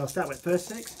 So I'll start with first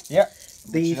 6. Yep.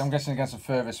 These. I'm guessing against the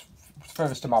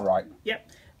furthest to my right. Yep.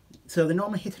 So they're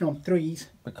normally hitting on 3s.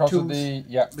 Because 2s, of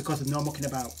the Because of no mucking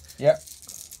about. Yep.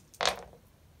 It's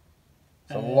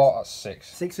a lot at 6.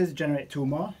 6s generate 2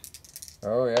 more.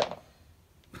 Oh yeah.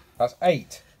 That's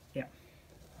 8. Yeah.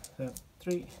 So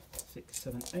 3, 6,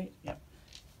 7, 8. Yep.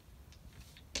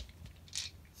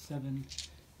 7,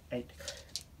 8.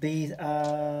 These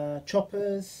are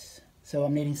choppers, so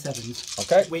I'm needing 7s.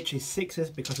 Okay. Which is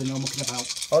 6s because they're no mucking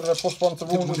about. Oh, did I +1 to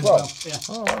wound as well? Yeah.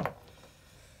 Oh, wow.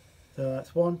 So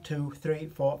that's 1, 2, 3,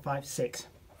 4, 5, 6.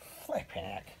 Flipping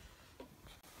heck.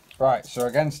 Right, so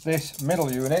against this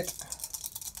middle unit.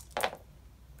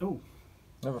 Ooh.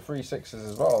 Another 3 6s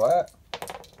as well there.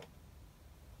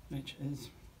 Which is.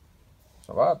 It's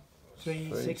not bad.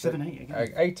 3, 6, 7, 8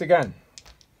 again. 8 again.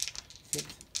 6,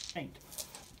 8.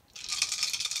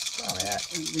 Oh, yeah.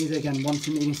 These again,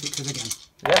 needing 6s again.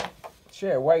 Yeah.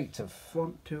 Sheer weight of.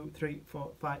 1, 2, 3,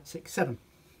 4, 5, 6, 7.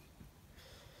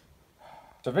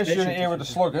 So this unit here with the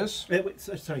sluggers.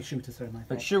 Sorry, shooters, sorry, my fault.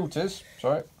 But shooters,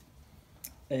 sorry.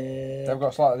 They've got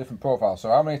a slightly different profile. So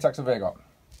how many attacks have they got?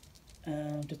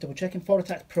 Just double checking 4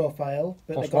 attacks profile,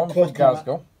 but Plus they've got 1 close for combat.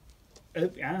 Ghazghkull.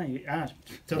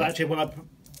 So they actually will have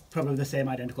probably the same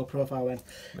identical profile then.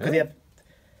 Because Yeah. they have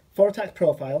 4 attacks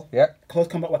profile. Yep. Close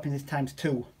combat weapons is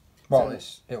 ×2. Well,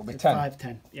 so it'll be 10. 5,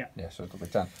 10. Yeah. Yeah, so it'll be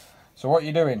 10. So what are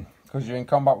you doing? Because you're in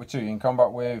combat with 2. You're in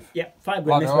combat with. Yeah, 5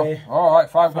 going this way. All right,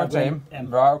 5 going 5 to him. going,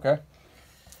 Right, okay.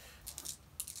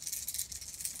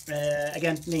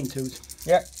 Again, needing 2s.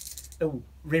 Yep. Oh,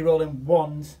 re-rolling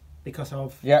 1s because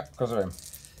of. Yep, because of him.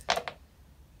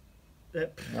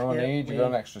 No yeah, need. You got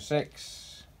an extra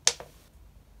 6.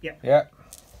 Yep. Yep.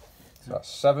 So that's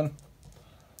 7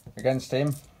 against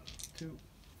him. 2.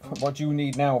 What do you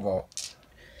need now, though?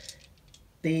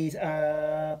 These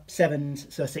are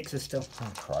 7s, so 6s still.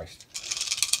 Oh, Christ.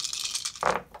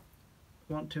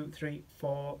 1, 2, 3,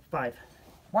 4, 5.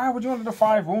 Why would you want to do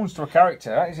 5 wounds to a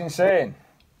character? That is insane.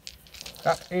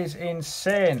 That is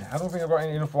insane. I don't think I've got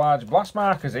enough large blast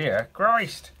markers here.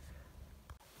 Christ.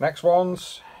 Next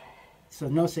ones. So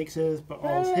no 6s, but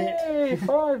all's hit. Hey,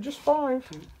 5, just 5.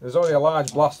 There's only a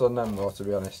large blast on them though, to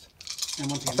be honest. And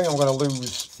once again, I think I'm going to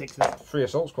lose 6s. 3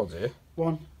 assault squads here.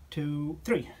 1, 2,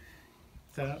 3.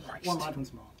 So Christ. 1 large, 1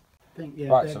 small. I think, yeah,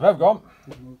 Right, so they've gone.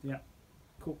 Yeah,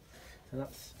 cool. So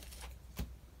that's...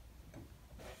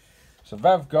 So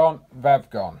they've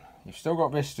gone. You've still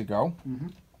got this to go.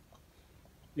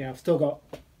 Yeah, I've still got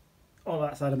all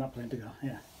that side of that plane to go,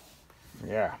 yeah.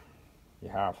 Yeah, you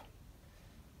have.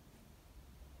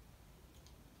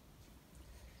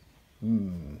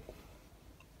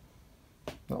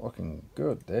 Not looking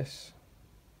good, this.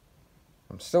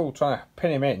 I'm still trying to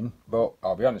pin him in, but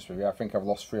I'll be honest with you, I think I've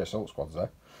lost 3 assault squads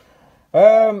there.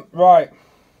 Right.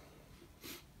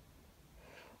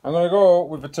 I'm going to go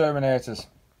with the Terminators.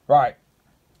 Right.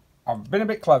 I've been a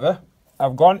bit clever.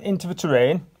 I've gone into the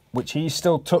terrain, which he's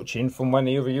still touching from when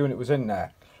the other unit was in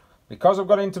there. Because I've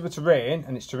gone into the terrain,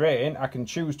 and it's terrain, I can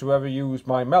choose to either use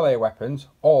my melee weapons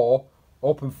or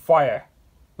open fire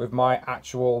with my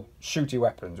actual shooty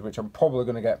weapons, which I'm probably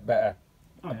going to get better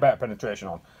penetration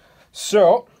on.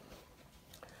 So,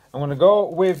 I'm going to go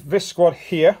with this squad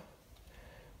here,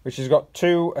 which has got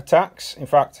 2 attacks. In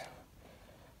fact,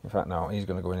 no, he's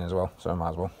going to go in as well, so I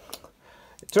might as well.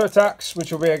 2 attacks,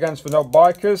 which will be against the Nob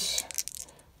Bikers.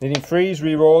 Needing freeze,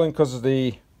 re-rolling because of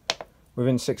the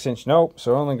within 6-inch nope,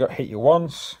 so I only got hit you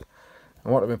once.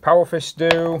 And what do my Power Fists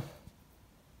do?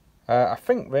 I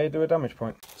think they do a damage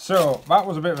point. So, that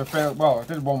was a bit of a fail. Well, I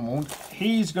did 1 wound.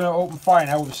 He's going to open fire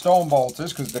now with the Storm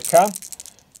Bolters because they can.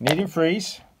 Needing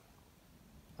freeze.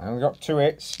 I only got 2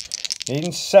 hits.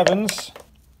 Needing 7s.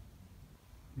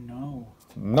 No.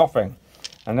 Nothing.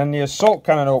 And then the Assault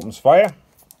Cannon opens fire.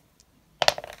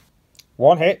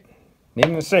 1 hit.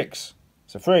 Needing a 6.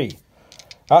 It's a 3.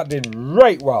 That did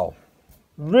right well.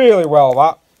 Really well,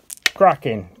 that.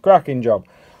 Cracking job.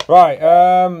 Right,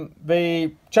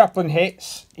 the Chaplain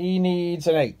hits. He needs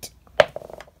an 8.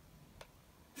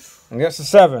 And gets a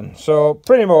 7. So,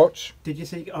 pretty much... Did you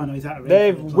see... Oh, no, he's out of range.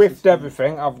 They've whiffed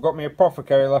everything. I've got my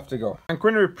Apothecary left to go.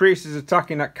 Sanguinary Priest is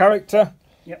attacking that character.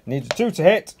 Yep. Needs a 2 to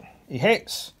hit. He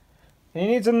hits. And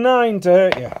he needs a 9 to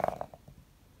hurt you.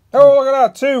 Oh, look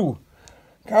at that, 2.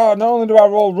 God, not only do I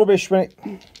roll rubbish when it...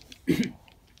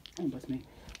 Oh, bless me.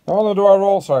 Not only do I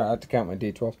roll... Sorry, I had to count my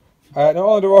D12. Not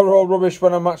only do I roll rubbish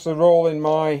when I'm actually rolling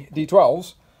my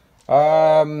D12s,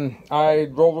 I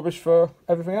roll rubbish for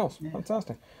everything else. Yeah.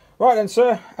 Fantastic. Right then,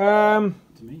 sir. To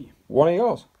me. 1 of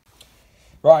yours.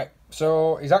 Right,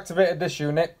 so he's activated this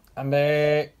unit, and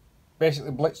they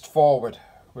basically blitzed forward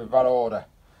with that order.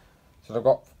 So they've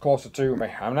got closer to me.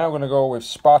 I'm now going to go with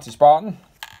Spartan.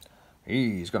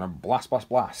 He's going to blast.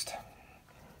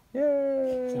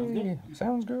 Yay!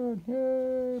 Sounds good.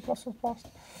 Yay! Blast.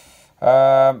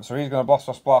 So he's going to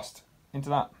blast into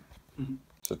that.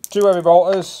 So 2 heavy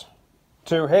bolters,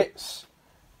 2 hits,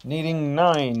 needing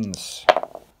 9s.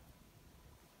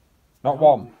 Not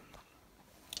 1.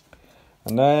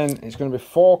 And then it's going to be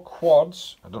 4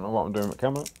 quads. I don't know what I'm doing with the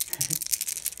camera.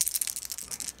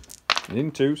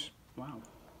 Needing 2s. Wow.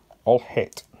 All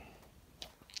hit.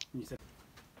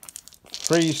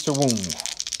 Freeze to wound.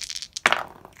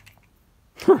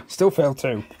 Still failed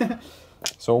 2.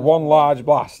 So 1 large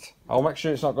blast. I'll make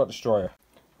sure it's not got destroyer.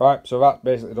 Right, so that's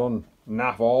basically done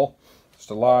naff all.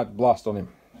 Just a large blast on him.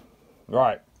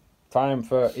 Right, time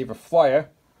for either flyer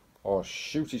or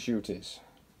shooties.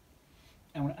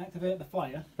 I'm going to activate the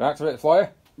flyer. Activate the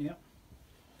flyer? Yep.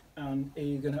 And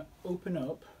he's going to open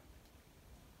up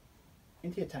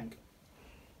into your tank.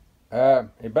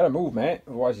 He better move, mate,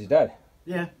 otherwise he's dead.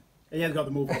 Yeah. He has got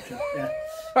the move option. Yeah.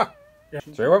 Yeah.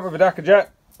 So he went with a Dakka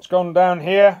Jet. It's gone down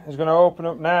here. He's going to open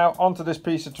up now onto this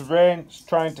piece of terrain. It's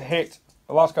trying to hit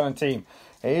the last cannon team.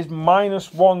 It is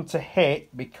 -1 to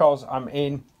hit because I'm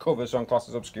in cover, so I'm classed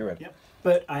as obscured. Yep.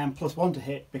 But I am +1 to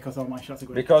hit because all my shots are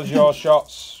good. Because your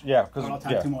shots, yeah. Because I'll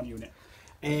attack 2 on unit.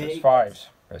 It's 5s,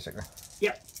 basically.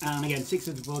 Yep. And again,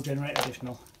 6s will generate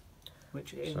additional.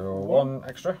 Which is so 1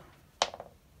 extra.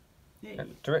 Yay.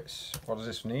 2 hits. What does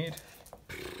this need?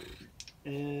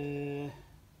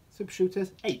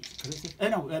 Sub-shooters, 8.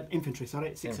 No, infantry,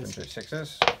 sorry, 6s. Infantry,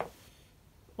 6s.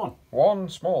 1. 1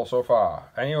 small so far.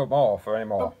 Any more for any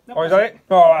more? No, is that it?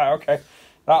 Oh, right, okay.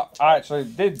 That I actually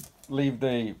did leave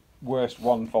the worst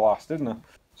one for last, didn't I?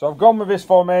 So I've gone with this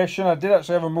formation. I did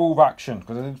actually have a move action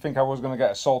because I did think I was going to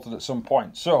get assaulted at some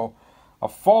point. So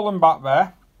I've fallen back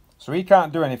there. So he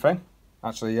can't do anything.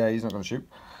 Actually, yeah, he's not going to shoot.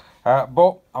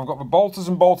 But I've got the bolters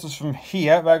and bolters from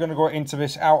here. They're going to go into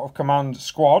this out of command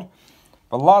squad.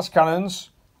 The las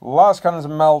cannons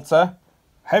and melter,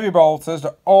 heavy bolters,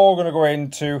 they're all going to go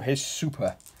into his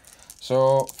super.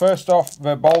 So first off,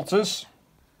 the bolters.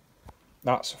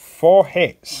 That's 4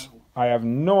 hits. I have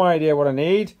no idea what I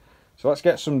need. So let's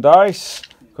get some dice,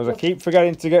 because I keep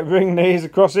forgetting to bring these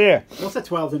across here. What's a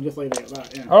 12 and just leave it at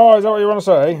that, yeah. Oh, is that what you want to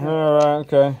say? Yeah.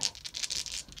 Alright, okay.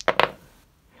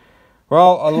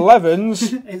 Well,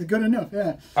 11s. It's good enough,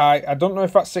 yeah. I don't know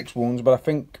if that's 6 wounds, but I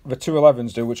think the 2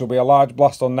 11s do, which will be a large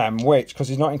blast on them, which, because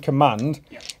he's not in command,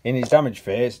 in his damage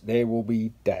phase, they will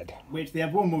be dead. Which they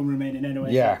have 1 wound remaining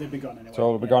anyway, yeah. so they'll be gone anyway. So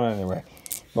they'll be gone anyway.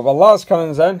 But the las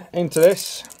cannons then, into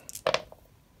this.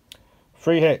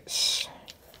 3 hits.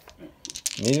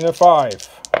 Needing a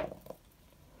 5.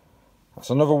 That's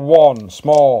another 1,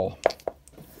 small.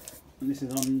 And this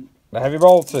is on... The heavy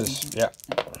bolters, yeah.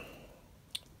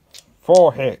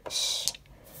 4 hits.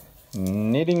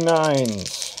 Needing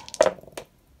 9s.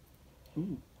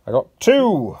 Ooh. I got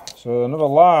 2, so another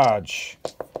large.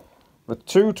 With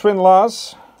 2 twin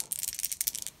las.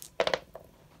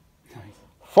 Nice.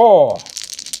 4.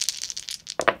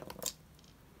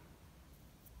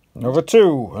 Another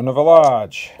 2, another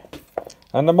large.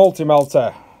 And the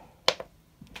multi-melter.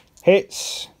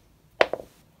 Hits.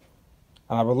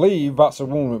 And I believe that's a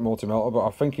wound with multi-melter, but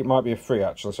I think it might be a 3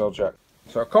 actually, so I'll check.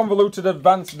 So a convoluted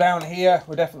advance down here,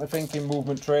 we're definitely thinking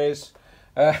movement trays.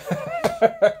 The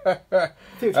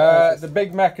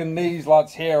big mech and these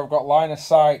lads here have got line of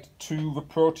sight to the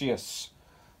Proteus.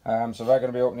 So they're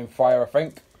going to be opening fire, I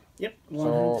think. Yep,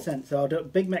 100%. So I'll do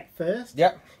Big Mech first.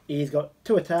 Yep. He's got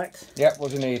 2 attacks. Yep, what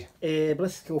do you need?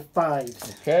 Ballistical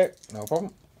 5s. Okay, no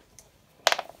problem.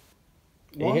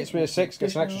 He hits with a 6,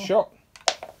 gets an extra shot.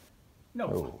 No.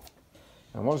 Oh.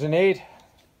 And what does he need?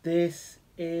 This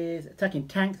is attacking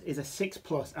tanks is a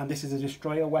 6+, and this is a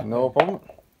destroyer weapon. No problem.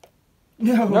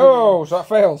 No. No, so that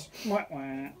fails. Wah,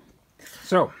 wah.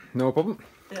 So, no problem.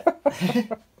 Yeah.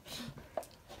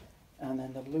 And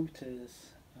then the looters.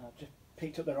 I've just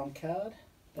picked up the wrong card.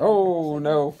 Oh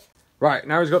no. Right,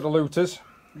 now he's got the looters.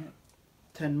 Yeah.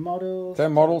 10 models.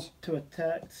 10 models. 2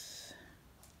 attacks.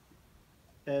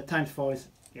 Times 4 is,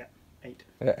 8.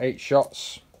 Yeah, 8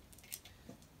 shots.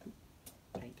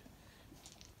 8.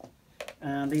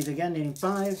 And these again needing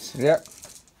 5s. Yep.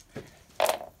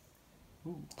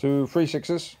 Ooh. 2 3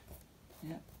 6s.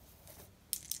 Yeah.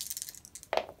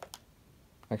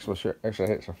 Extra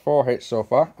hits. So 4 hits so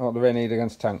far. What do they need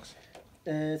against tanks?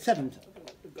 7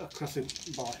 across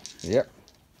the board. Yep.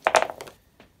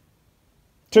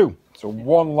 2. So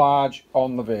 1 large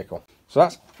on the vehicle. So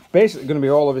that's basically going to be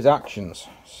all of his actions.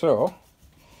 So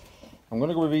I'm going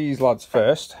to go with these lads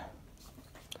first.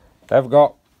 They've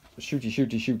got shoot.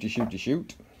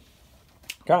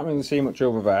 Can't really see much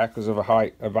over there because of a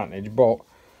height advantage, but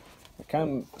I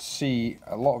can see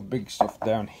a lot of big stuff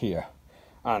down here.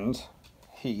 And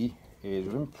he is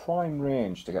within prime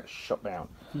range to get shot down.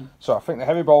 So I think the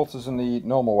heavy bolters and the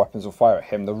normal weapons will fire at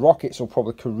him. The rockets will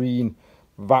probably careen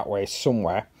that way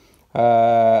somewhere.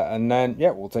 And then,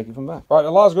 yeah, we'll take it from there. Right,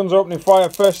 the las gun's opening fire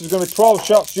first. Is going to be 12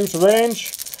 shots due to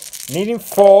range. Needing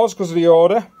 4s because of the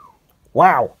order.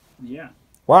 Wow. Yeah.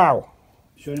 Wow.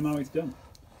 Showing him how it's done.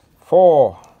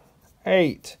 4,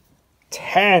 8,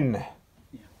 10.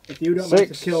 Yeah. If you don't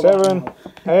 6, 7,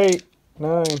 8,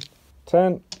 9,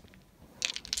 10.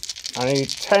 I need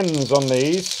 10s on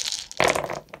these.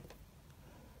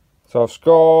 So I've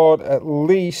scored at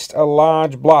least a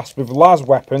large blast with las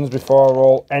weapons before I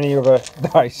roll any other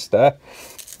dice there.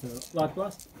 So, large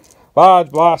blast.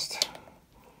 Large blast.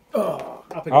 Oh,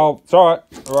 it's alright.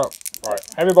 Right.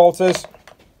 Heavy bolters.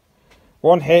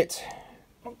 1 hit.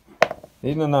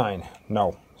 Needing a 9.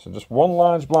 No. So just 1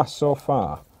 large blast so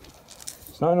far.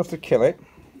 It's not enough to kill it.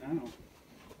 No.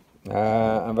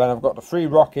 And then I've got the 3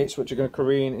 rockets which are going to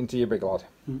careen into your big lad.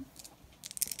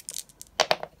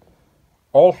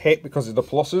 All hit because of the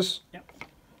pluses. Yep.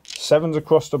 7s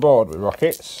across the board with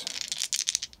rockets.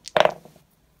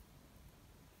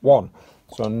 1.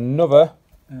 So another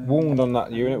wound on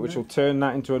that unit, which will turn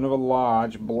that into another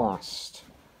large blast.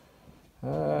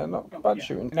 Not bad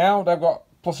shooting. Now they've got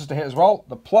pluses to hit as well.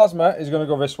 The plasma is going to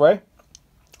go this way.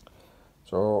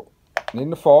 So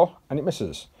needing the 4, and it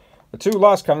misses. The 2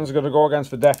 las cannons are going to go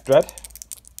against the Death Dread.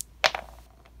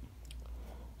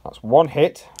 That's 1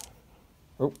 hit.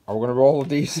 Oh, I'm going to roll a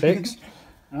d6.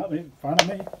 Fine on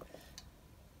me.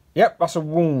 Yep, that's a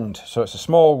wound. So it's a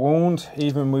small wound,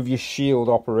 even with your shield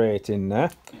operating there.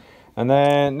 And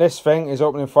then this thing is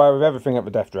opening fire with everything at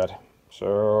the Death Dread.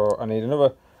 So I need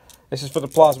another. This is for the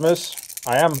plasmas.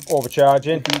 I am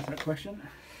overcharging. That question.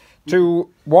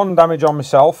 1 damage on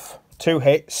myself, 2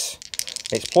 hits.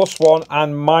 It's +1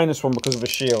 and -1 because of a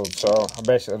shield. So I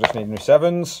basically just need new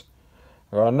 7s.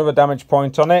 I've got another damage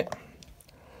point on it.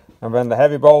 And then the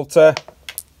heavy bolter,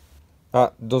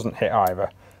 that doesn't hit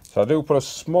either. So I do put a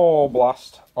small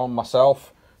blast on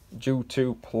myself due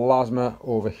to plasma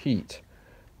overheat.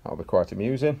 That'll be quite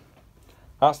amusing.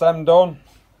 That's them done.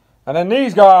 And then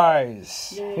these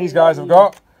guys. Yay. These guys have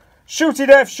got Shooty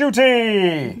Death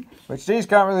Shooty, which these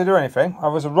can't really do anything. I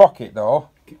was a rocket though.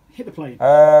 Hit the plane.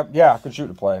 Yeah, I could shoot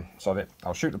the plane. So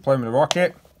I'll shoot the plane with a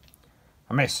rocket.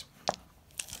 I miss.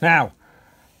 Now,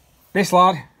 this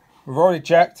lad, we've already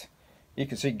checked. You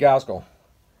can see Ghazghkull.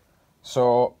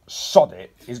 So, sod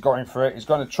it. He's going for it. He's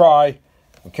going to try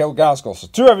and kill Ghazghkull. So,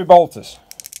 2 heavy bolters.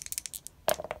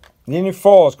 You need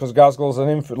 4s because Ghazghkull's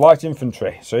an light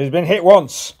infantry. So, he's been hit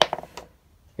once.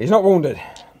 He's not wounded.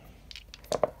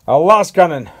 A las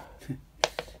cannon.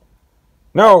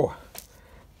 No.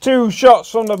 2 shots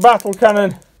from the battle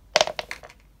cannon.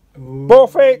 Ooh.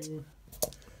 Both hit.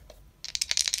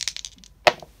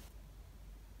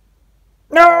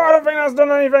 No, I don't think that's done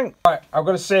anything. Right, I've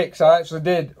got a 6. I actually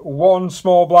did 1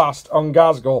 small blast on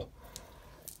Ghazghkull.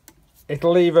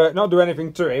 It'll either not do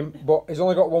anything to him, but he's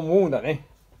only got 1 wound, hasn't he?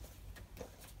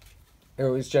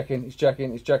 Oh, he's checking, he's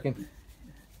checking, he's checking.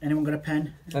 Anyone got a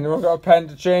pen? Anyone got a pen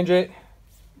to change it?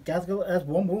 Ghazghkull has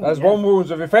 1 wound. There's 1 wound,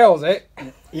 so if he fails it...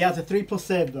 He has a 3+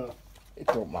 save though. It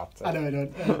don't matter. I know, I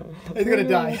don't. He's going to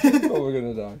die. Oh, we're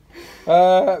going to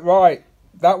die. Right,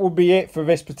 that will be it for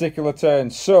this particular turn.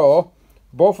 So...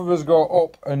 both of us go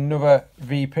up another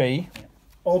VP.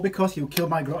 All because you killed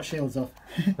my grot shields off.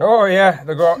 Oh yeah,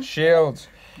 the grot shields.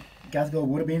 Ghazghkull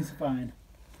would have been fine.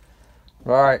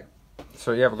 Right.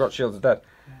 So yeah, the grot shields are dead.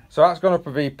 So that's gone up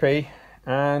a VP.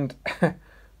 And,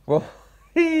 well,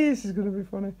 this is going to be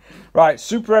funny. Right,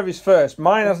 super heavies first.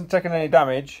 Mine hasn't taken any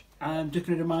damage. I'm just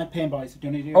going to do my pain boys. Do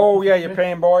you need to do oh yeah, your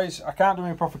pain boys. I can't do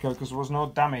any profit kill because there was no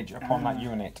damage upon that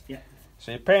unit. Yeah.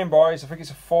 So your pain boys, I think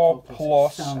it's a 4+,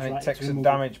 and it like takes a removal.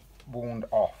 damage wound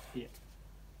off. Yeah.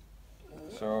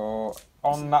 So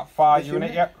on that fire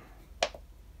unit, yep.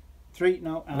 3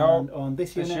 no, and no, on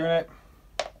this unit.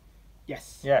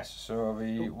 Yes. Yes. So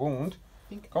the wound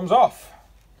comes off.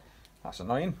 That's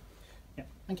annoying. Yeah.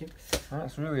 Thank you.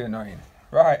 That's really annoying.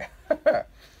 Right.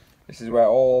 This is where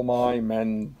all my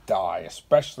men die,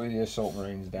 especially the assault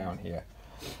marines down here.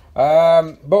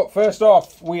 But first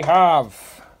off, we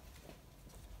have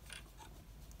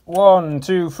 1,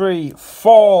 2, 3,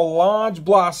 4 large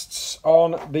blasts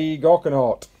on the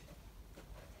Gorkanaut.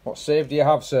 What save do you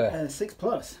have, sir? 6+.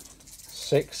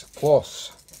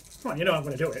 6+. Well, you know I'm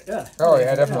going to do it. Yeah. Oh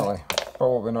yeah, definitely.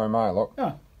 Probably knowing my luck.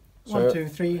 Oh. So, 1, 2,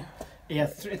 3. Yeah,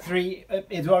 3.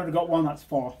 He's already got 1. That's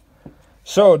 4.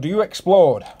 So, do you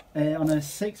explode? On a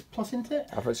 6+, isn't it?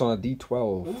 I think it's on a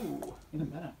D12. Ooh, even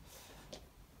better.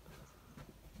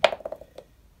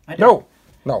 No.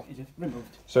 No. He just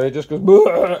removed. So he just goes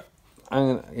 "Bleh,"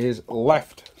 and is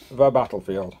left the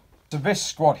battlefield. So this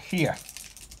squad here.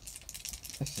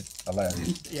 This is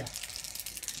hilarious. Yeah.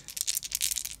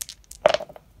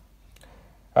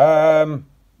 Oh,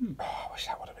 I wish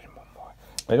that would have been 1 more.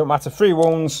 But it don't matter. 3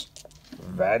 wounds.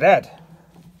 They're dead.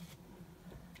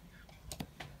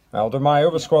 I'll do my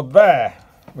other squad there,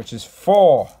 which is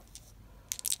 4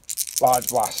 large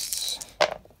blasts.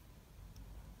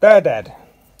 They're dead.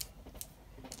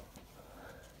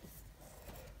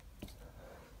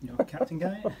 You know, Captain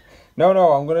Guy? No,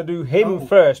 I'm going to do him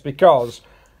first because...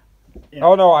 Yeah.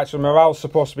 Oh no, actually morale's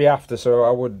supposed to be after, so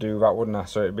I would do that, wouldn't I?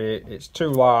 So it's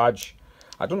too large.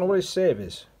 I don't know what his save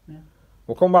is. Yeah.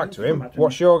 We'll come back to him.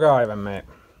 What's your guy then, mate?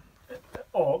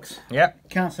 Orks. Yep.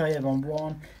 Can't say I've on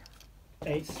 1.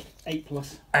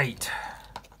 8+. 8.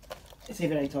 It's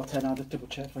either 8 or 10. I'll just double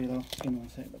check for you though. Give me 1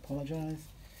 second. Apologise.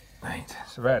 8.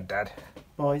 So they're dead.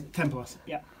 Boys, 10+.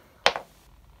 Yeah.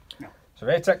 No. So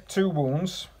they take 2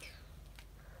 wounds.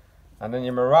 And then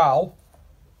your morale.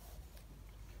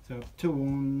 So 2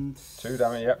 wounds. 2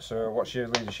 damage, yep. So what's your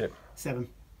leadership? 7.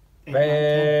 8, 9,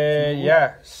 10.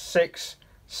 Yeah, 6,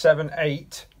 7,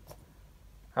 8.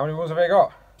 How many wounds have they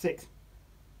got? 6.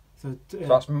 So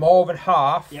that's more than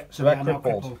half. Yep. So they're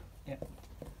crippled. Yep.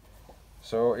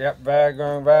 So yep, they're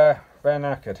going they're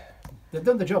knackered. They've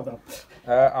done the job though.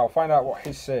 I'll find out what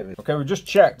his save is. Okay, we just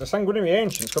checked. The Sanguinary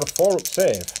Ancient's got a 4-up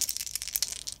save.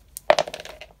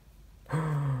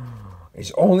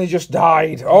 He's only just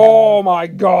died. Oh my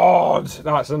god,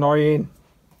 that's annoying.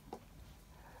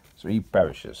 So he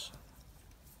perishes.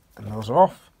 And those are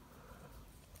off.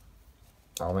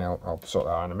 I'll sort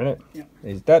that out in a minute. Yep.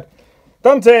 He's dead.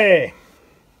 Dante!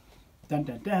 Dun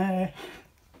dun dun.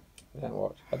 I don't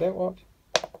watch. I don't watch.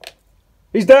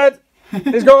 He's dead!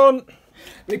 He's gone!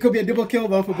 It could be a double kill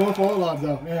though for both warlords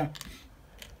though, yeah.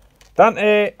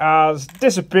 Dante has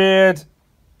disappeared.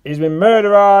 He's been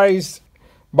murderized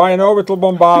by an orbital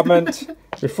bombardment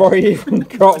before he even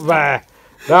got there.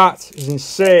 That is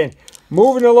insane.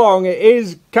 Moving along, it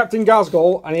is Captain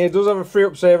Ghazghkull, and he does have a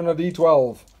 3-up save and a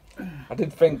D12. I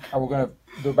did think I was going to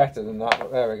do better than that,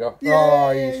 but there we go. Yay!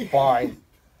 Oh, he's fine.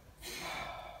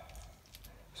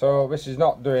 So this is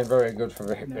not doing very good for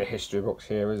the history books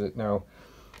here, is it? No.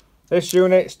 This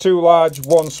unit's 2 large,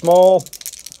 1 small.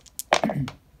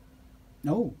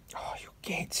 No. Oh, you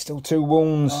get still 2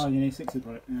 wounds. Oh, you need 6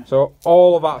 for it. Yeah. So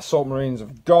all of our assault marines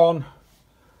have gone.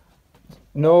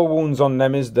 No wounds on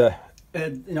them, is there?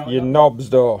 No, Your knobs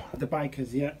though. The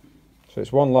bikers, yeah. So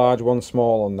it's 1 large, 1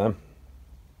 small on them.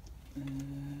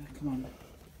 Come on.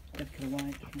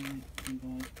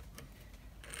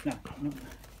 No, no.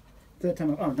 Third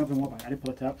time. Oh, not more bike. I did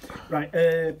pull it up. Right,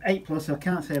 8 plus. So I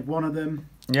can't save one of them.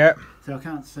 Yeah. So I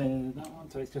can't save that one.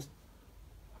 So it's just.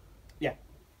 Yeah.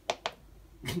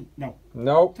 No.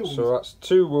 Nope. So that's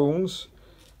 2 wounds.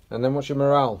 And then what's your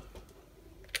morale?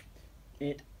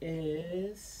 It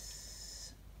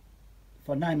is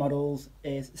for 9 models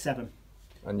is 7.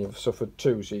 And you've suffered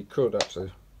 2, so you could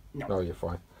actually. No. No, you're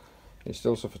fine. You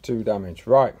still suffer 2 damage.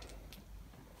 Right.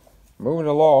 Moving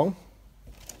along.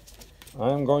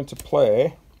 I'm going to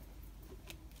play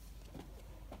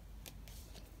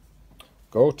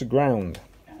Go to Ground.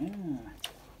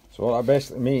 So what that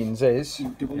basically means is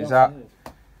that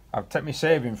I've taken my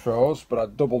saving throws, but I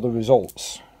double the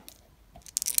results.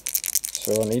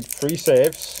 So I need 3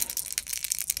 saves.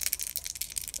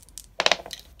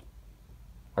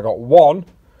 I got 1,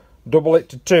 double it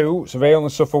to 2, so they only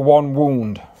suffer 1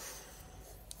 wound.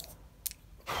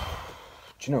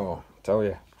 Do you know? I'll tell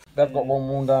you. They've got 1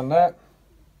 wound down there.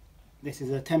 This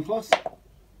is a 10 plus.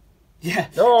 Yeah.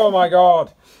 Oh my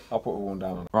god. I'll put 1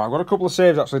 down. Right, I've got a couple of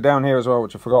saves actually down here as well,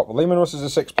 which I forgot. But Lemanus is a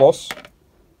 6 plus,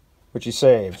 which he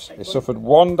saves. He suffered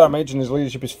 1 damage and his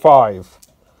leadership is 5.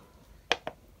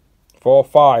 4,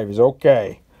 5 is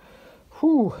okay.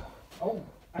 Whew. Oh,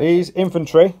 these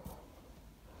infantry,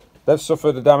 they've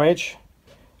suffered a damage.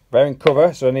 They're in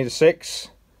cover, so I need a 6.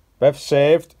 They've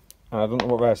saved. And I don't know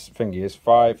what their thingy is.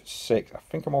 5, 6. I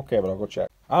think I'm okay, but I'll go check.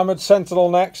 Armoured Sentinel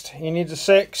next. He needs a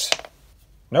 6.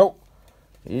 Nope.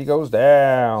 He goes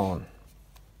down.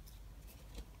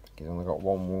 He's only got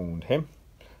 1 wound. Him.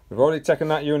 We've already taken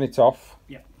that unit off.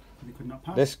 Yeah. We could not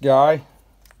pass. This guy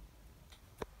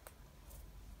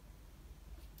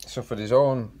suffered his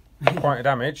own point of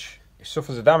damage. He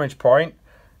suffers a damage point.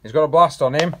 He's got a blast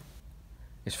on him.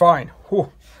 He's fine.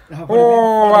 Whew.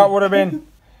 Oh, that would have been...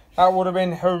 That would have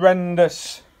been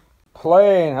horrendous.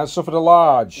 Plane has suffered a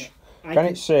large. Yeah, can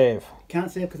it save?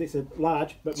 Can't save because it's a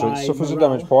large, but so my it suffers a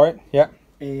damage point. Yeah.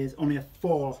 Is only a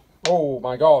 4. Oh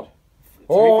my god.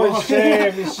 Oh, it's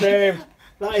saved. It's saved.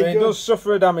 So he does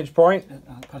suffer a damage point.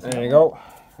 There you go.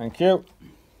 Thank you.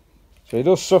 So he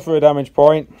does suffer a damage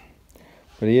point,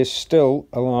 but he is still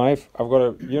alive. I've got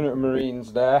a unit of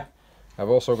Marines there. I've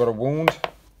also got a wound.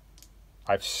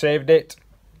 I've saved it.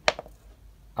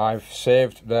 I've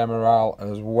saved their morale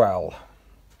as well.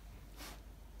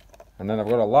 And then I've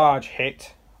got a large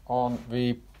hit on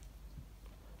the...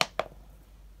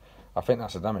 I think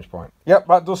that's a damage point. Yep,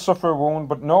 that does suffer a wound,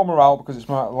 but no morale because its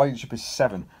leadership is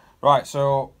 7. Right,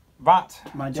 so that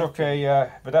took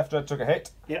a... the Death Dread took a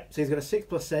hit. Yep, so he's got a 6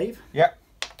 plus save. Yep.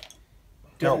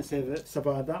 Doesn't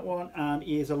survive that one, and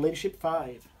he is a leadership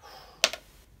 5.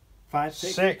 5,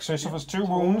 6. 6, so he suffers 2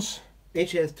 wounds.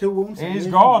 Each has 2 wounds. He's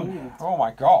gone. Oh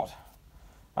my god.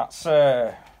 That's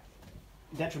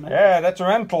detrimental. Yeah,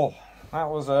 detrimental. That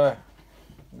was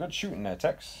good shooting there,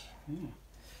 Tex. Yeah.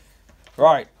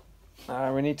 Right.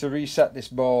 We need to reset this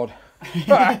board.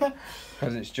 Because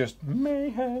it's just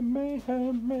mayhem,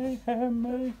 mayhem, mayhem,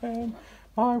 mayhem.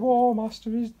 My War Master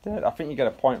is dead. I think you get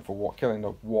a point for killing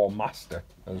the War Master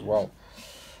as well.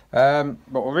 But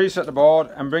we'll reset the board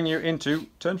and bring you into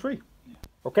turn 3.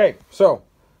 Okay, so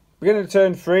beginning of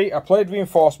turn 3, I played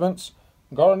reinforcements,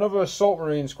 got another Assault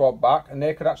Marine squad back, and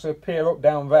they could actually appear up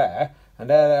down there, and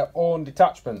they're their own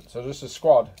detachment, so just a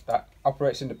squad that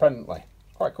operates independently.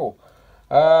 Quite cool.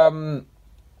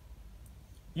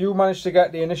 You managed to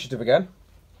get the initiative again,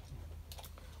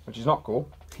 which is not cool.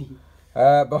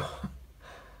 But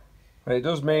it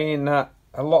does mean that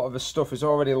a lot of the stuff is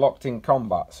already locked in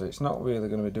combat, so it's not really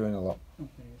going to be doing a lot.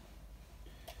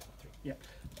 Yeah.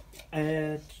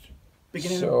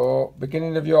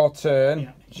 Beginning of your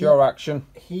turn, it's your action.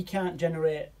 He can't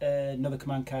generate another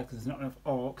command card because there's not enough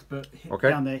orcs, but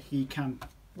down there he can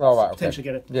All right, okay. Potentially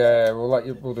get it. Yeah,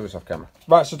 we'll do this off camera.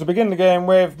 Right, so to begin the game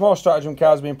with, more stratagem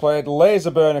cards being played. Laser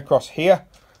burn across here.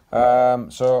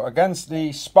 So against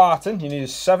the Spartan, you need a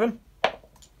 7.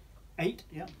 8,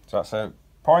 yeah. So that's a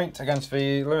point. Against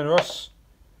the Luminous,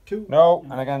 2. no.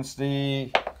 And against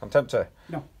the Contemptor,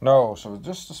 no. No. So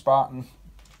just the Spartan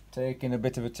taking a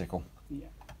bit of a tickle. Yeah.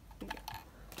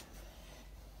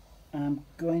 I'm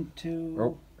going to.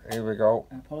 Oh, here we go.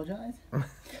 Apologise.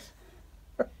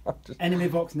 Enemy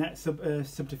box net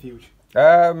subterfuge.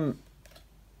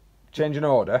 Change in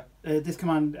order. This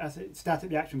command, as it starts at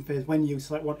the action phase, when you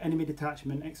select one enemy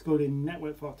detachment, excluding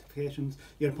network fortifications,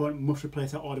 your opponent must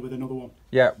replace that order with another one.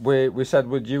 Yeah, we said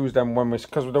we'd use them when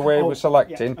because of the way we're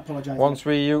selecting. Yeah, apologise. Once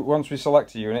we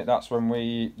select a unit, that's when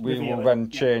we will then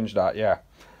change that. Yeah.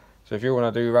 So if you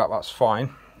want to do that, that's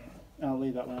fine. I'll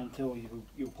leave that one until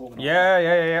you pull them.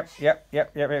 Yeah.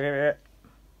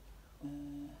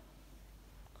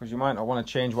 Because you might not want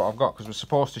to change what I've got, because we're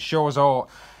supposed to show us all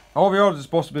the orders are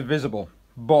supposed to be visible,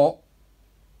 but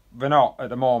they're not at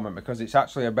the moment, because it's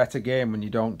actually a better game when you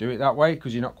don't do it that way,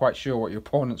 because you're not quite sure what your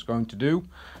opponent's going to do,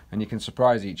 and you can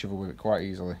surprise each other with it quite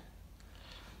easily.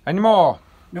 Any more?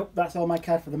 Nope, that's all my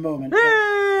card for the moment.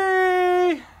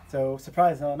 Yay! So,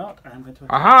 surprise or not, I'm going to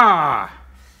attack. Aha!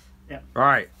 Yeah.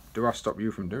 Right, do I stop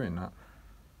you from doing that?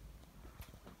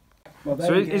 Well,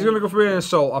 so he's going to go for an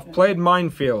assault. I've played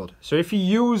Minefield. So if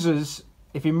he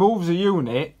moves a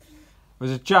unit,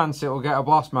 there's a chance it'll get a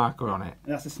blast marker on it.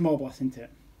 That's a small blast, isn't it?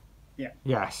 Yeah.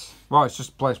 Yes. Well, it's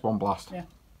just place one blast. Yeah.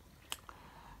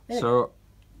 So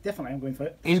definitely, I'm going for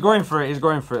it. He's going for it. He's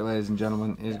going for it, ladies and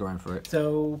gentlemen. He's going for it.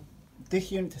 So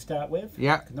this unit to start with.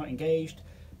 Yeah. Not engaged.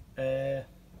 Well,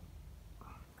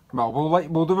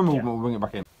 we'll do the movement. We'll bring it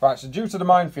back in. Right. So due to the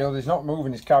minefield, he's not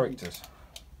moving his characters.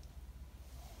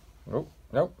 Nope.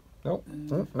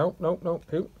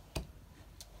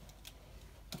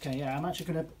 Okay, yeah, I'm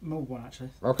actually going to move one, actually.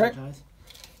 Okay.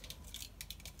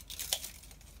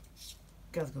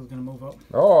 Ghazghkull's going to move up.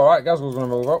 Oh, alright, Ghazghkull's going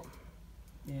to move up.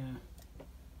 Yeah.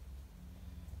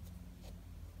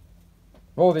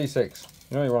 Roll D6.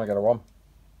 You know you want to get a 1.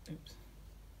 Oops.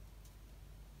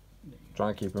 Try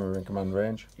and keep him within command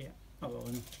range. Yeah, I'll roll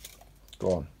him.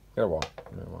 Go on, get a 1.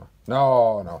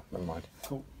 No, never mind.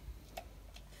 Cool.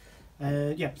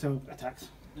 Yeah, so attacks.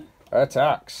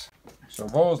 Attacks. So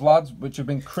those lads which have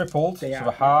been crippled, so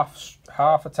the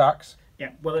half attacks.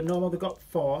 Yeah, well at normal they've got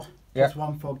 4, plus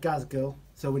 1 for Ghazghkull,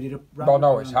 so we did a round.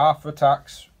 No, it's half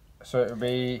attacks, so it would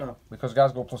be, because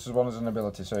Ghazghkull pluses 1 as an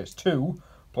ability, so it's 2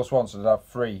 plus 1, so they'd have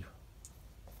 3.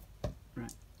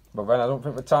 Right. But then I don't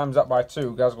think the times that by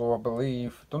 2, Ghazghkull, I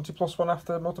believe, don't he plus 1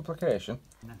 after multiplication?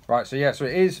 No. Right, so yeah, so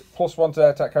it is plus 1 to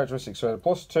their attack characteristics, so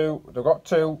plus 2, they've got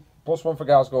 2, plus 1 for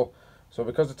Ghazghkull, so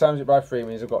because they times it by 3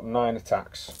 means they've got 9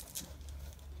 attacks.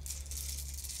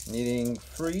 Needing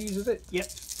 3s, is it? Yep,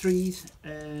 3s,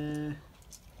 and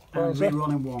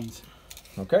rerolling 1s.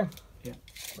 Okay. Yeah.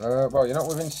 Well, you're not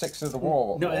within 6 of the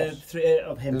wall. No, 3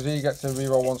 of him. Does he get to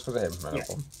reroll 1s because of him? Right,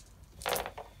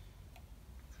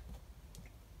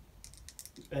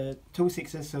 yeah. 2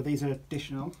 6s, so these are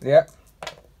additional. Yeah.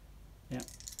 Yeah.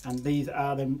 And these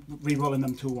are them rerolling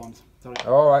them 2 1s. Sorry.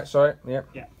 Alright, sorry. Yep.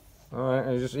 Yeah. Alright,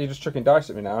 you're just chucking dice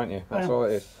at me now, aren't you? That's all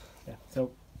it is. Yeah.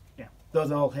 So yeah.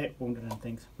 Those all hit wounded and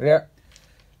things. Yeah.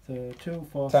 So 2,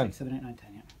 4, 10. 6, 7, 8, 9,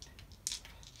 10, yeah.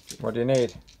 What do you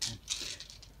need? 10.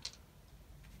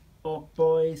 Orc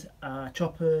boys,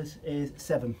 choppers is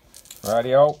 7.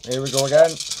 Radio, here we go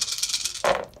again.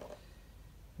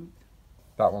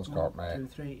 That one's caught, mate. 2,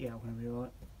 3, yeah, I'm going to reroll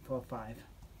it. 4, 5.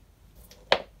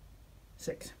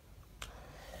 6.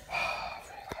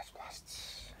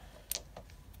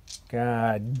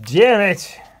 God damn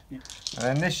it! Yeah. And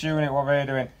then this unit, what are they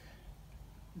doing?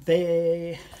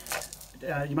 They...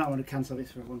 you might want to cancel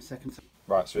this for 1 second.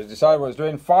 Right, so he's decided what he's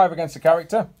doing. 5 against the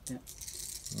character. Yeah.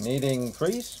 Needing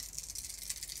 3s.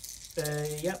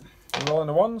 Yep. Rolling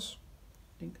the 1s.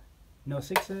 No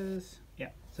 6s. Yeah.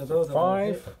 So those are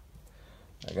 5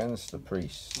 against the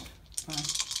priest.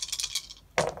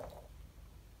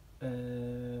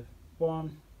 5.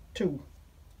 1, 2.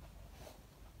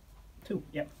 2,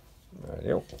 yep. There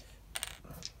you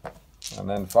go. And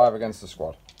then 5 against the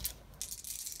squad.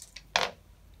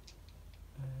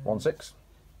 1 6.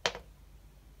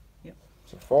 Yep.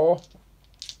 So 4.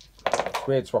 It's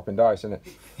weird swapping dice, isn't it?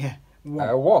 Yeah.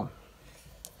 1.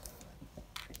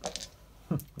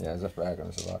 Yeah, as if they're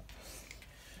going to survive.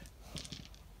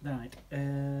 Right.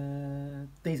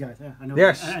 These guys, yeah, I know.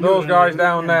 Yes, those guys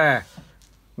down there.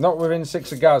 Not within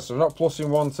 6 of Gaz, so we're not plussing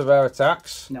 1 to their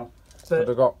attacks. No. But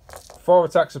they've got 4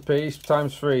 attacks apiece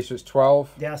times 3, so it's 12.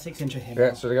 They are 6 inches him.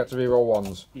 Yeah, so they get to reroll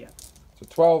 1s. Yeah. So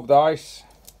 12 dice.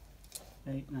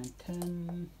 8, 9,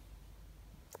 10.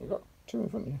 You've got 2 in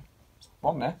front of you.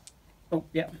 One there. Oh,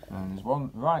 yeah. And there's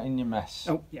one right in your mess.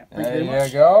 Oh, yeah. There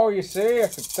you go. You see, I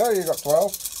can tell you got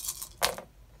 12.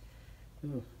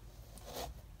 Ooh.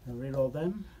 I'll reroll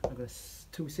them. I've got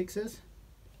 2 6s.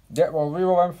 Yeah, well,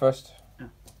 reroll them first. Oh.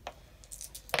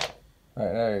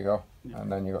 Right, there you go. Yeah.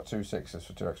 And then you got 2 6s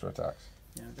for 2 extra attacks.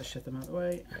 Yeah, just shut them out of the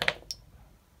way.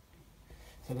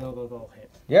 So they'll all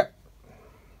hit. Yep.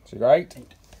 So you got 8.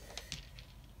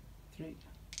 3,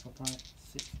 4, 5,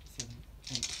 6, 7,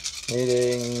 8.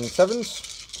 Needing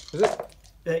 7s, is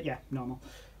it? Yeah, normal.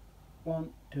 1,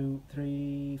 2,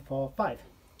 3, 4, 5.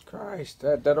 Christ,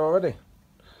 they're dead already.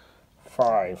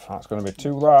 5. That's going to be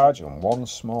 2 large and 1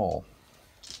 small.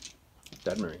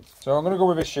 Dead Marines. So I'm going to go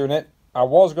with this unit. I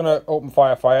was going to open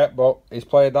fire, but he's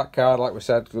played that card, like we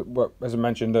said, as I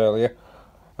mentioned earlier.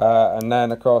 And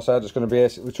then, of course, I'm just going to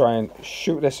basically try and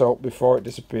shoot this up before it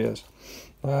disappears.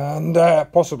 And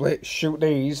possibly shoot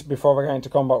these before we get into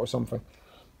combat with something.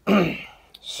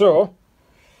 So,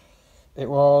 it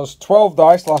was 12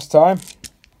 dice last time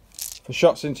for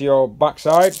shots into your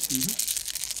backside.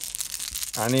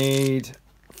 I need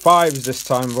 5s this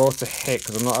time, though, to hit,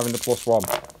 because I'm not having the +1.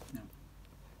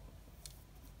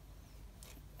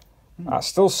 No. That's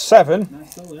still 7.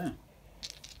 That's still there.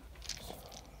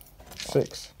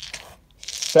 6,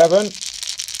 7.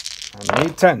 I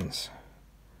need 10s.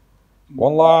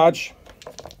 1 large.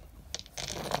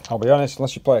 I'll be honest,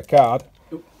 unless you play a card,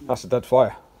 that's a dead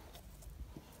flyer.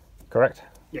 Correct?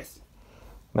 Yes.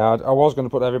 Now, I was going to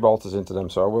put heavy bolters into them,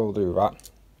 so I will do that.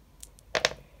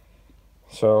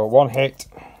 So, 1 hit.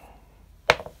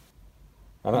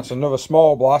 And that's another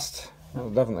small blast.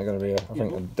 That's definitely going to be, I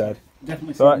think, they're dead.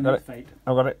 Definitely So, right, got it. fate.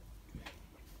 I've got it.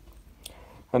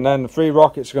 And then the 3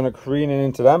 rockets are going to careen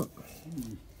into them.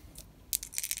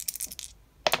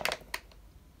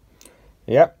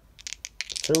 Yep.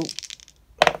 2.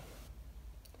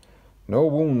 No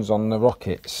wounds on the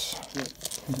rockets.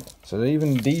 So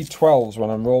even D12s, when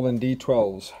I'm rolling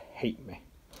D12s, hate me.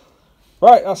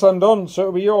 Right, that's them done. So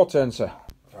it'll be your turn, sir.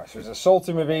 Right, so it's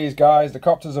assaulting with these guys. The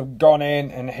copters have gone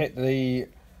in and hit the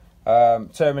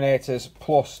Terminators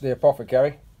plus the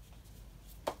Apothecary.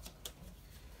 What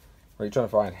are you trying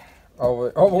to find? All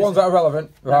the ones that are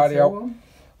relevant. Radio.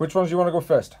 Which ones do you want to go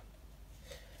first?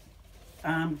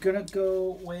 I'm going to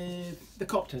go with the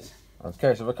Copters.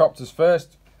 Okay, so the Copters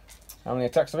first. How many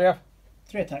attacks do we have?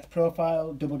 3 attacks,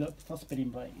 profile, doubled up for spinning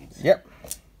blades. Yep.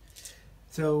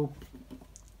 So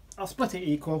I'll split it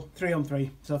equal, 3 on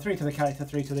 3. So 3 to the character,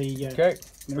 3 to the. Okay,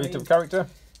 3 to the character.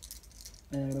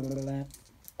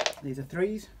 These are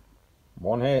 3s.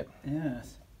 1 hit.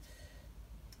 Yes.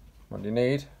 What do you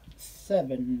need?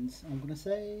 7s, I'm going to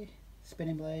say.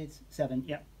 Spinning blades, 7,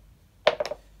 yep.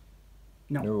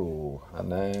 No.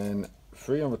 And then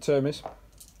 3 on the Termis.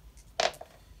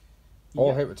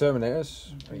 All hit with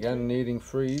Terminators. Again, needing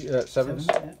 7s. 7,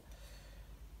 yeah.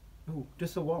 Oh,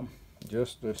 just a 1.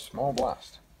 Just a small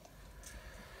blast.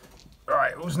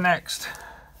 Right, who's next?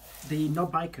 The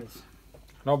Knob Bikers.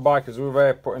 Knob Bikers, who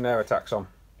are they putting their attacks on?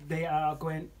 They are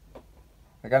going.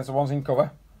 Against the ones in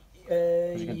cover?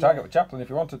 You can target with Chaplain if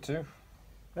you wanted to.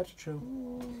 That's true.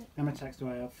 How many attacks do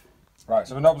I have? Right,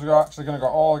 so the Knobs are actually going to go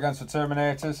all against the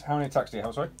Terminators. How many attacks do you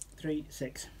have, sorry? 3,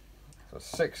 6. So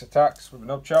 6 attacks with the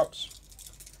Knob Chops.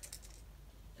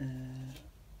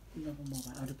 Another more.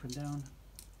 I'll just put them down.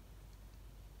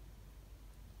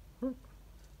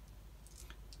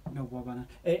 No war banner.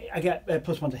 I get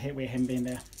 +1 to hit with him being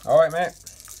there. Alright, mate.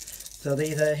 So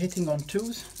these are hitting on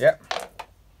 2s. Yep.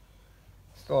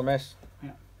 Still a miss.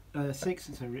 Yeah.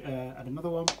 6, so add another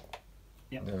one.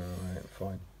 Yep. Alright,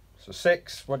 fine. So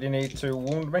 6, what do you need to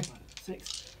wound me?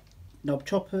 6. Knob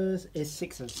Choppers is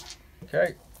 6s.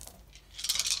 Okay.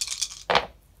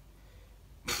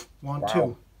 1, Wow.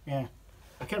 2. Yeah.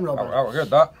 I can roll That that. was good,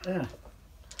 that. Yeah.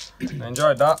 I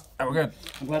enjoyed that. That was good.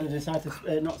 I'm glad I decided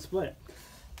to not split.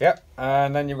 Yep,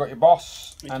 and then you've got your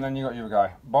boss, and then you've got your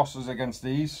guy. Bosses against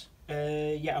these.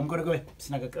 Yeah, I'm going to go with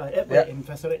Snag a Yep. him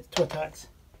first. So it's 2 attacks.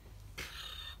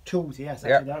 2s, yes,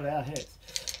 actually, that are hits.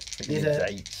 These are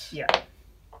 8s. Yeah.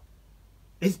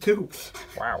 It's 2.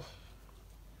 Wow.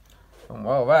 Done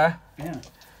well there. Yeah.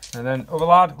 And then other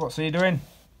lad, what's he doing?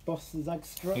 Boss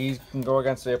Ghazghkull. He can go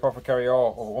against the Apothecary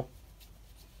or other one.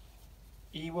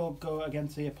 He will go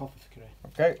against the Apothecary,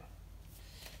 Okay.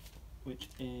 which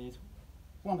is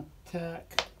 1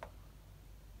 attack.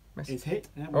 Miss. Is hit.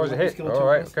 Yeah, Oh, is it hit? skeleton Oh,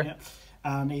 right, plus, okay.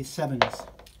 Yeah. And he's 7s.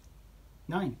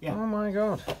 9, yeah. Oh my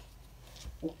god.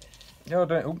 You're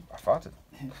doing... Oh, I farted.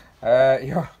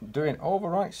 You're doing all the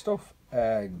right stuff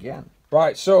again.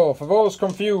 Right, so for those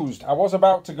confused, I was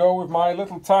about to go with my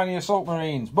little tiny assault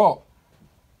marines, but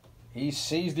he's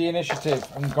seized the initiative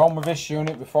and gone with this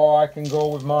unit before I can go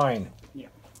with mine. Yeah.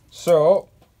 So,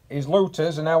 his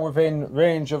looters are now within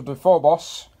range of the 4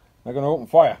 boss. They're going to open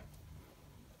fire.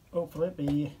 Hopefully it'll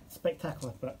be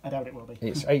spectacular, but I doubt it will be.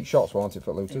 It's 8 shots, won't it,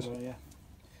 for looters? It will, yeah.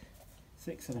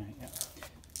 6 and 8, yeah.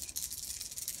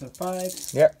 So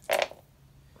 5. Yep.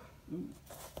 Ooh.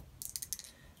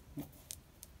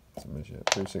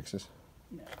 2 6s.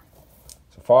 No.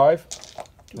 So 5.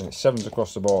 And it's 7s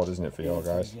across the board, isn't it, for your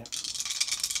guys? Yeah.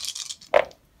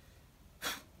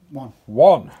 1.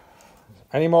 1.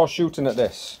 Any more shooting at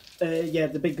this? Yeah,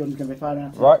 the big gun's going to be firing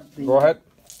at it. Right, The, go ahead.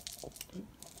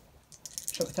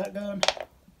 Shock attack gun.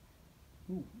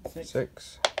 Ooh,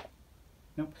 6.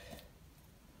 Nope.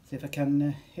 See if I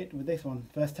can hit with this one.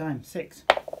 First time. 6.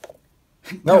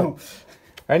 No.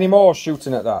 Any more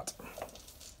shooting at that?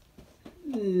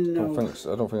 No. I don't think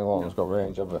a lot of them's got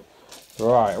range, have they?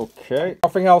 Right, okay.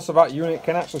 Nothing else of that unit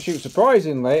can actually shoot.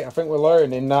 Surprisingly, I think we're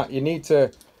learning that you need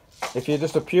to, if you're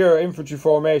just a pure infantry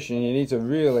formation, you need to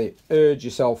really urge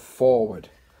yourself forward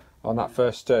on that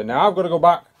first turn. Now, I've got to go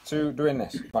back to doing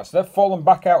this. Right, so they've fallen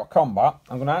back out of combat.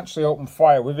 I'm going to actually open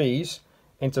fire with ease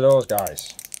into those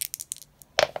guys.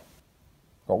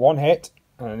 Got 1 hit,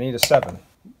 and I need a 7.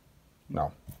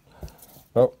 No.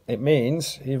 But it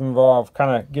means, even though I've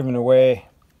kind of given away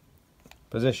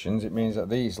positions, it means that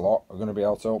these lot are going to be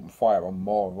able to open fire on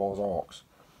more of those orcs.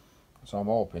 So I'm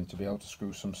hoping to be able to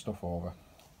screw some stuff over.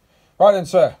 Right then,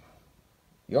 sir.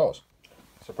 Yours.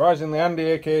 Surprisingly, Andy,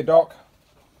 aka Doc,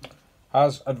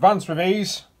 has advanced with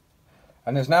ease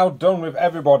and is now done with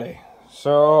everybody.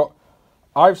 So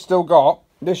I've still got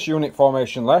this unit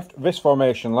formation left, this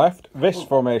formation left, this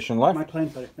formation left. My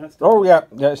plane, sorry. Oh yeah,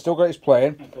 it's still got its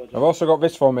plane. I've also got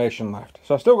this formation left.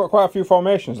 So I've still got quite a few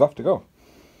formations left to go.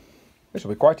 This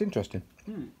will be quite interesting.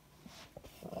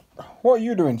 What are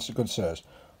you doing, good sirs?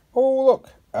 Oh look,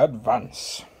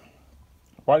 advance.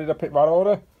 Why did I pick that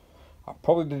order? I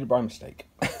probably did it by mistake.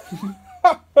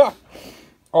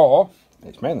 Or,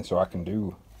 it's mainly so I can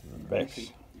do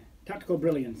this. Tactical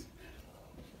brilliance.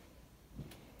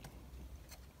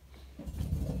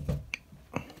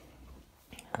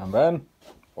 And then,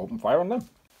 open fire on them.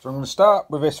 So I'm going to start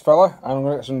with this fella, and I'm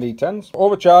going to get some D10s.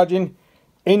 Overcharging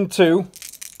into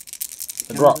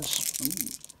the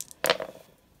drops.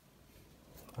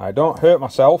 I don't hurt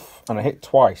myself, and I hit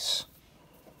twice.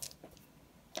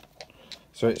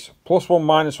 So it's +1,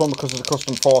 -1 because of the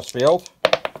custom force field.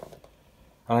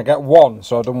 And I get 1,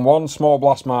 so I've done 1 small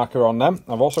blast marker on them.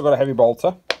 I've also got a heavy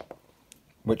bolter,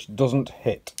 which doesn't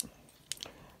hit.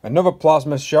 Another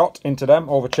plasma shot into them,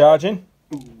 overcharging.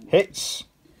 Hits.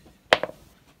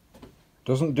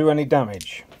 Doesn't do any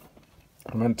damage.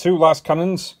 And then 2 last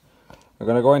cannons are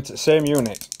going to go into the same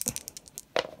unit.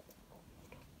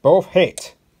 Both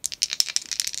hit.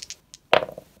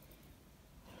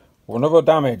 Another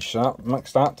damage, so that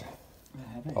makes that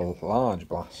a large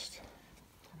blast.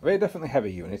 Very definitely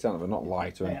heavy unit, aren't they? Not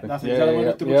light or anything. That's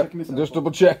exactly just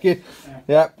double checking.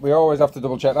 Yeah, we always have to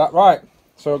double check that. Right,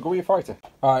 so go with your fighter.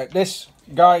 Alright, this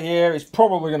guy here is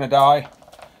probably going to die,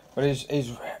 but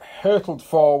he's hurtled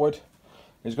forward.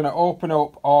 He's going to open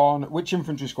up on which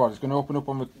infantry squad? He's going to open up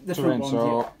on the terrain,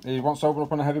 so he wants to open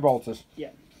up on the heavy bolters. Yeah.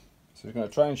 So he's going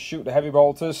to try and shoot the heavy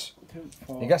bolters. 2,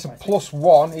 4, he gets a 5,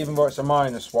 +1, even though it's a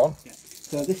 -1. Yeah.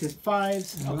 So this is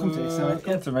 5s. I'll come to this side.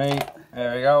 Come to me.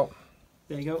 There we go.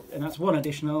 There you go. And that's 1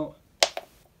 additional.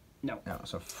 No.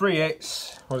 So 3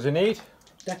 hits. What does he need?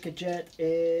 Decker jet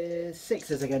is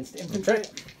 6s against infantry.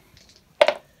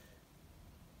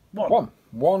 Okay.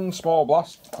 1 small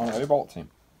blast on a heavy bolt team.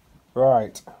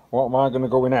 Right. What am I going to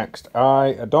go with next?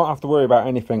 I don't have to worry about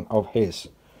anything of his.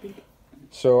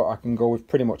 So I can go with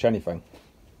pretty much anything.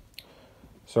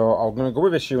 So I'm going to go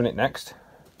with this unit next.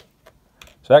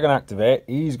 So they're going to activate.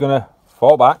 He's going to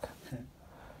fall back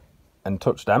and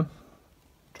touch them.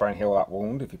 Try and heal that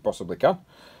wound if he possibly can.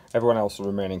 Everyone else will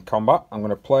remain in combat. I'm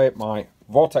going to play my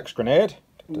Vortex Grenade,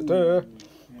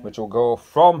 which will go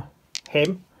from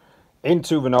him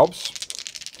into the knobs.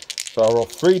 So I roll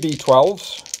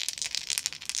 3d12s.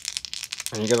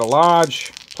 And you get a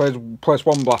large, place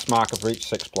 1 blast marker for each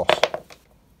 6+.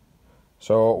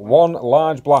 So 1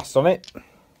 large blast on it.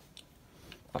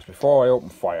 That's before I open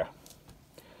fire.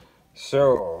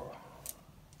 So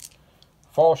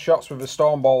 4 shots with the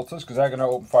storm bolters, because they're going to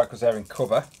open fire because they're in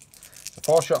cover. So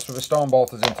 4 shots with the storm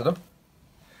bolters into them.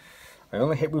 I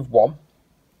only hit with 1.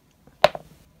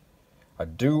 I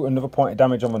do another point of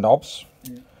damage on the knobs.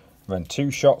 Yeah. And then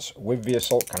 2 shots with the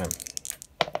assault cannon.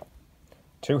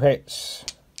 2 hits.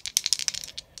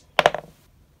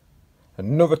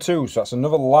 Another 2, so that's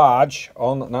another large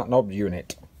on that knob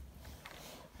unit.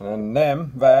 And then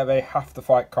them there, they have to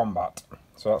fight combat.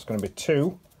 So that's going to be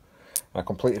 2. I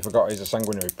completely forgot he's a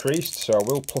sanguinary priest, so I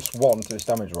will +1 to this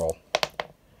damage roll.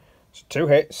 So 2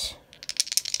 hits.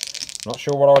 Not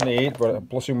sure what I need, but I'm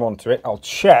 +1 to it. I'll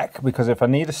check, because if I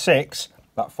need a 6,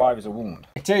 that 5 is a wound.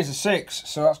 It is a 6,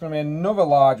 so that's going to be another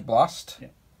large blast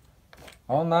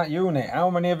on that unit. How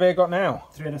many have they got now?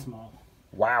 3 and a small.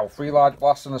 Wow, 3 large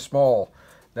blasts and a small.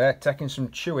 They're taking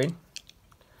some chewing.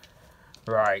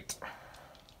 Right.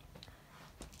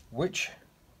 Which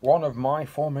one of my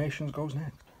formations goes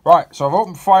next? Right, so I've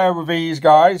opened fire with these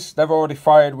guys. They've already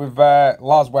fired with their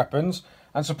las weapons.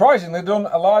 And surprisingly, done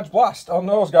a large blast on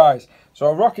those guys. So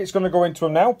a rocket's going to go into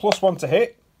them now. +1 to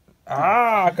hit.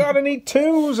 Ah, God, I need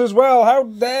 2s as well. How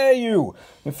dare you?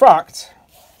 In fact...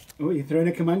 Oh, you're throwing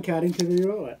a command card into the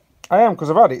roller? I am, because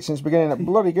I've had it since the beginning of the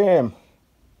bloody game.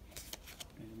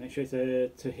 Make sure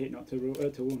it's to hit, not to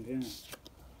wound, yeah.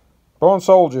 Bone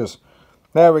soldiers.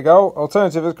 There we go.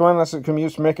 Alternative, this command lesson can be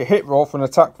used to make a hit roll for an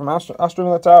attack from Astra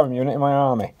Militarum unit in my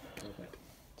army. Perfect.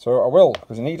 So I will,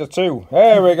 because I need a 2.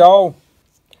 There we go.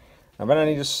 And then I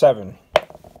need a 7.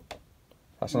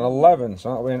 That's an 11, so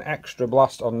that'll be an extra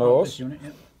blast on those. This unit,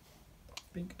 yep.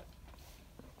 Pink.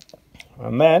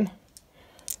 And then,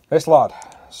 this lad.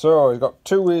 So he's got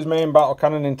 2 of his main battle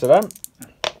cannon into them.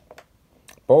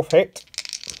 Both hit.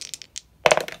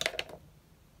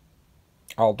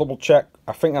 I'll double check.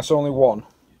 I think that's only 1.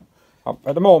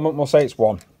 At the moment, we'll say it's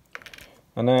 1.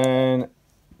 And then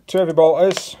 2 heavy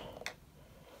bolters.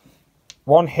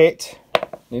 1 hit.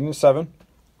 Needing a 7.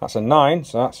 That's a 9.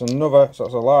 So that's another. So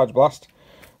that's a large blast.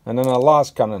 And then a las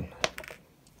cannon.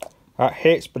 That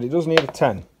hits, but it does need a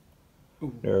 10.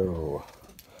 Ooh. No.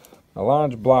 A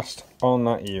large blast on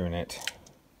that unit.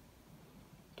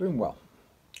 Doing well.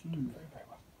 Doing very, very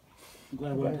well. I'm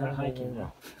glad we're not hiking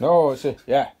now. No, it's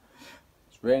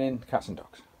raining cats and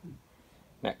dogs.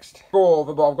 Next. Go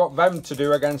over, but I've got them to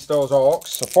do against those orcs.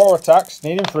 So 4 attacks,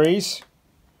 needing freeze.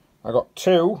 I got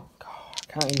 2. God,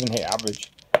 I can't even hit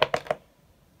average.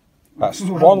 That's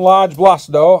 1 large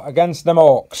blast though against them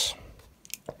orcs.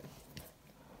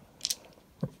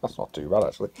 That's not too bad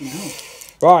actually.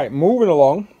 Right, moving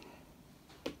along.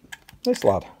 This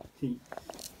lad.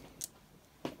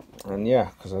 And yeah,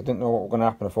 because I didn't know what was going to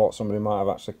happen. I thought somebody might have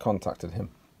actually contacted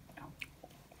him.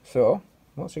 So,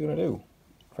 what's he going to do?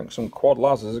 I think some quad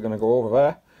lasers are going to go over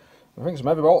there. I think some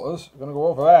heavy bolters are going to go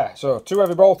over there. So, 2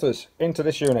 heavy bolters into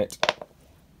this unit.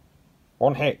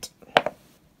 1 hit.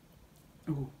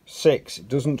 Ooh. 6. It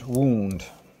doesn't wound.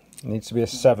 It needs to be a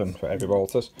 7 for heavy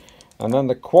bolters. And then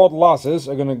the quad lasers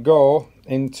are going to go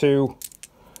into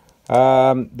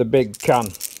the big can.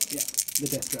 Yeah, the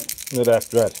Death Dread. The Death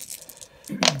Dread.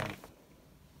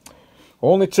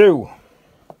 Only 2.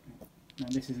 No,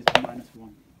 this is a -1. But,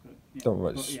 yeah. Oh,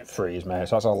 it's freeze, mate.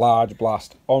 So that's a large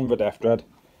blast on the Death Dread.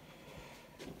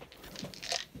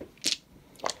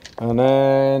 And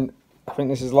then I think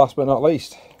this is last but not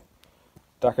least.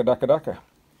 Daka Daka Daka.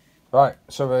 Right,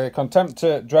 so the Contempt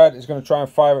Dread is going to try and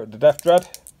fire at the Death Dread.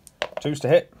 2s to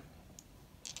hit.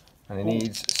 And he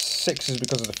needs 6s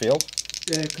because of the field.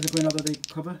 Yeah, because they're going over the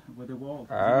cover with the wall.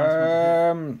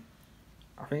 I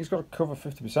think he's got to cover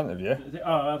 50% of you.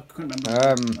 Oh, I couldn't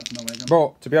remember.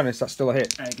 But to be honest, that's still a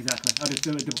hit. Exactly. I'll just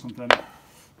do a double confirm.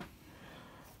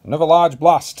 Another large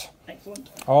blast.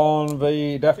 Excellent. On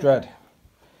the Death Dread.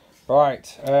 Right,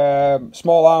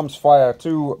 small arms fire.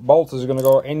 2 bolters are going to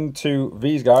go into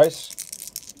these guys.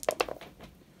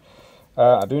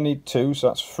 I do need 2, so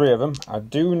that's 3 of them. I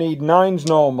do need 9s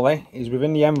normally. He's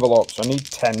within the envelope, so I need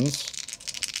 10s.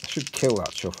 I should kill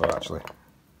that chuffer actually.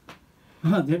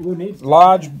 We'll need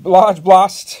Large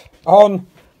blast on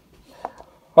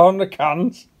the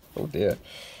cans. Oh dear.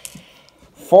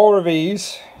 4 of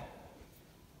these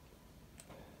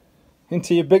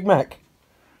into your big mech.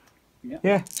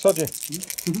 Yeah, sod you.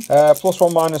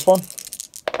 +1 -1.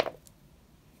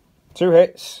 2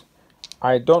 hits.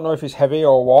 I don't know if he's heavy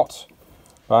or what.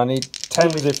 But I need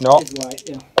 10s if not. It's light,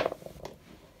 yeah.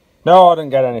 No, I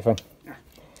didn't get anything.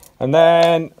 And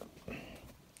then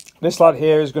this lad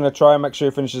here is going to try and make sure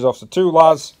he finishes off. So 2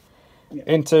 las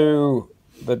into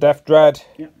the Death Dread.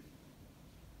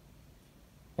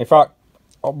 In fact,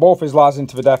 both his las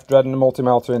into the Death Dread and the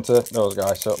multi-melter into those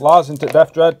guys. So las into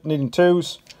Death Dread, needing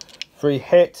 2s. 3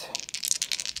 hit,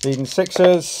 needing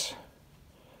 6s,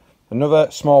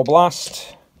 another small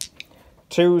blast,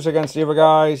 2s against the other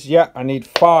guys. Yeah, I need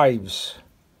 5s,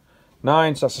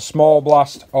 9s. That's a small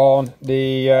blast on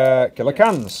the killer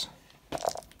cans.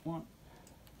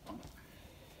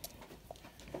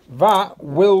 That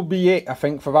will be it, I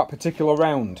think, for that particular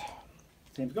round.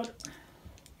 Seems good.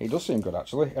 He does seem good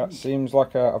actually. That seems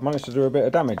like I've managed to do a bit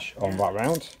of damage on that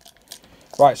round.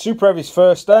 Right, Super Heavy's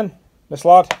first then. This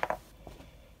lad.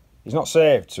 He's not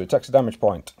saved, so he takes a damage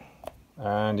point.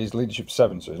 And his leadership's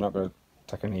 7, so he's not going to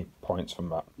take any points from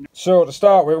that. So to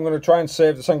start with, I'm going to try and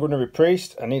save the Sanguinary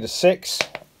Priest. I need a 6.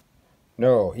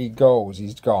 No, he goes,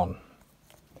 he's gone.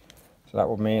 So that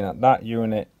would mean that that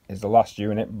unit is the last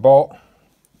unit, but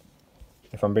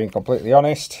if I'm being completely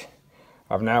honest,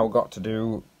 I've now got to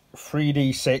do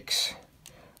 3d6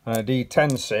 and a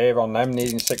d10 save on them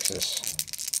needing 6s.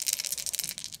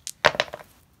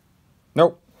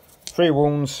 Nope, 3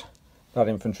 wounds. That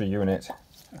infantry unit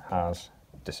has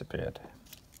disappeared.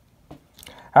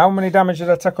 How many damage did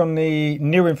I take on the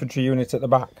new infantry unit at the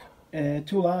back? 2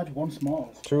 large, 1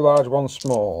 small. 2 large, 1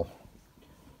 small.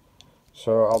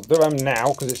 So I'll do them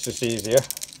now because it's just easier.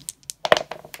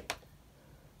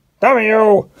 Damn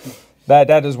you! They're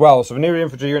dead as well. So the new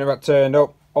infantry unit that turned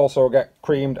up also get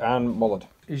creamed and mullered.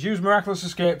 He's used Miraculous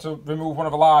Escape to remove one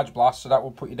of the large blasts, so that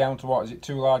will put you down to what? Is it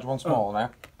 2 large, 1 small now?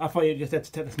 I thought you just had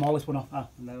to take the smallest one off. Ah,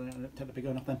 no, take the bigger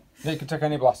one off then. You can take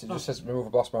any blast, it just says remove a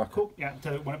blast marker. Cool, yeah,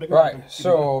 take one bigger. Right,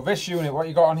 so this unit, what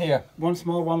you got on here? 1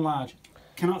 small, 1 large.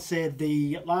 Cannot say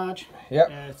the large.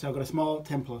 Yep. So I've got a small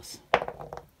 10 plus.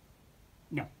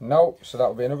 No. No, so that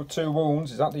will be another 2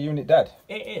 wounds. Is that the unit dead?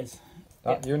 It is.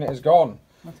 That unit is gone.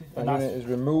 That That's unit is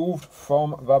removed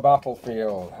from the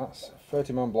battlefield. That's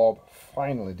 30-man blob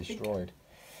finally destroyed.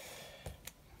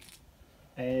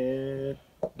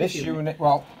 This unit,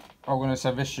 well, I'm going to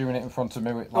say this unit in front of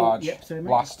me with large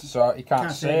blast, so he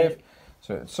can't save.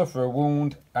 So it'd suffer a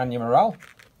wound and your morale.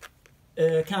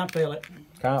 Can't fail it.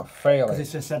 Can't fail it. Because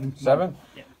it's a 7. 7?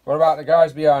 Yeah. What about the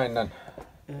guys behind then?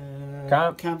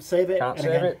 Can't save it. Can't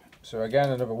save it. So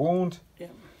again, another wound. Yeah.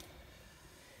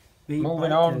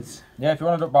 Moving on. Yeah, if you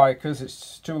want to look bikers,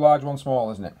 it's 2 large, 1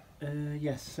 small, isn't it?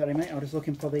 Yes, sorry mate, I was just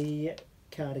looking for the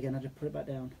card again, I just put it back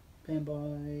down. Pain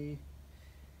by...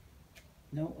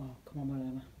 No, oh, come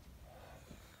on,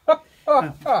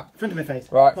 whatever. Front of my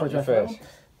face. Right, front of your face.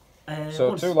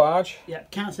 So 2 large. Yeah,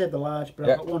 can't save the large, but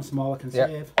I've got 1 small I can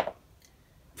save.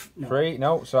 No. 3,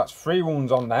 no, so that's 3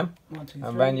 wounds on them. 1, 2, 3.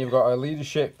 And then you've got a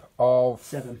leadership of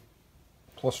 7.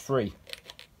 Plus 3.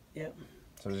 Yep.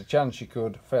 So there's a chance you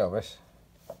could fail this.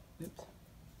 Oops.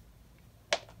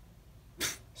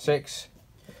 6,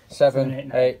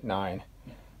 7, 8, 9.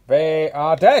 They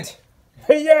are dead.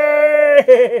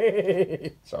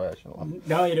 Yay! Sorry, I shouldn't laugh.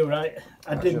 No, you do right.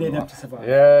 I did need them to survive.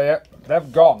 Yeah, yeah.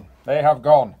 They've gone. They have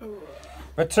gone.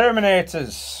 The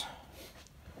Terminators.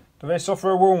 Do they suffer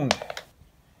a wound?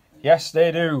 Yes,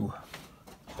 they do.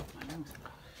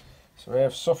 So they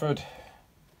have suffered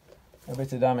a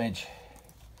bit of damage.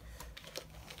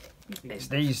 It's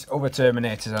these other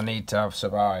Terminators I need to have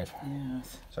survive.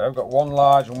 Yes. So I've got 1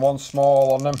 large and 1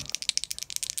 small on them.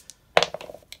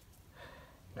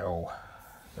 No,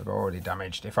 they've already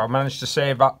damaged. If I managed to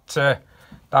save that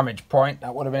damage point,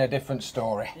 that would have been a different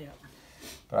story. Yeah.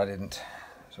 But I didn't.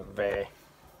 So they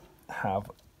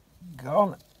have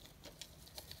gone.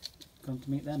 Gone to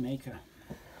meet their maker.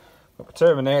 But the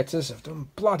Terminators have done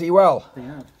bloody well. They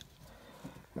have.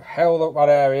 They've held up that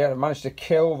area and managed to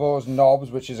kill those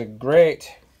knobs, which is a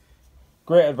great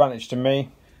advantage to me.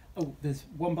 Oh, there's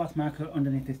 1 blast marker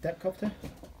underneath this depth copter.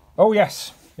 Oh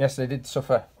yes, yes they did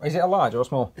suffer. Is it a large or a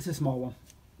small? It's a small one.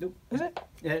 Nope. Is it?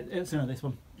 Yeah, it's another this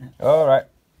one. Yeah. All right.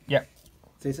 Yep.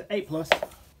 So it's an 8 plus.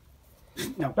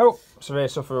 No. Nope. So they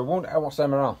suffer a wound. What's their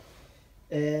morale?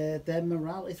 Their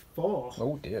morale is 4.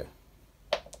 Oh dear.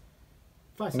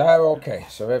 5. No, okay.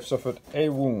 So they've suffered a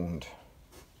wound.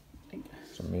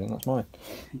 Doesn't mean that's mine.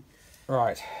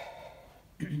 Right.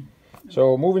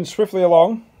 So moving swiftly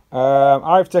along.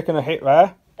 I've taken a hit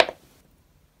there.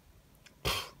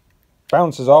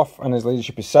 Bounces off and his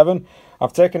leadership is 7.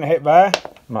 I've taken a hit there.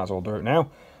 Might as well do it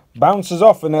now. Bounces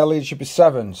off and their leadership is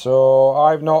 7. So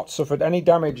I've not suffered any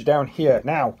damage down here.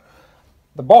 Now,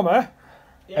 the bomber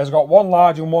has got 1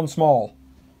 large and 1 small.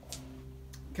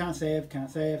 Can't save, can't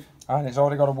save. And it's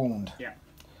already got a wound. Yeah.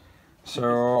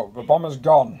 So the bomber's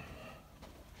gone.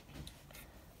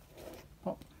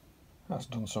 Oh. That's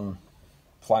done some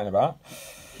flying about.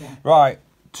 Yeah. Right,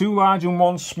 2 large and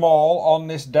 1 small on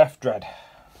this Death Dread.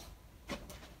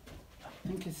 I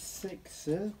think it's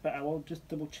 6s, but I will just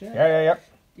double check. Yeah.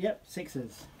 Yep, 6s.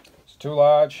 It's 2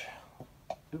 large,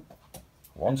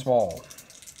 1 small.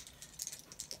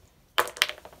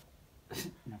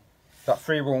 No. Got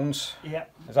 3 wounds.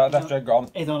 Yep. Is that Death Dread gone?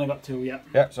 He's only got 2, yep.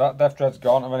 Yep, so that Death Dread's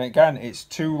gone. And then again, it's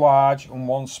 2 large and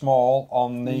 1 small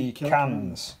on the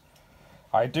cans.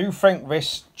 I do think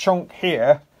this chunk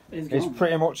here is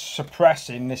pretty much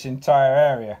suppressing this entire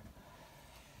area.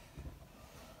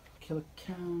 killer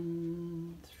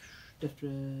can.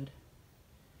 Different.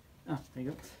 Ah, there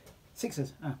you go.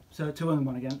 Sixes. Ah, so 2 and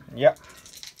 1 again. Yep.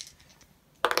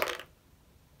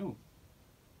 Oh.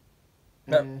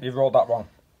 Yep, you've rolled that one.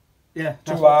 Yeah.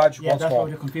 Too large, yeah, once that's more. what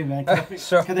you're confused me.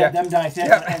 So, Because yeah. them dice,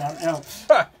 yeah.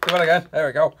 Yeah. Come on again. There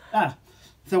we go. Ah,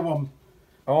 so 1.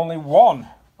 Only 1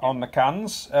 on the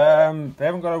cans. They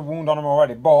haven't got a wound on them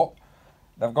already, but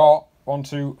they've got 1,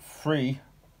 2, 3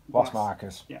 blast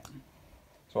markers. Yeah.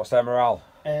 So what's their morale?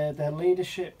 Their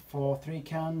leadership for 3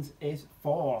 cans is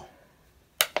 4.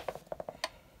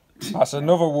 That's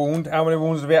another wound. How many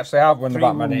wounds do we actually have when they're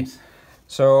that many? Wounds.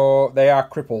 So they are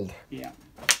crippled. Yeah.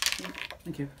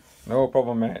 Thank you. No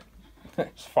problem, mate.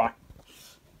 It's fine.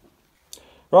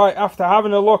 Right, after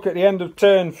having a look at the end of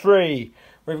turn 3,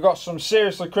 we've got some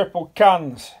seriously crippled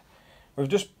cans. We've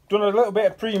just done a little bit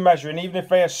of pre-measuring. Even if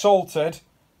they assaulted,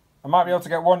 I might be able to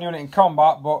get 1 unit in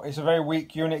combat, but it's a very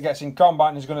weak unit, gets in combat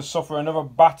and is going to suffer another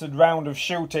battered round of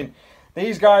shooting.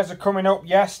 These guys are coming up.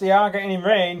 Yes, they are getting in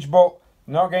range, but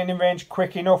not getting in range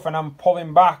quick enough, and I'm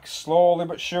pulling back slowly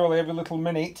but surely every little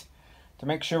minute to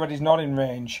make sure that he's not in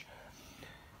range.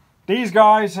 These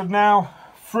guys have now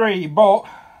 3, but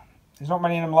there's not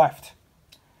many of them left.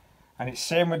 And it's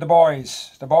same with the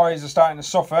boys. The boys are starting to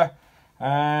suffer,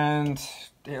 and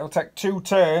it'll take 2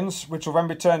 turns, which will then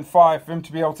be turn 5, for him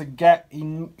to be able to get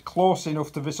in close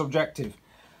enough to this objective.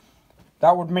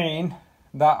 That would mean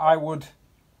that I would,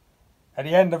 at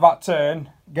the end of that turn,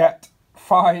 get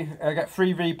 3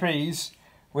 VPs,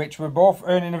 which we're both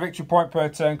earning a victory point per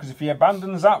turn, because if he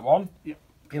abandons that one, Yep.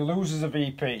 he loses a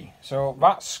VP. So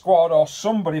that squad or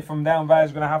somebody from down there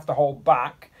is going to have to hold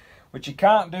back, which he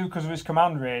can't do because of his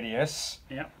command radius.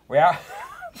 Yep. We are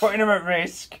putting him at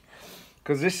risk,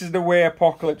 because this is the way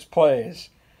Apocalypse plays.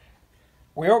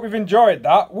 We hope you've enjoyed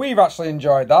that. We've actually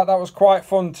enjoyed that. That was quite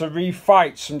fun to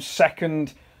refight some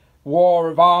second war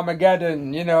of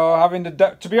Armageddon. You know, having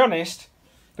to be honest,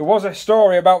 there was a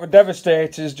story about the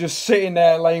Devastators just sitting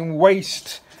there laying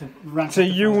waste to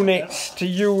units, to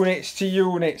units, to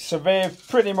units. So they've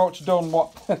pretty much done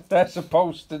what they're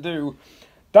supposed to do.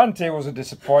 Dante was a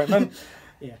disappointment.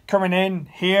 Yeah. Coming in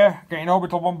here, getting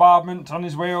orbital bombardment on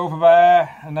his way over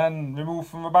there, and then removed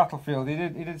from the battlefield. He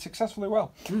did successfully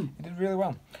well. He did really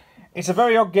well. It's a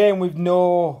very odd game with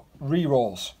no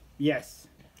rerolls. Yes.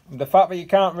 The fact that you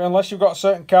can't, unless you've got a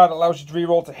certain card that allows you to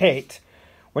reroll to hit,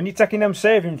 when you're taking them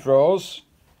saving throws,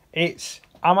 it's,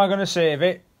 am I going to save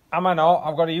it? Am I not?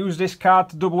 I've got to use this card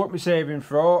to double up my saving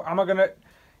throw. Am I going to...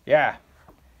 Yeah.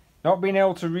 Not being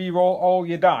able to re-roll all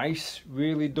your dice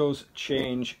really does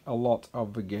change a lot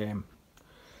of the game.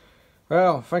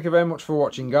 Well, thank you very much for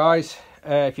watching, guys.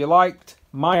 If you liked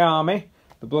my army,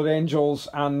 the Blood Angels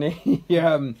and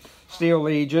the Steel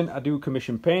Legion, I do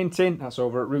commission painting. That's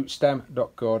over at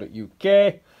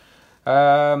rootstem.co.uk.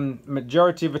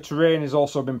 Majority of the terrain has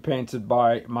also been painted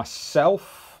by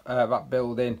myself. That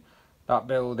building, that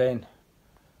building,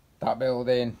 that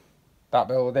building, that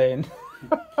building.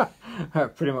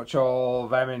 Pretty much all of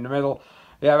them in the middle.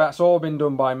 Yeah, that's all been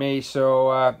done by me. So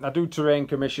I do terrain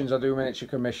commissions, I do miniature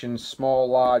commissions, small,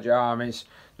 large armies.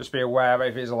 Just be aware that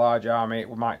if it is a large army, it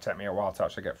might take me a while to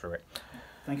actually get through it.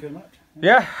 Thank you very much.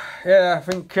 Yeah, I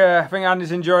think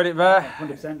Andy's enjoyed it there.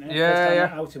 100%.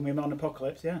 Yeah. Out and we were on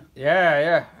Apocalypse, yeah.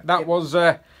 Yeah. That was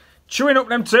chewing up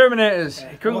them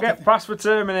Terminators. You couldn't get past the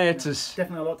Terminators.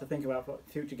 Definitely a lot to think about for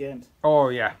future games. Oh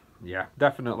yeah,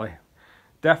 definitely.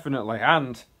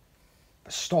 And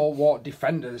the stalwart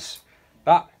defenders.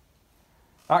 That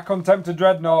Contemptor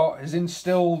Dreadnought has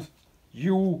instilled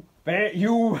you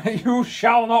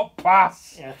shall not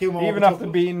pass. Yeah, a few more even after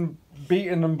being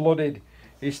beaten and blooded,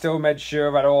 he still made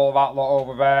sure that all that lot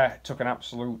over there took an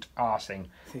absolute arsing.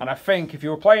 And I think if you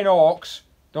were playing Orcs,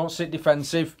 don't sit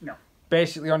defensive. No.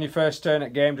 Basically on your first turn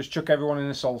at game, just chuck everyone in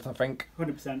assault, I think.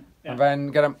 100%. Yeah. And then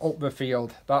get them up the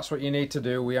field. That's what you need to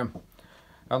do, William.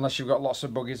 Unless you've got lots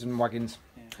of buggies and wagons.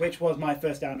 Yeah. Which was my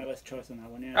first down the list choice on that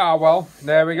one, yeah. Ah, well,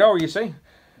 there we go, you see.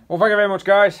 Well, thank you very much,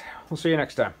 guys. We'll see you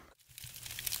next time.